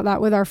think about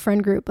that with our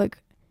friend group. Like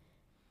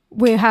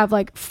we have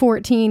like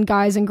 14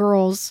 guys and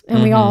girls,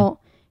 and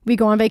we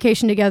go on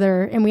vacation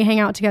together and we hang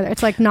out together.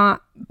 It's like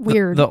not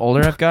weird. The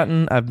older I've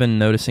gotten, I've been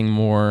noticing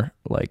more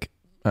like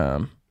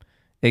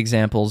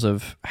examples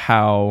of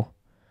how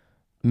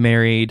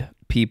married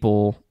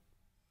people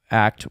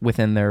act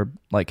within their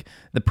like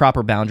the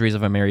proper boundaries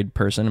of a married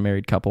person, a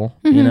married couple,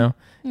 you know,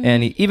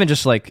 and even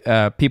just like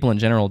people in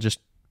general, just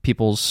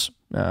people's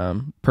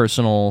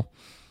personal,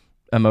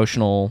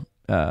 emotional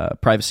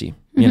privacy,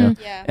 you know,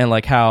 and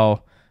like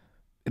how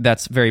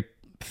that's very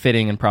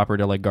fitting and proper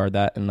to like guard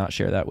that and not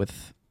share that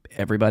with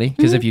everybody,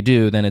 because if you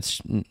do, then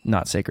it's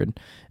not sacred.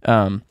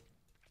 And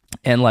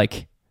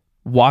like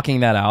walking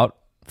that out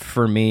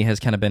for me has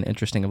kind of been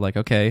interesting of like,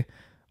 okay,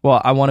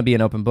 well, I want to be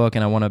an open book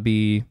and I want to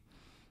be,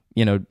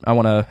 you know, I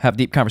want to have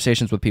deep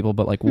conversations with people,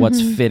 but like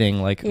what's fitting,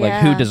 like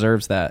who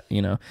deserves that,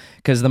 you know,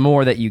 because the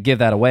more that you give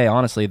that away,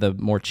 honestly, the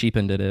more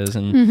cheapened it is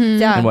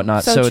and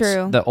whatnot. So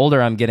true. It's the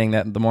older I'm getting,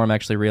 that the more I'm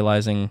actually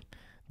realizing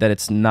that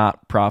it's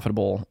not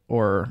profitable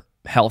or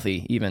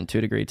healthy even to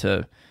a degree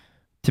to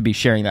be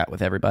sharing that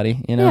with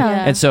everybody, you know?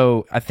 And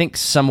so I think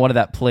somewhat of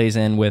that plays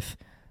in with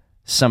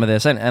some of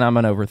this, and I'm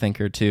an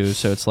overthinker too,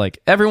 so it's like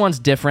everyone's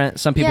different.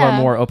 Some people are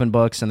more open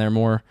books and they're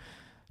more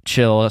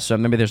chill, so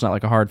maybe there's not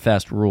like a hard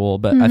fast rule,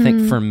 but I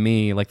think for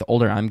me, like the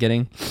older I'm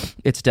getting,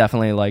 it's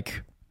definitely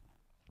like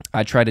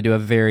I try to do a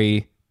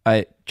very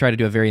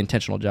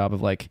intentional job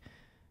of like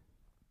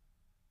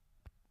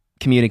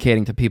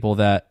communicating to people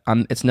that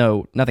it's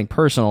nothing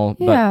personal,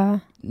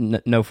 but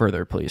no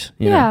further, please.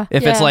 You know?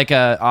 If it's like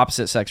a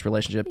opposite sex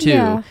relationship too,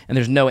 and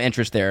there's no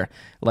interest there,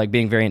 like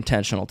being very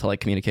intentional to like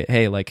communicate,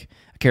 hey, like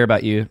I care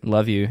about you,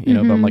 love you, you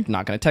know, but I'm like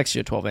not going to text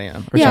you at 12 a.m.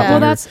 or something. Well,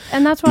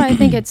 that's why I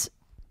think it's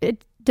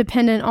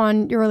dependent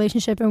on your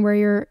relationship and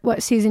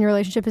what season your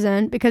relationship is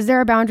in, because there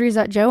are boundaries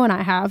that Joe and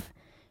I have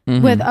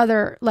with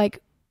other,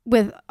 like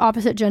with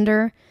opposite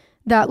gender,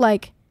 that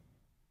like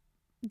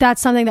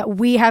that's something that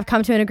we have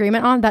come to an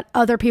agreement on that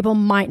other people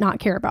might not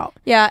care about.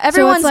 Yeah,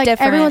 everyone's like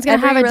different. Everyone's going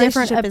to have a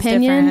different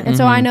opinion. And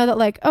so I know that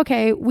like,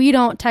 okay, we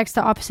don't text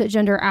the opposite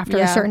gender after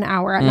a certain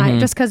hour at night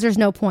just because there's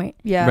no point.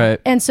 Yeah.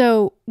 Right. And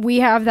so we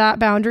have that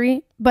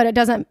boundary, but it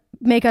doesn't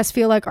make us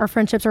feel like our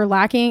friendships are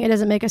lacking. It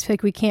doesn't make us feel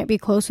like we can't be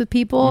close with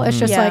people. It's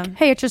just like,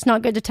 hey, it's just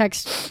not good to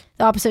text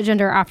the opposite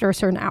gender after a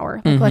certain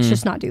hour. Like, let's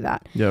just not do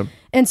that. Yeah.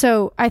 And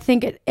so I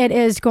think it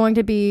is going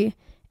to be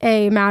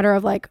a matter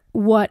of like,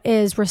 what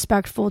is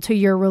respectful to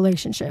your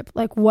relationship?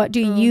 Like, what do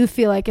you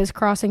feel like is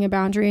crossing a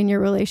boundary in your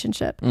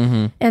relationship?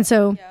 And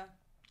so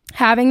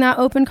having that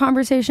open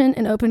conversation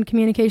and open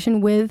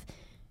communication with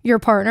your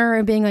partner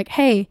and being like,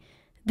 hey,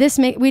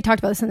 we talked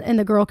about this in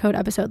the girl code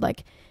episode.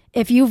 Like,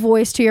 if you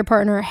voice to your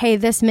partner, hey,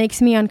 this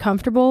makes me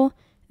uncomfortable,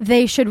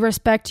 they should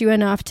respect you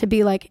enough to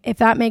be like, if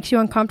that makes you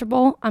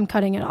uncomfortable, I'm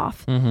cutting it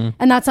off. And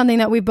that's something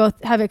that we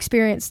both have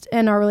experienced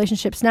in our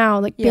relationships now.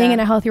 Like being in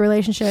a healthy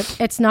relationship,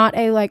 it's not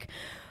a like,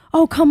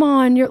 oh, come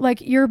on,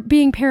 you're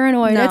being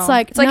paranoid. No. It's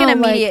like an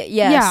immediate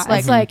yes. Yeah, like,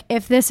 it's like,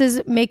 if this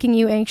is making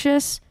you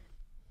anxious,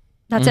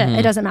 that's it.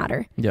 It doesn't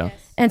matter. Yeah.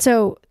 And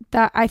so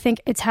that, I think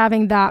it's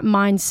having that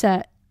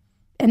mindset,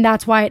 and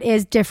that's why it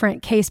is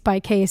different case by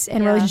case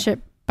and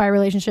relationship by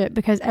relationship,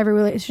 because every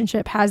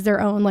relationship has their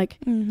own, like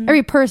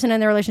every person in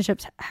their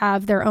relationships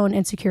have their own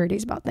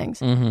insecurities about things.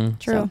 True.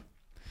 So.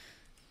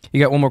 You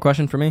got one more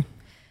question for me?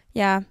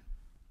 Yeah.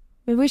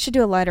 Maybe we should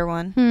do a lighter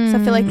one. So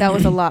I feel like that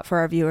was a lot for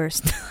our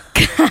viewers.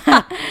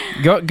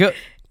 Go.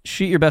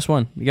 Shoot your best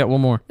one. You got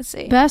one more. Let's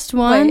see. Best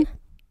one? Wait,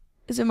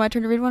 is it my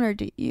turn to read one, or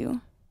do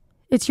you?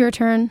 It's your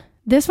turn.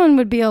 This one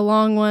would be a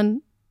long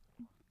one,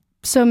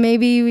 So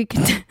maybe we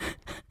could...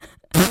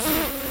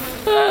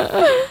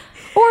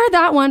 or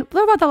that one.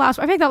 What about the last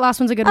one? I think that last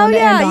one's a good one to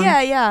end on.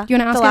 Yeah. Do you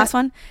want to ask the last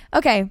one?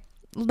 Okay.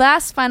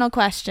 Last final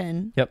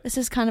question. Yep. This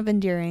is kind of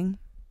endearing.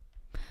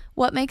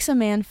 What makes a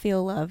man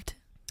feel loved?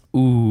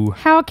 Ooh.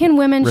 How can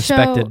women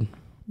respected. show...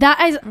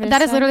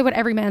 That is literally what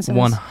every man says.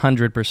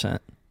 100%.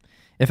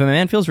 If a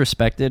man feels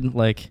respected,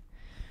 like,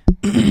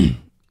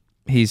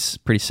 he's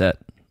pretty set.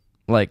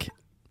 Like,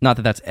 not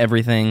that that's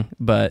everything,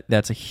 but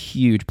that's a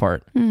huge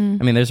part. I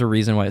mean, there's a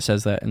reason why it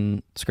says that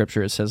in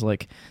scripture. It says,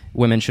 like,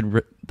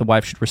 the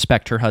wife should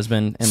respect her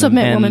husband. And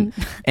Submit, woman.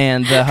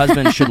 And the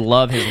husband should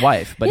love his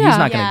wife. But he's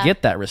not going to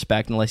get that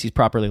respect unless he's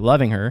properly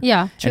loving her.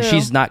 Yeah, and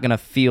she's not going to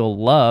feel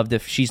loved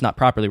if she's not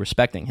properly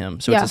respecting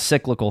him. So it's a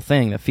cyclical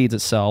thing that feeds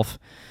itself.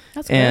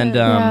 That's good.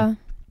 And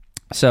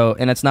so,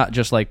 and it's not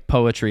just like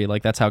poetry,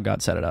 like that's how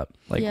God set it up.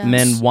 Like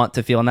men want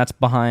to feel, and that's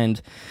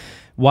behind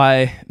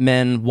why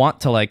men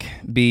want to like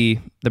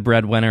be the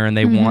breadwinner, and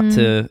they want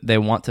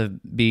to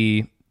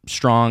be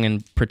strong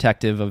and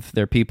protective of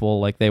their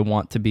people. Like they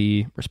want to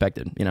be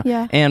respected, you know?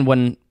 Yeah. And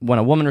when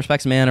a woman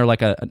respects a man, or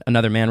like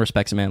another man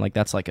respects a man, like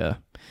that's like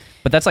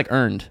but that's like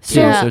earned too.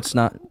 So it's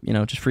not, you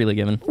know, just freely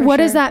given. What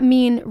does that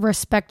mean?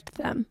 Respect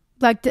them.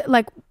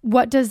 Like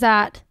what does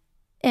that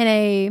in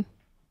a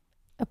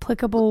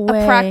applicable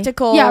way, a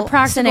practical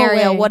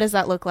scenario way. What does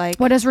that look like?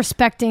 What does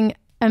respecting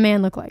a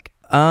man look like?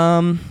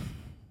 Because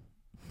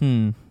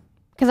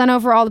I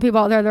know for all the people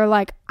out there, they're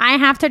like, I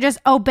have to just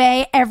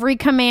obey every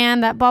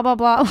command that blah blah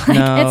blah. Like,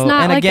 no, it's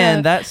not. And like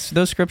again,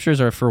 those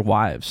scriptures are for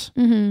wives,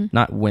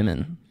 not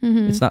women.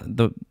 It's not,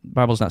 the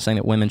Bible's not saying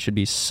that women should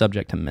be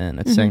subject to men.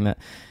 It's saying that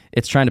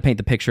it's trying to paint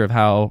the picture of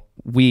how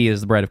we as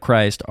the bride of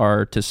Christ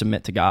are to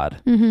submit to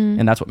God.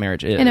 And that's what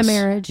marriage is. In a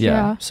marriage,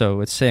 yeah.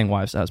 So it's saying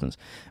wives to husbands.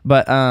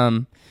 But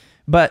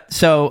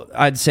so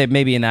I'd say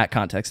maybe in that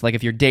context, like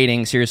if you're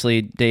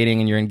seriously dating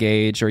and you're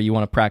engaged, or you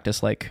want to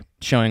practice like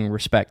showing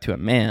respect to a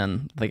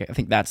man, like I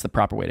think that's the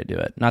proper way to do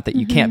it. Not that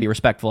you can't be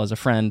respectful as a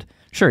friend.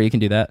 Sure, you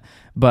can do that.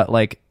 But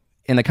like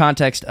in the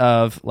context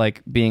of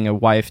like being a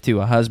wife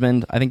to a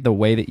husband, I think the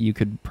way that you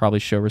could probably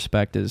show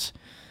respect is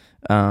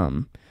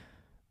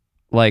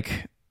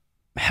like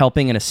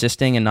helping and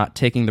assisting and not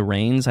taking the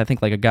reins. I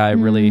think like a guy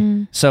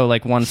really, so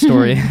like one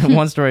story,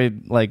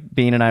 like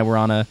Bean and I were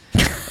on a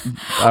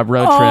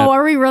road trip. Oh,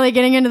 are we really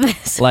getting into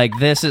this? Like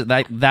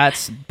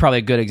that's probably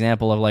a good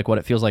example of like what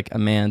it feels like a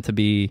man to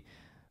be,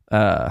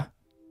 and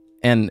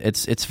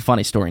it's a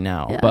funny story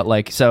now, but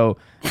like, so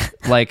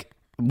like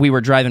we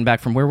were driving back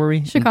from, where were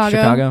we?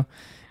 Chicago.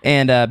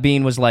 And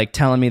Bean was like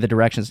telling me the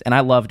directions, and I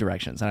love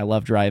directions and I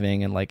love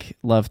driving and like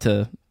love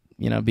to,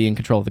 you know, be in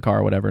control of the car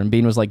or whatever. And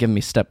Bean was like giving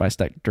me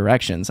step-by-step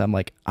directions. I'm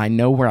like, I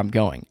know where I'm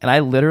going. And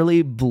I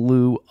literally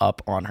blew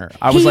up on her.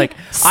 I was like,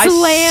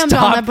 slammed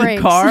on the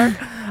brakes.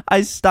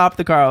 I stopped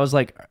the car. I was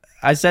like,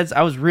 I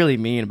was really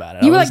mean about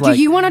it. You were like, do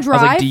you want to drive?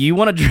 I was like, do you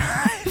want to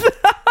drive?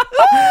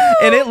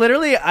 And it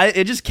literally,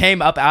 it just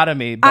came up out of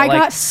me. But I like,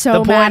 got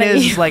so the mad point at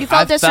is, you. like, You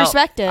felt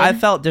disrespected. I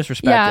felt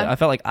disrespected. Yeah. I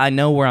felt like I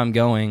know where I'm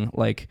going.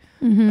 Like,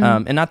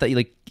 and not that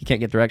you can't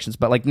get directions,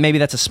 but like maybe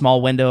that's a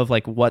small window of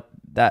like what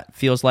that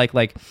feels like.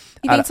 Like,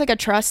 you think it's like a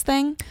trust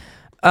thing?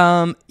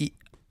 I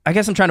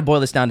guess I'm trying to boil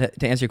this down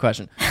to answer your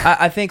question.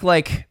 I think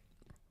like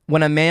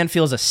when a man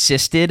feels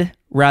assisted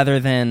rather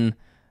than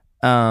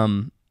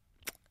like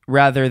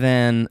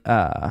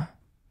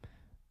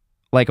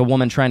a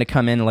woman trying to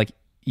come in and like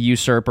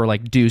usurp or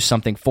like do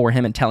something for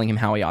him and telling him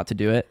how he ought to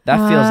do it. That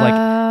feels like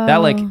that,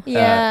 like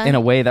in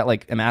a way that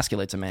like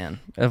emasculates a man.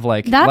 Of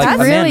like that's like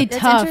really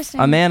That's tough.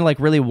 interesting. a man like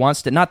really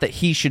wants to, not that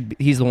he's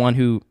the one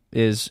who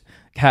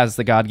has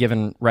the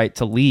God-given right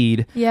to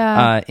lead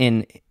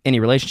in any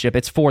relationship.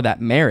 It's for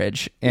that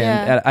marriage,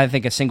 and I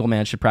think a single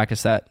man should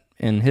practice that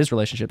in his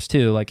relationships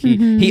too. Like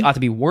he ought to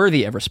be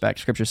worthy of respect.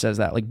 Scripture says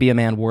that, like, be a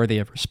man worthy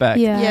of respect.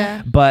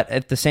 Yeah. But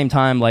at the same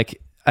time,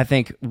 like, I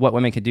think what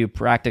women could do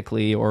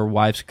practically, or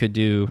wives could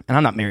do, and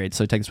I'm not married,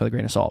 so take this with a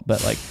grain of salt,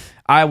 but like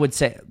I would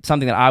say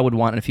something that I would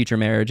want in a future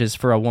marriage is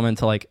for a woman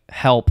to like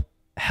help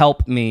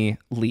me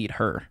lead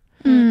her,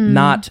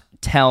 not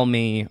tell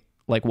me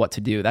like what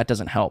to do. That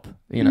doesn't help,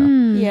 you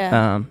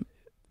know.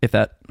 If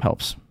that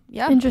helps.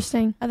 Yeah.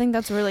 Interesting. I think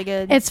that's really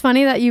good. It's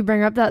funny that you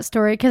bring up that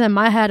story, because in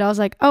my head I was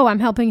like, oh, I'm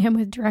helping him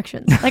with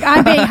directions. Like,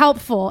 I'm being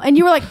helpful. And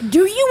you were like, do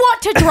you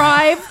want to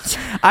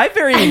drive? I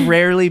very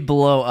rarely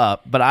blow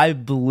up, but I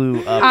blew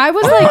up. I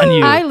was on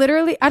like,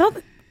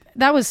 you.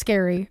 That was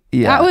scary.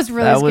 Yeah, that was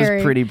really scary. That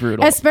was pretty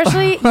brutal.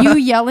 Especially you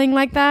yelling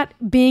like that,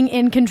 being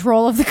in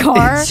control of the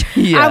car.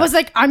 Yeah. I was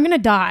like, I'm going to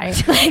die.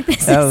 Like,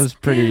 that was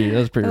pretty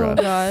oh rough.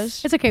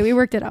 gosh. It's okay. We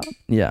worked it out.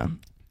 Yeah.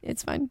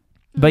 It's fine.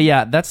 But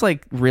yeah, that's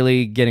like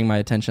really getting my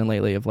attention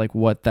lately, of like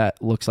what that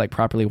looks like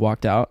properly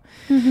walked out.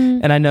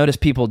 And I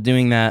noticed people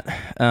doing that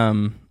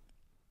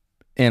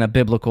in a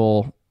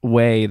biblical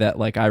way that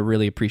like I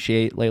really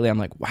appreciate lately. I'm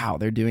like, wow,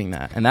 they're doing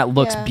that, and that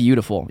looks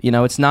beautiful. You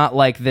know, it's not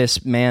like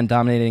this man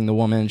dominating the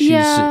woman.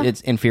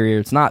 It's inferior.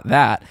 It's not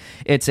that.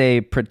 It's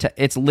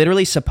it's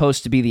literally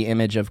supposed to be the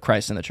image of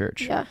Christ in the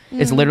church. Yeah.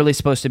 It's literally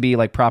supposed to be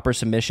like proper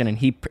submission, and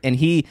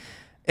he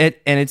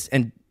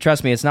And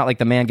trust me, it's not like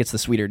the man gets the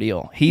sweeter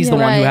deal. He's the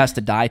one who has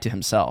to die to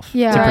himself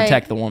to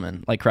protect the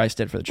woman, like Christ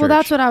did for the church. Well,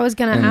 that's what I was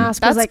going to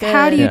ask. Was like, good.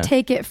 How do you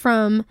take it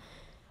from,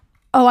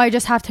 I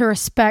just have to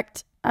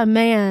respect a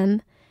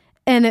man,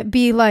 and it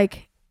be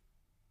like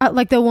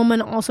the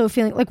woman also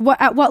feeling like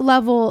at what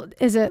level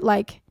is it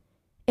like,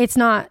 it's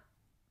not,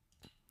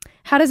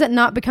 how does it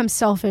not become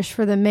selfish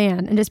for the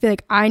man and just be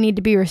like, I need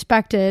to be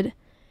respected,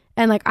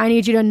 and like, I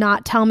need you to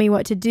not tell me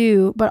what to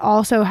do, but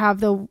also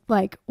have the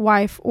like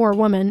wife or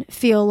woman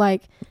feel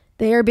like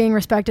they are being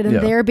respected and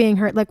they're being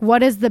heard. Like,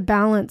 what is the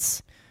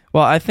balance?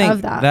 Well, I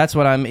think that's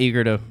what I'm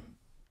eager to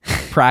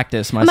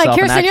practice myself. I'm like,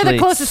 Kirsten, you're the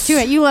closest to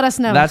it. You let us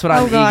know. That's what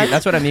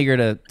that's what I'm eager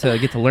to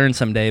get to learn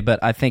someday.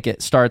 But I think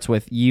it starts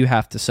with, you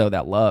have to sow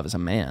that love as a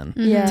man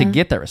to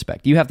get that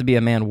respect. You have to be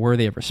a man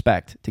worthy of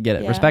respect to get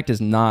it. Respect is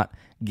not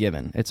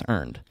given, it's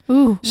earned.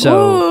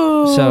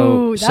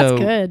 So that's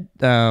good.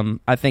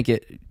 I think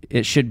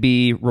it should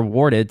be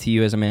rewarded to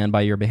you as a man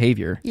by your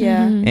behavior.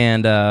 Yeah.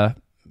 And I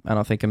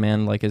don't think a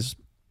man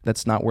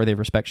that's not worthy of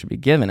respect should be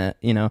given it,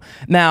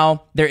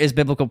 Now, there is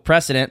biblical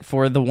precedent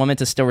for the woman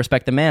to still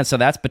respect the man, so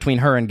that's between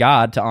her and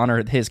God to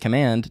honor his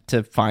command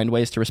to find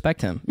ways to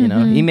respect him.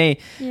 He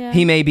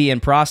may be in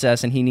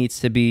process, and he needs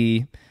to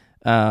be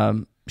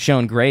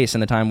shown grace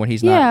in the time when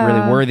he's not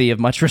really worthy of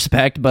much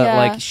respect,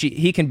 but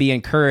he can be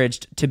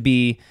encouraged to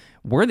be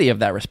worthy of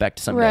that respect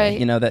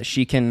someday. That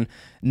she can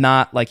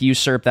not like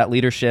usurp that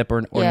leadership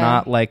or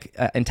not like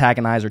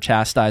antagonize or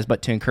chastise,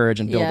 but to encourage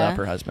and build up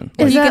her husband.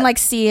 You can like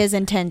see his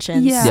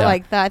intentions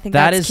like that. I think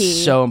that is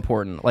key. So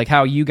important. Like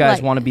how you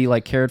guys want to be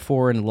like cared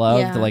for and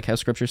loved, like how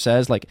scripture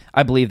says. Like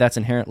I believe that's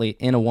inherently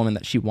in a woman,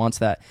 that she wants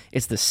that.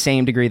 It's the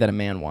same degree that a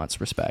man wants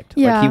respect.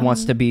 Like he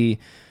wants to be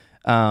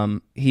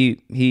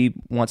he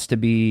wants to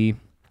be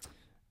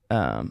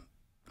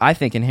I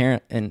think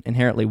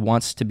inherently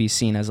wants to be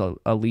seen as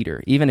a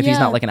leader, even if he's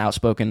not like an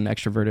outspoken,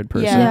 extroverted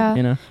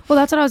person. Well,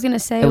 that's what I was going to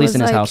say. At least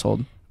in his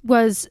household.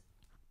 Was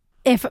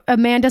if a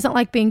man doesn't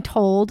like being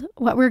told,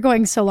 we're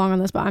going so long on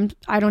this, but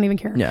I don't even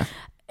care. Yeah.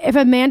 If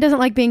a man doesn't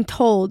like being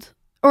told,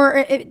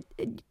 or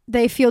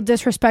they feel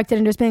disrespected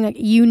and just being like,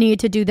 you need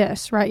to do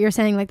this, right? You're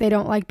saying like they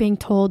don't like being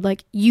told,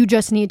 like you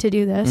just need to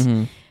do this.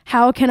 Mm-hmm.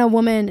 How can a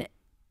woman,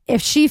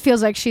 if she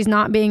feels like she's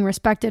not being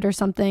respected or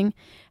something,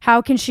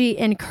 how can she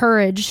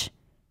encourage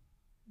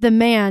the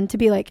man to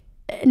be like,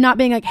 not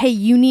being like, hey,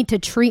 you need to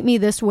treat me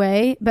this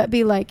way, but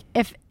be like,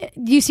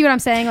 do you see what I'm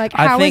saying? Like,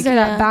 how is there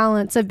that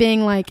balance of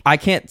being like, I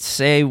can't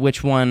say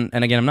which one,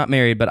 and again, I'm not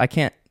married, but I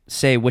can't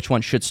say which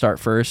one should start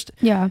first.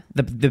 Yeah.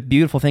 The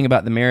beautiful thing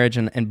about the marriage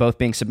and both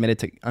being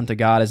submitted unto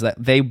God is that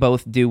they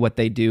both do what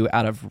they do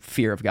out of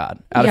fear of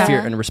God, out of fear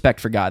and respect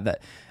for God.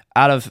 That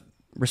out of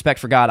respect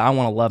for God, I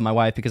want to love my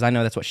wife because I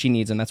know that's what she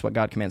needs and that's what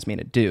God commands me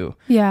to do.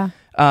 Yeah.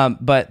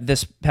 But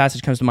this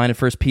passage comes to mind in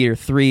 1 Peter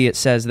 3. It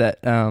says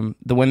that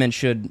the women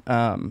should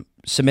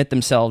submit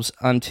themselves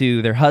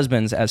unto their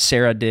husbands as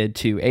Sarah did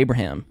to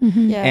Abraham,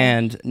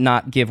 and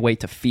not give way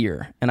to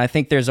fear. And I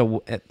think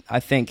I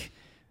think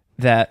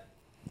that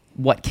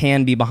what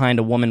can be behind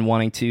a woman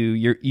wanting to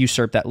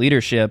usurp that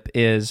leadership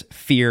is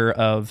fear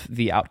of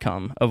the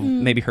outcome of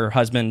maybe her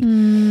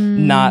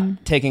husband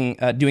not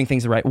doing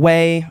things the right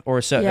way,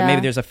 or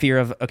maybe there's a fear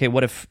of, okay,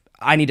 what if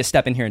I need to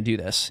step in here and do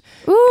this?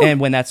 Ooh. And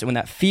when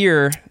that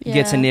fear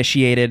gets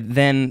initiated,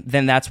 then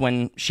that's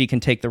when she can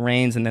take the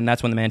reins, and then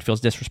that's when the man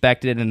feels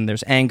disrespected, and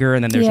there's anger,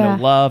 and then there's no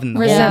love, and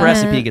the whole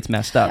recipe gets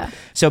messed up. Yeah.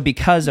 So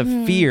because of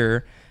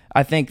fear,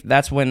 I think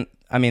that's when,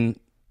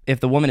 if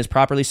the woman is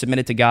properly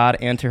submitted to God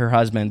and to her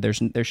husband,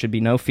 there should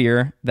be no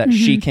fear that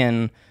she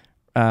can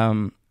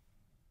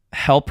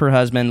help her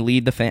husband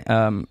lead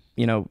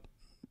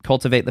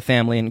cultivate the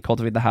family and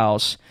cultivate the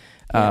house.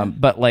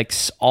 But like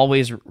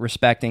always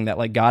respecting that,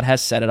 like God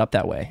has set it up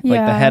that way.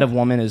 Like the head of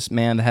woman is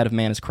man, the head of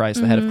man is Christ,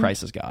 the head of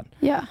Christ is God.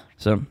 Yeah.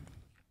 So,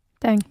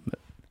 dang,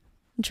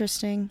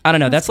 interesting. I don't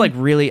know. That's like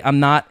really, I'm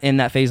not in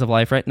that phase of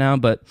life right now,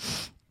 but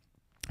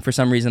for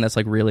some reason that's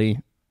like really,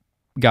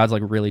 God's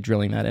like really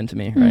drilling that into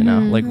me right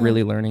now, like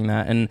really learning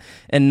that and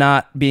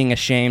not being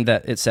ashamed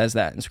that it says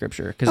that in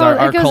scripture, because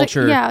our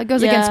culture it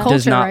goes against culture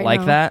does not right like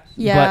now. that.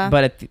 Yeah.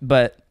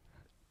 But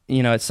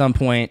at some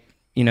point,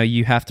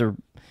 you have to.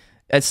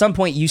 At some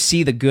point, you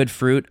see the good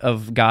fruit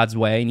of God's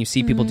way, and you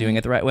see people doing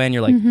it the right way, and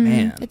you're like,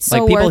 man, it's so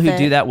like people worth who it.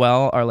 do that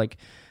well are like,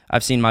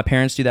 I've seen my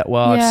parents do that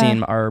well. Yeah. I've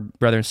seen our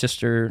brother and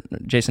sister,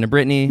 Jason and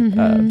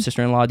Brittany,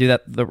 sister-in-law, do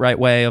that the right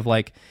way of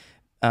like,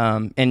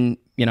 and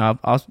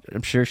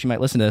I'm sure she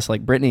might listen to this.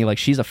 Like Brittany, like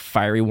she's a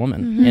fiery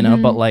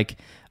woman, but like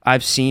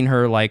I've seen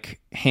her like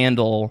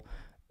handle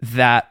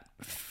that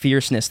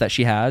fierceness that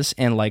she has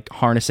and like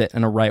harness it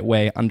in a right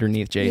way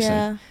underneath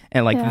Jason.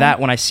 And like that,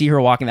 when I see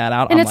her walking that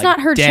out, and I'm it's like, not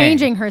her dang.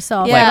 changing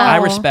herself. Like at I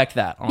all. respect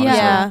that,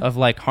 honestly, of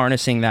like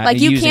harnessing that. Like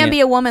and you using can it. be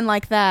a woman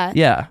like that.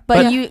 Yeah.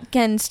 But you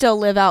can still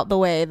live out the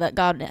way that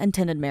God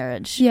intended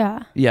marriage.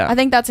 Yeah. Yeah. I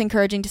think that's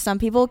encouraging to some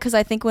people, because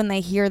I think when they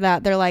hear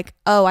that, they're like,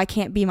 oh, I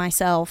can't be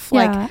myself.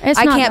 Yeah, like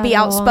I can't be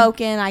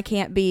outspoken. I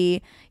can't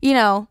be,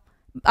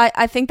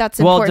 I think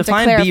that's important to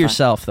clarify. Define be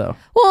yourself though.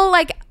 Well,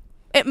 like,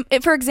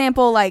 for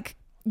example, like,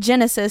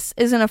 Genesis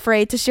isn't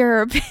afraid to share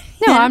her opinion.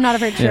 No, I'm not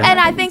afraid to share. And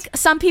I think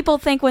some people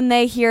think when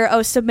they hear,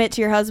 "Oh, submit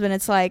to your husband,"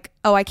 it's like,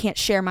 "Oh, I can't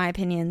share my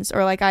opinions,"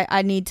 or like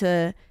I need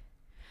to.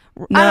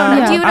 No, I don't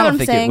know. Do you know I what don't I'm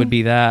think saying? it would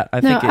be that.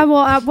 I think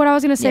what I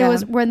was gonna say Yeah.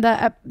 was when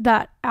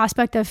that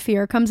aspect of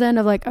fear comes in,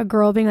 of like a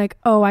girl being like,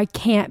 "Oh, I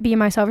can't be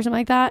myself" or something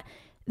like that.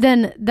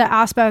 Then the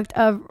aspect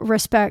of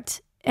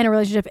respect in a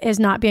relationship is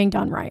not being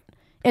done right.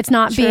 It's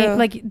not True. being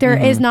like there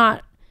is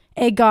not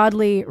a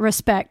godly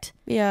respect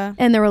Yeah.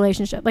 in the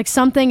relationship. Like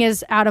something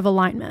is out of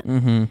alignment.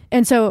 Mm-hmm.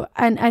 And so,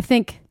 and I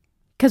think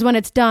because when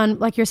it's done,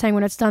 like you're saying,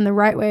 when it's done the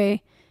right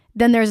way,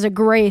 then there's a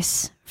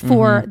grace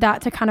for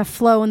that to kind of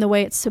flow in the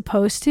way it's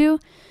supposed to.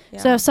 Yeah.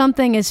 So if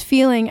something is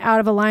feeling out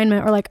of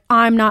alignment, or like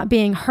I'm not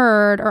being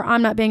heard or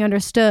I'm not being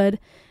understood,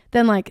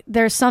 then like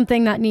there's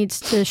something that needs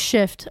to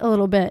shift a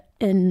little bit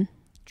in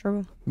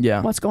True.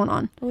 what's going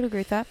on. I would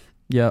agree with that.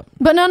 Yep.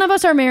 But none of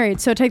us are married,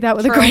 so take that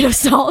with True. a grain of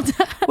salt.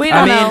 We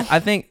don't know. I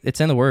think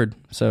it's in the word,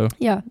 so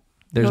Yeah.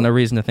 there's no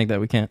reason to think that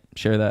we can't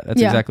share that.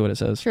 That's exactly what it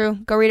says. True.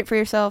 Go read it for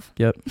yourself.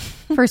 Yep.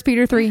 1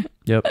 Peter 3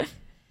 Yep.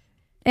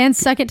 and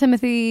 2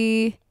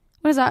 Timothy.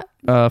 What is that?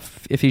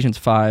 Ephesians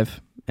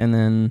 5, and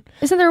then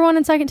Isn't there one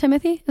in 2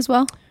 Timothy as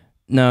well?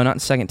 no,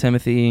 not 2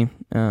 Timothy.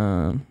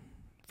 1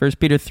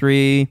 Peter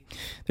 3.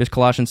 There's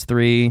Colossians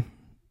 3,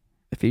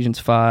 Ephesians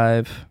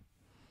 5.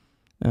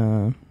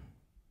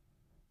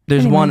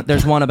 There's Anyway.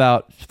 There's one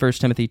about 1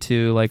 Timothy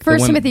 2, like the 1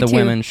 Timothy 2.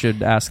 women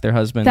should ask their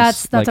husbands.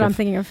 That's like what I'm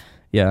thinking of.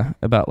 Yeah,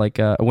 about like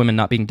a woman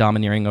not being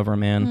domineering over a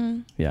man.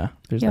 Mm. Yeah,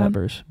 there's Yeah. that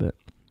verse, but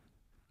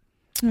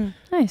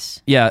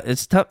Nice. yeah,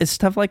 it's tough. It's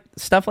tough, like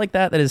stuff like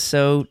that is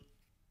so.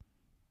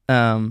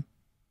 I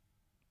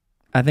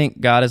think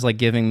God is like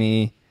giving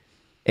me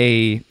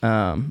a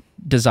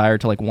desire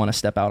to like want to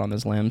step out on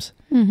those limbs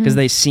because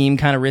they seem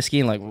kind of risky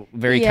and like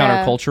very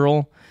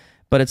countercultural.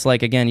 But it's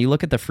like, again, you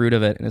look at the fruit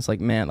of it and it's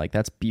like, man, like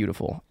that's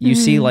beautiful. You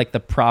see like the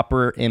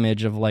proper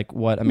image of like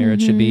what a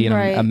marriage should be, and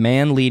right. a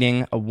man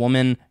leading, a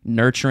woman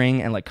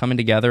nurturing, and like coming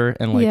together,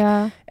 and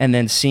like, and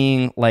then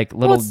seeing like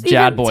little it's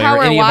Jad even Boy or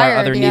Tower any of our Wired,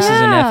 other yeah. nieces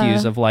and Yeah.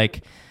 nephews of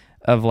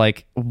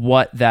like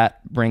what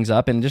that brings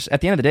up, and just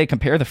at the end of the day,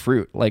 compare the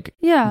fruit. Like,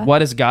 what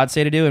does God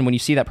say to do? And when you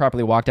see that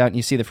properly walked out and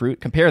you see the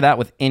fruit, compare that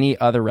with any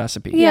other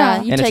recipe.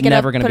 Yeah, you And take it's it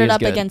never up, gonna put be it as up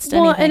good. against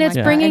Well, anything and it's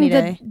like bringing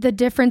that any day. the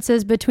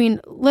differences between,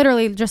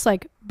 literally just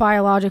like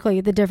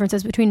biologically, the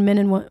differences between men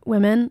and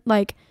women,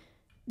 like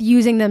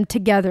using them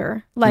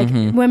together. Like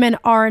women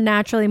are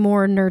naturally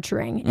more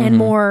nurturing and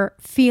more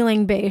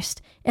feeling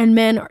based, and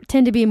men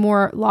tend to be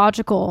more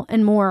logical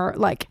and more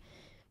like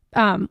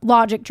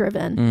logic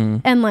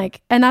driven. And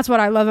like, and that's what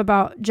I love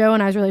about Joe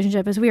and I's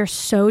relationship, is we are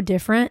so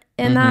different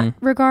in that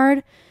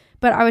regard.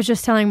 But I was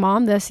just telling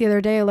Mom this the other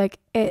day, like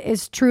it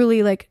is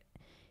truly like,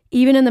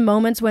 even in the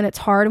moments when it's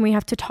hard and we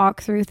have to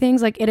talk through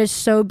things, like it is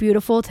so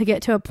beautiful to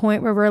get to a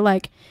point where we're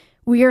like,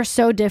 we are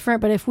so different,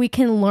 but if we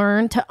can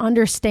learn to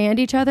understand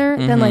each other,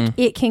 then like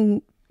it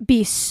can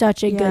be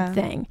such a good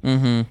thing.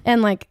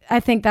 And like,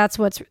 I think that's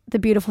what's the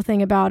beautiful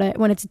thing about it,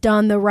 when it's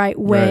done the right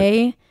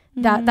way.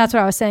 That's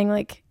what I was saying,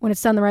 like when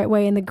it's done the right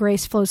way and the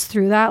grace flows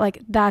through that,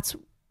 like that's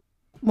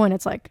when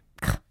it's like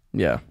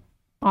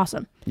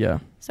awesome.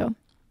 So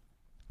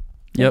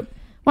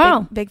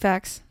wow, Big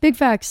facts. big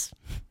facts.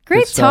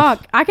 Great stuff.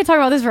 talk. I could talk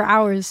about this for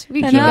hours.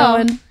 We I keep know.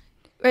 going.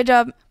 Great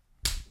job.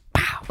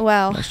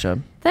 Wow. Nice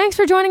job. Thanks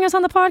for joining us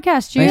on the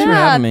podcast, Jude. Thanks for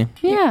having me.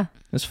 Yeah.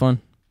 It's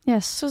fun.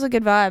 Yes. This was a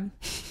good vibe.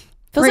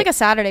 Feels Great. like a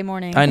Saturday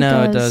morning. I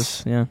know it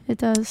does. does. Yeah.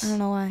 It I does. don't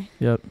know why.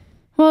 Yep.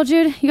 Well,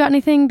 Jude, you got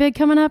anything big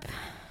coming up?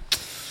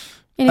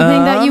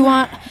 Anything that you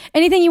want?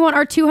 Anything you want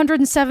our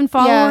 207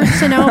 followers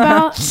to know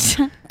about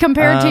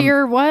compared to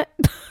your what?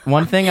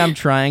 One thing I'm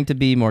trying to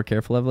be more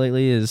careful of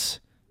lately is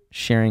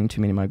sharing too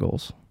many of my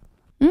goals,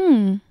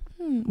 Why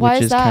which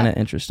is is that? kind of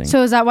interesting.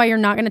 So is that why you're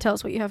not going to tell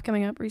us what you have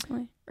coming up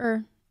recently?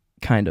 Or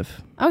Kind of.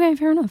 okay,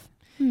 fair enough.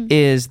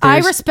 Is I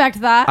there's- respect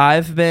that.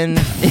 I've been.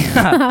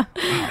 Wow,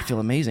 I feel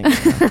amazing.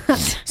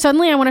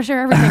 Suddenly, I want to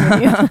share everything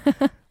with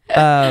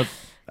you.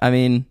 I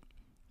mean,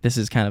 this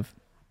is kind of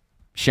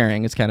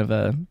sharing. It's kind of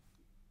a.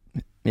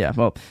 Yeah.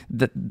 Well,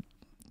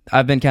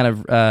 I've been kind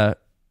of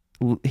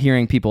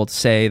hearing people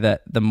say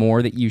that the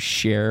more that you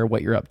share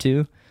what you're up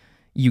to,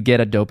 you get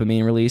a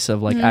dopamine release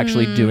of like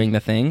actually doing the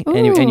thing,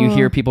 and you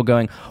hear people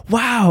going,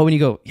 "Wow!" and you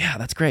go, "Yeah,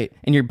 that's great,"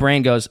 and your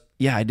brain goes,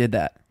 "Yeah, I did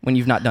that," when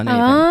you've not done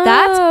anything.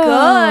 That's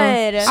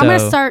good. I'm going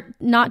to So- start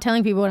not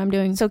telling people what I'm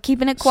doing. So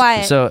keeping it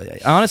quiet. So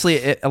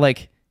honestly,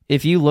 like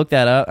if you look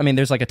that up, I mean,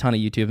 there's like a ton of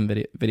YouTube and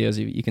videos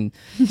you can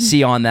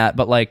see on that.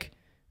 But like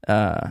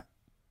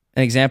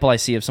an example I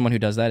see of someone who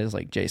does that is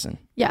like Jason.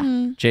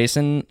 Yeah.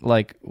 Jason,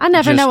 like I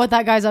never just know what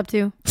that guy's up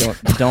to.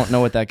 don't know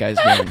what that guy's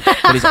doing,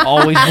 but he's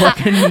always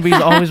working. He's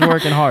always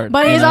working hard.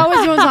 But you he's know?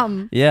 always doing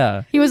something.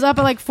 Yeah. He was up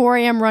at like 4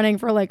 a.m. running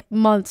for like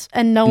months,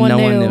 and no one No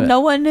knew. one knew it. no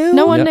one knew.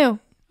 No one Yep. knew.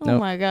 Oh Nope.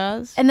 my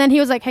gosh. And then he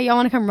was like, "Hey, y'all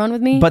want to come run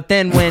with me?" But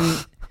then when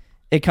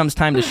it comes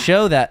time to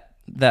show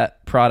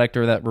that product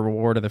or that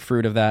reward or the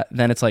fruit of that,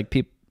 then it's like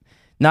people.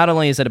 Not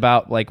only is it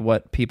about like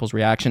what people's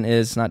reaction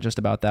is, not just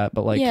about that,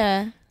 but like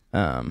yeah.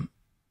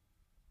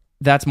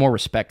 that's more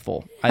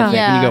respectful. I think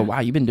when you go, wow,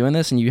 you've been doing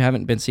this and you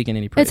haven't been seeking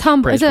any praise. It's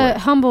humble. Praise It's for a it.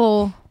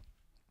 humble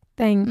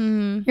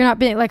thing. You're not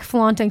being like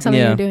flaunting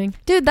something you're doing.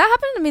 Dude, that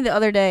happened to me the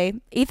other day.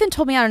 Ethan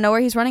told me out of nowhere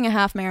he's running a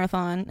half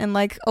marathon in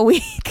like a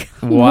week.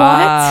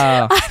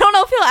 Wow. I don't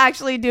know if he'll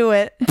actually do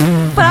it.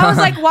 But I was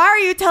like, why are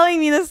you telling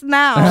me this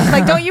now?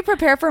 Like, don't you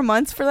prepare for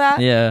months for that?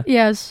 Yeah.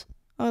 Yes.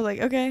 I was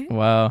like, okay.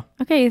 Wow.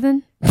 Okay,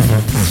 Ethan.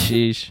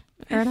 Sheesh.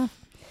 Fair enough.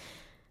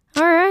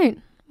 All right.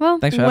 Well,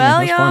 Thanks for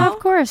having me. That was fun. of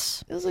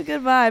course. It was a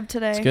good vibe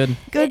today. It's good.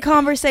 Good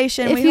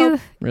conversation. If We you, hope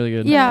Really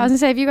good. yeah, I was gonna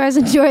say if you guys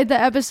enjoyed the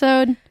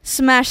episode,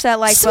 smash that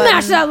like button.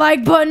 smash that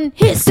like button,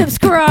 hit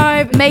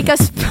subscribe. Make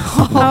us.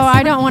 Oh,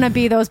 I don't want to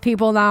be those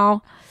people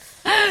now.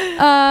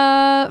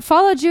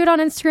 Follow Jude on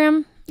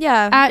Instagram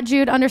Yeah. at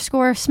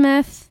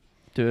Jude_Smith.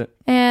 Do it.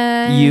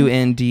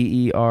 And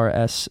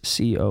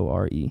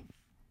UNDERSCORE.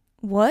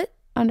 What?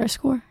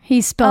 _. He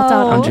spelled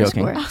out I'm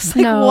underscore. joking. I was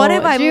like, what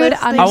am I Jude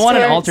listening I want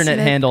an Smith. alternate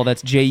handle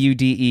that's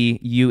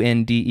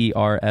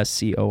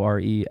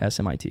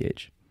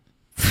JUDEUNDERSCORESMITH.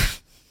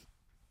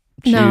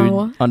 Jude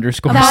No.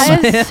 _ That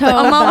Smith. is so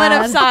A moment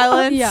of bad.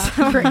 silence.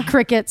 Yeah,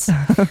 crickets.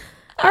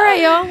 All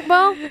right, y'all.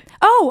 Well,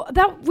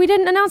 that we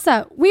didn't announce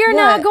that. We are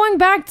now What? going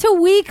back to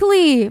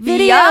weekly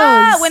videos.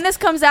 Yeah, when this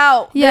comes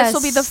out, Yes. this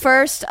will be the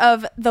first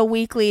of the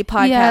weekly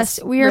podcast Yes,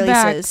 we are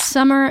back. releases.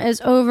 Summer is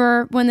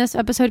over. When this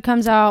episode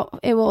comes out,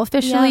 it will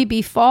officially Yep.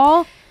 be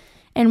fall,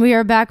 and we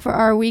are back for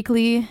our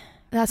weekly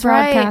That's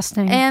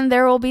broadcasting. right. And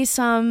there will be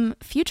some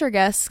future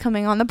guests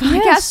coming on the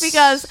podcast Yes.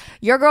 because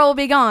your girl will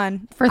be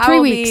gone For I 3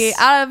 will weeks. be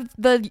out of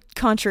the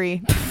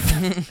country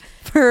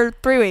for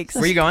 3 weeks.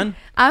 Where are you going?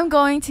 I'm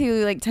going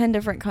to like 10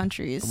 different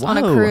countries on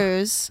a Whoa.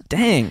 cruise.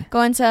 Dang.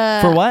 Going to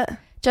For what?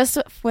 Just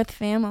with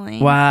family.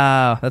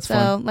 Wow. That's So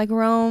fun. like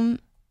Rome,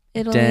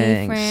 Italy,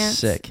 Dang. France,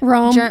 Sick.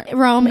 Rome,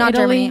 Rome, not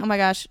Italy, Germany. Oh my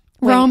gosh,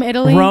 Wait. Rome,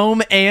 Italy.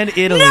 Rome and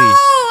Italy. No,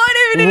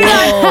 I didn't do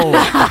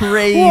that. Whoa.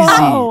 Crazy.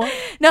 Whoa.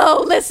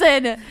 No,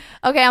 listen.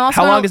 Okay, I'm also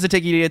How long gonna- does it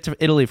take you to get to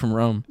Italy from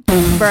Rome?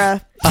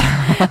 bruh.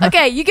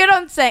 Okay, you get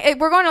what I'm saying.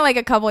 We're going to like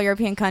a couple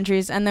European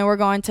countries, and then we're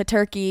going to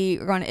Turkey.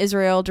 We're going to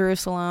Israel,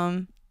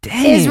 Jerusalem.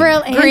 Dang.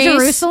 Israel and Greece.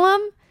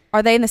 Jerusalem.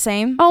 Are they in the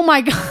same? Oh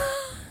my god.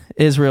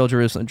 Israel,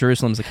 Jerusalem.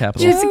 Jerusalem's the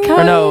capital. Just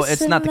Or no, it's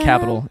close not the enough.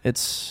 capital.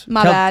 It's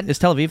My bad. Is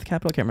Tel Aviv the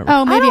capital? I can't remember.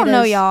 Oh, maybe I don't it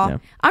know, is. y'all. Yeah.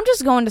 I'm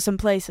just going to some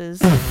places.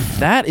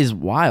 That is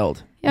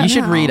wild. Yeah. You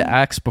should No. read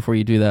Acts before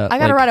you do that. I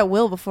gotta Like, write a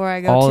will before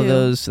I go. all too. of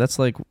those. That's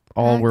like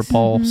all where Acts.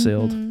 Paul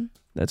sailed. Mhm.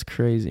 That's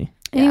crazy.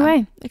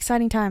 Anyway,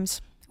 Exciting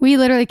times. we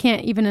literally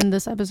can't even end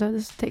this episode.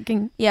 This is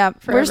taking. Yeah,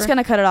 Forever. we're just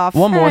gonna cut it off.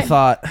 One more Alright.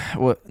 thought.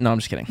 What? No, I'm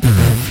just kidding.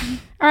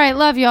 All right,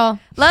 love y'all.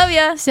 Love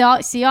ya.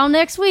 See y'all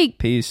next week.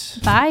 Peace.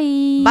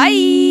 Bye.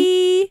 Bye.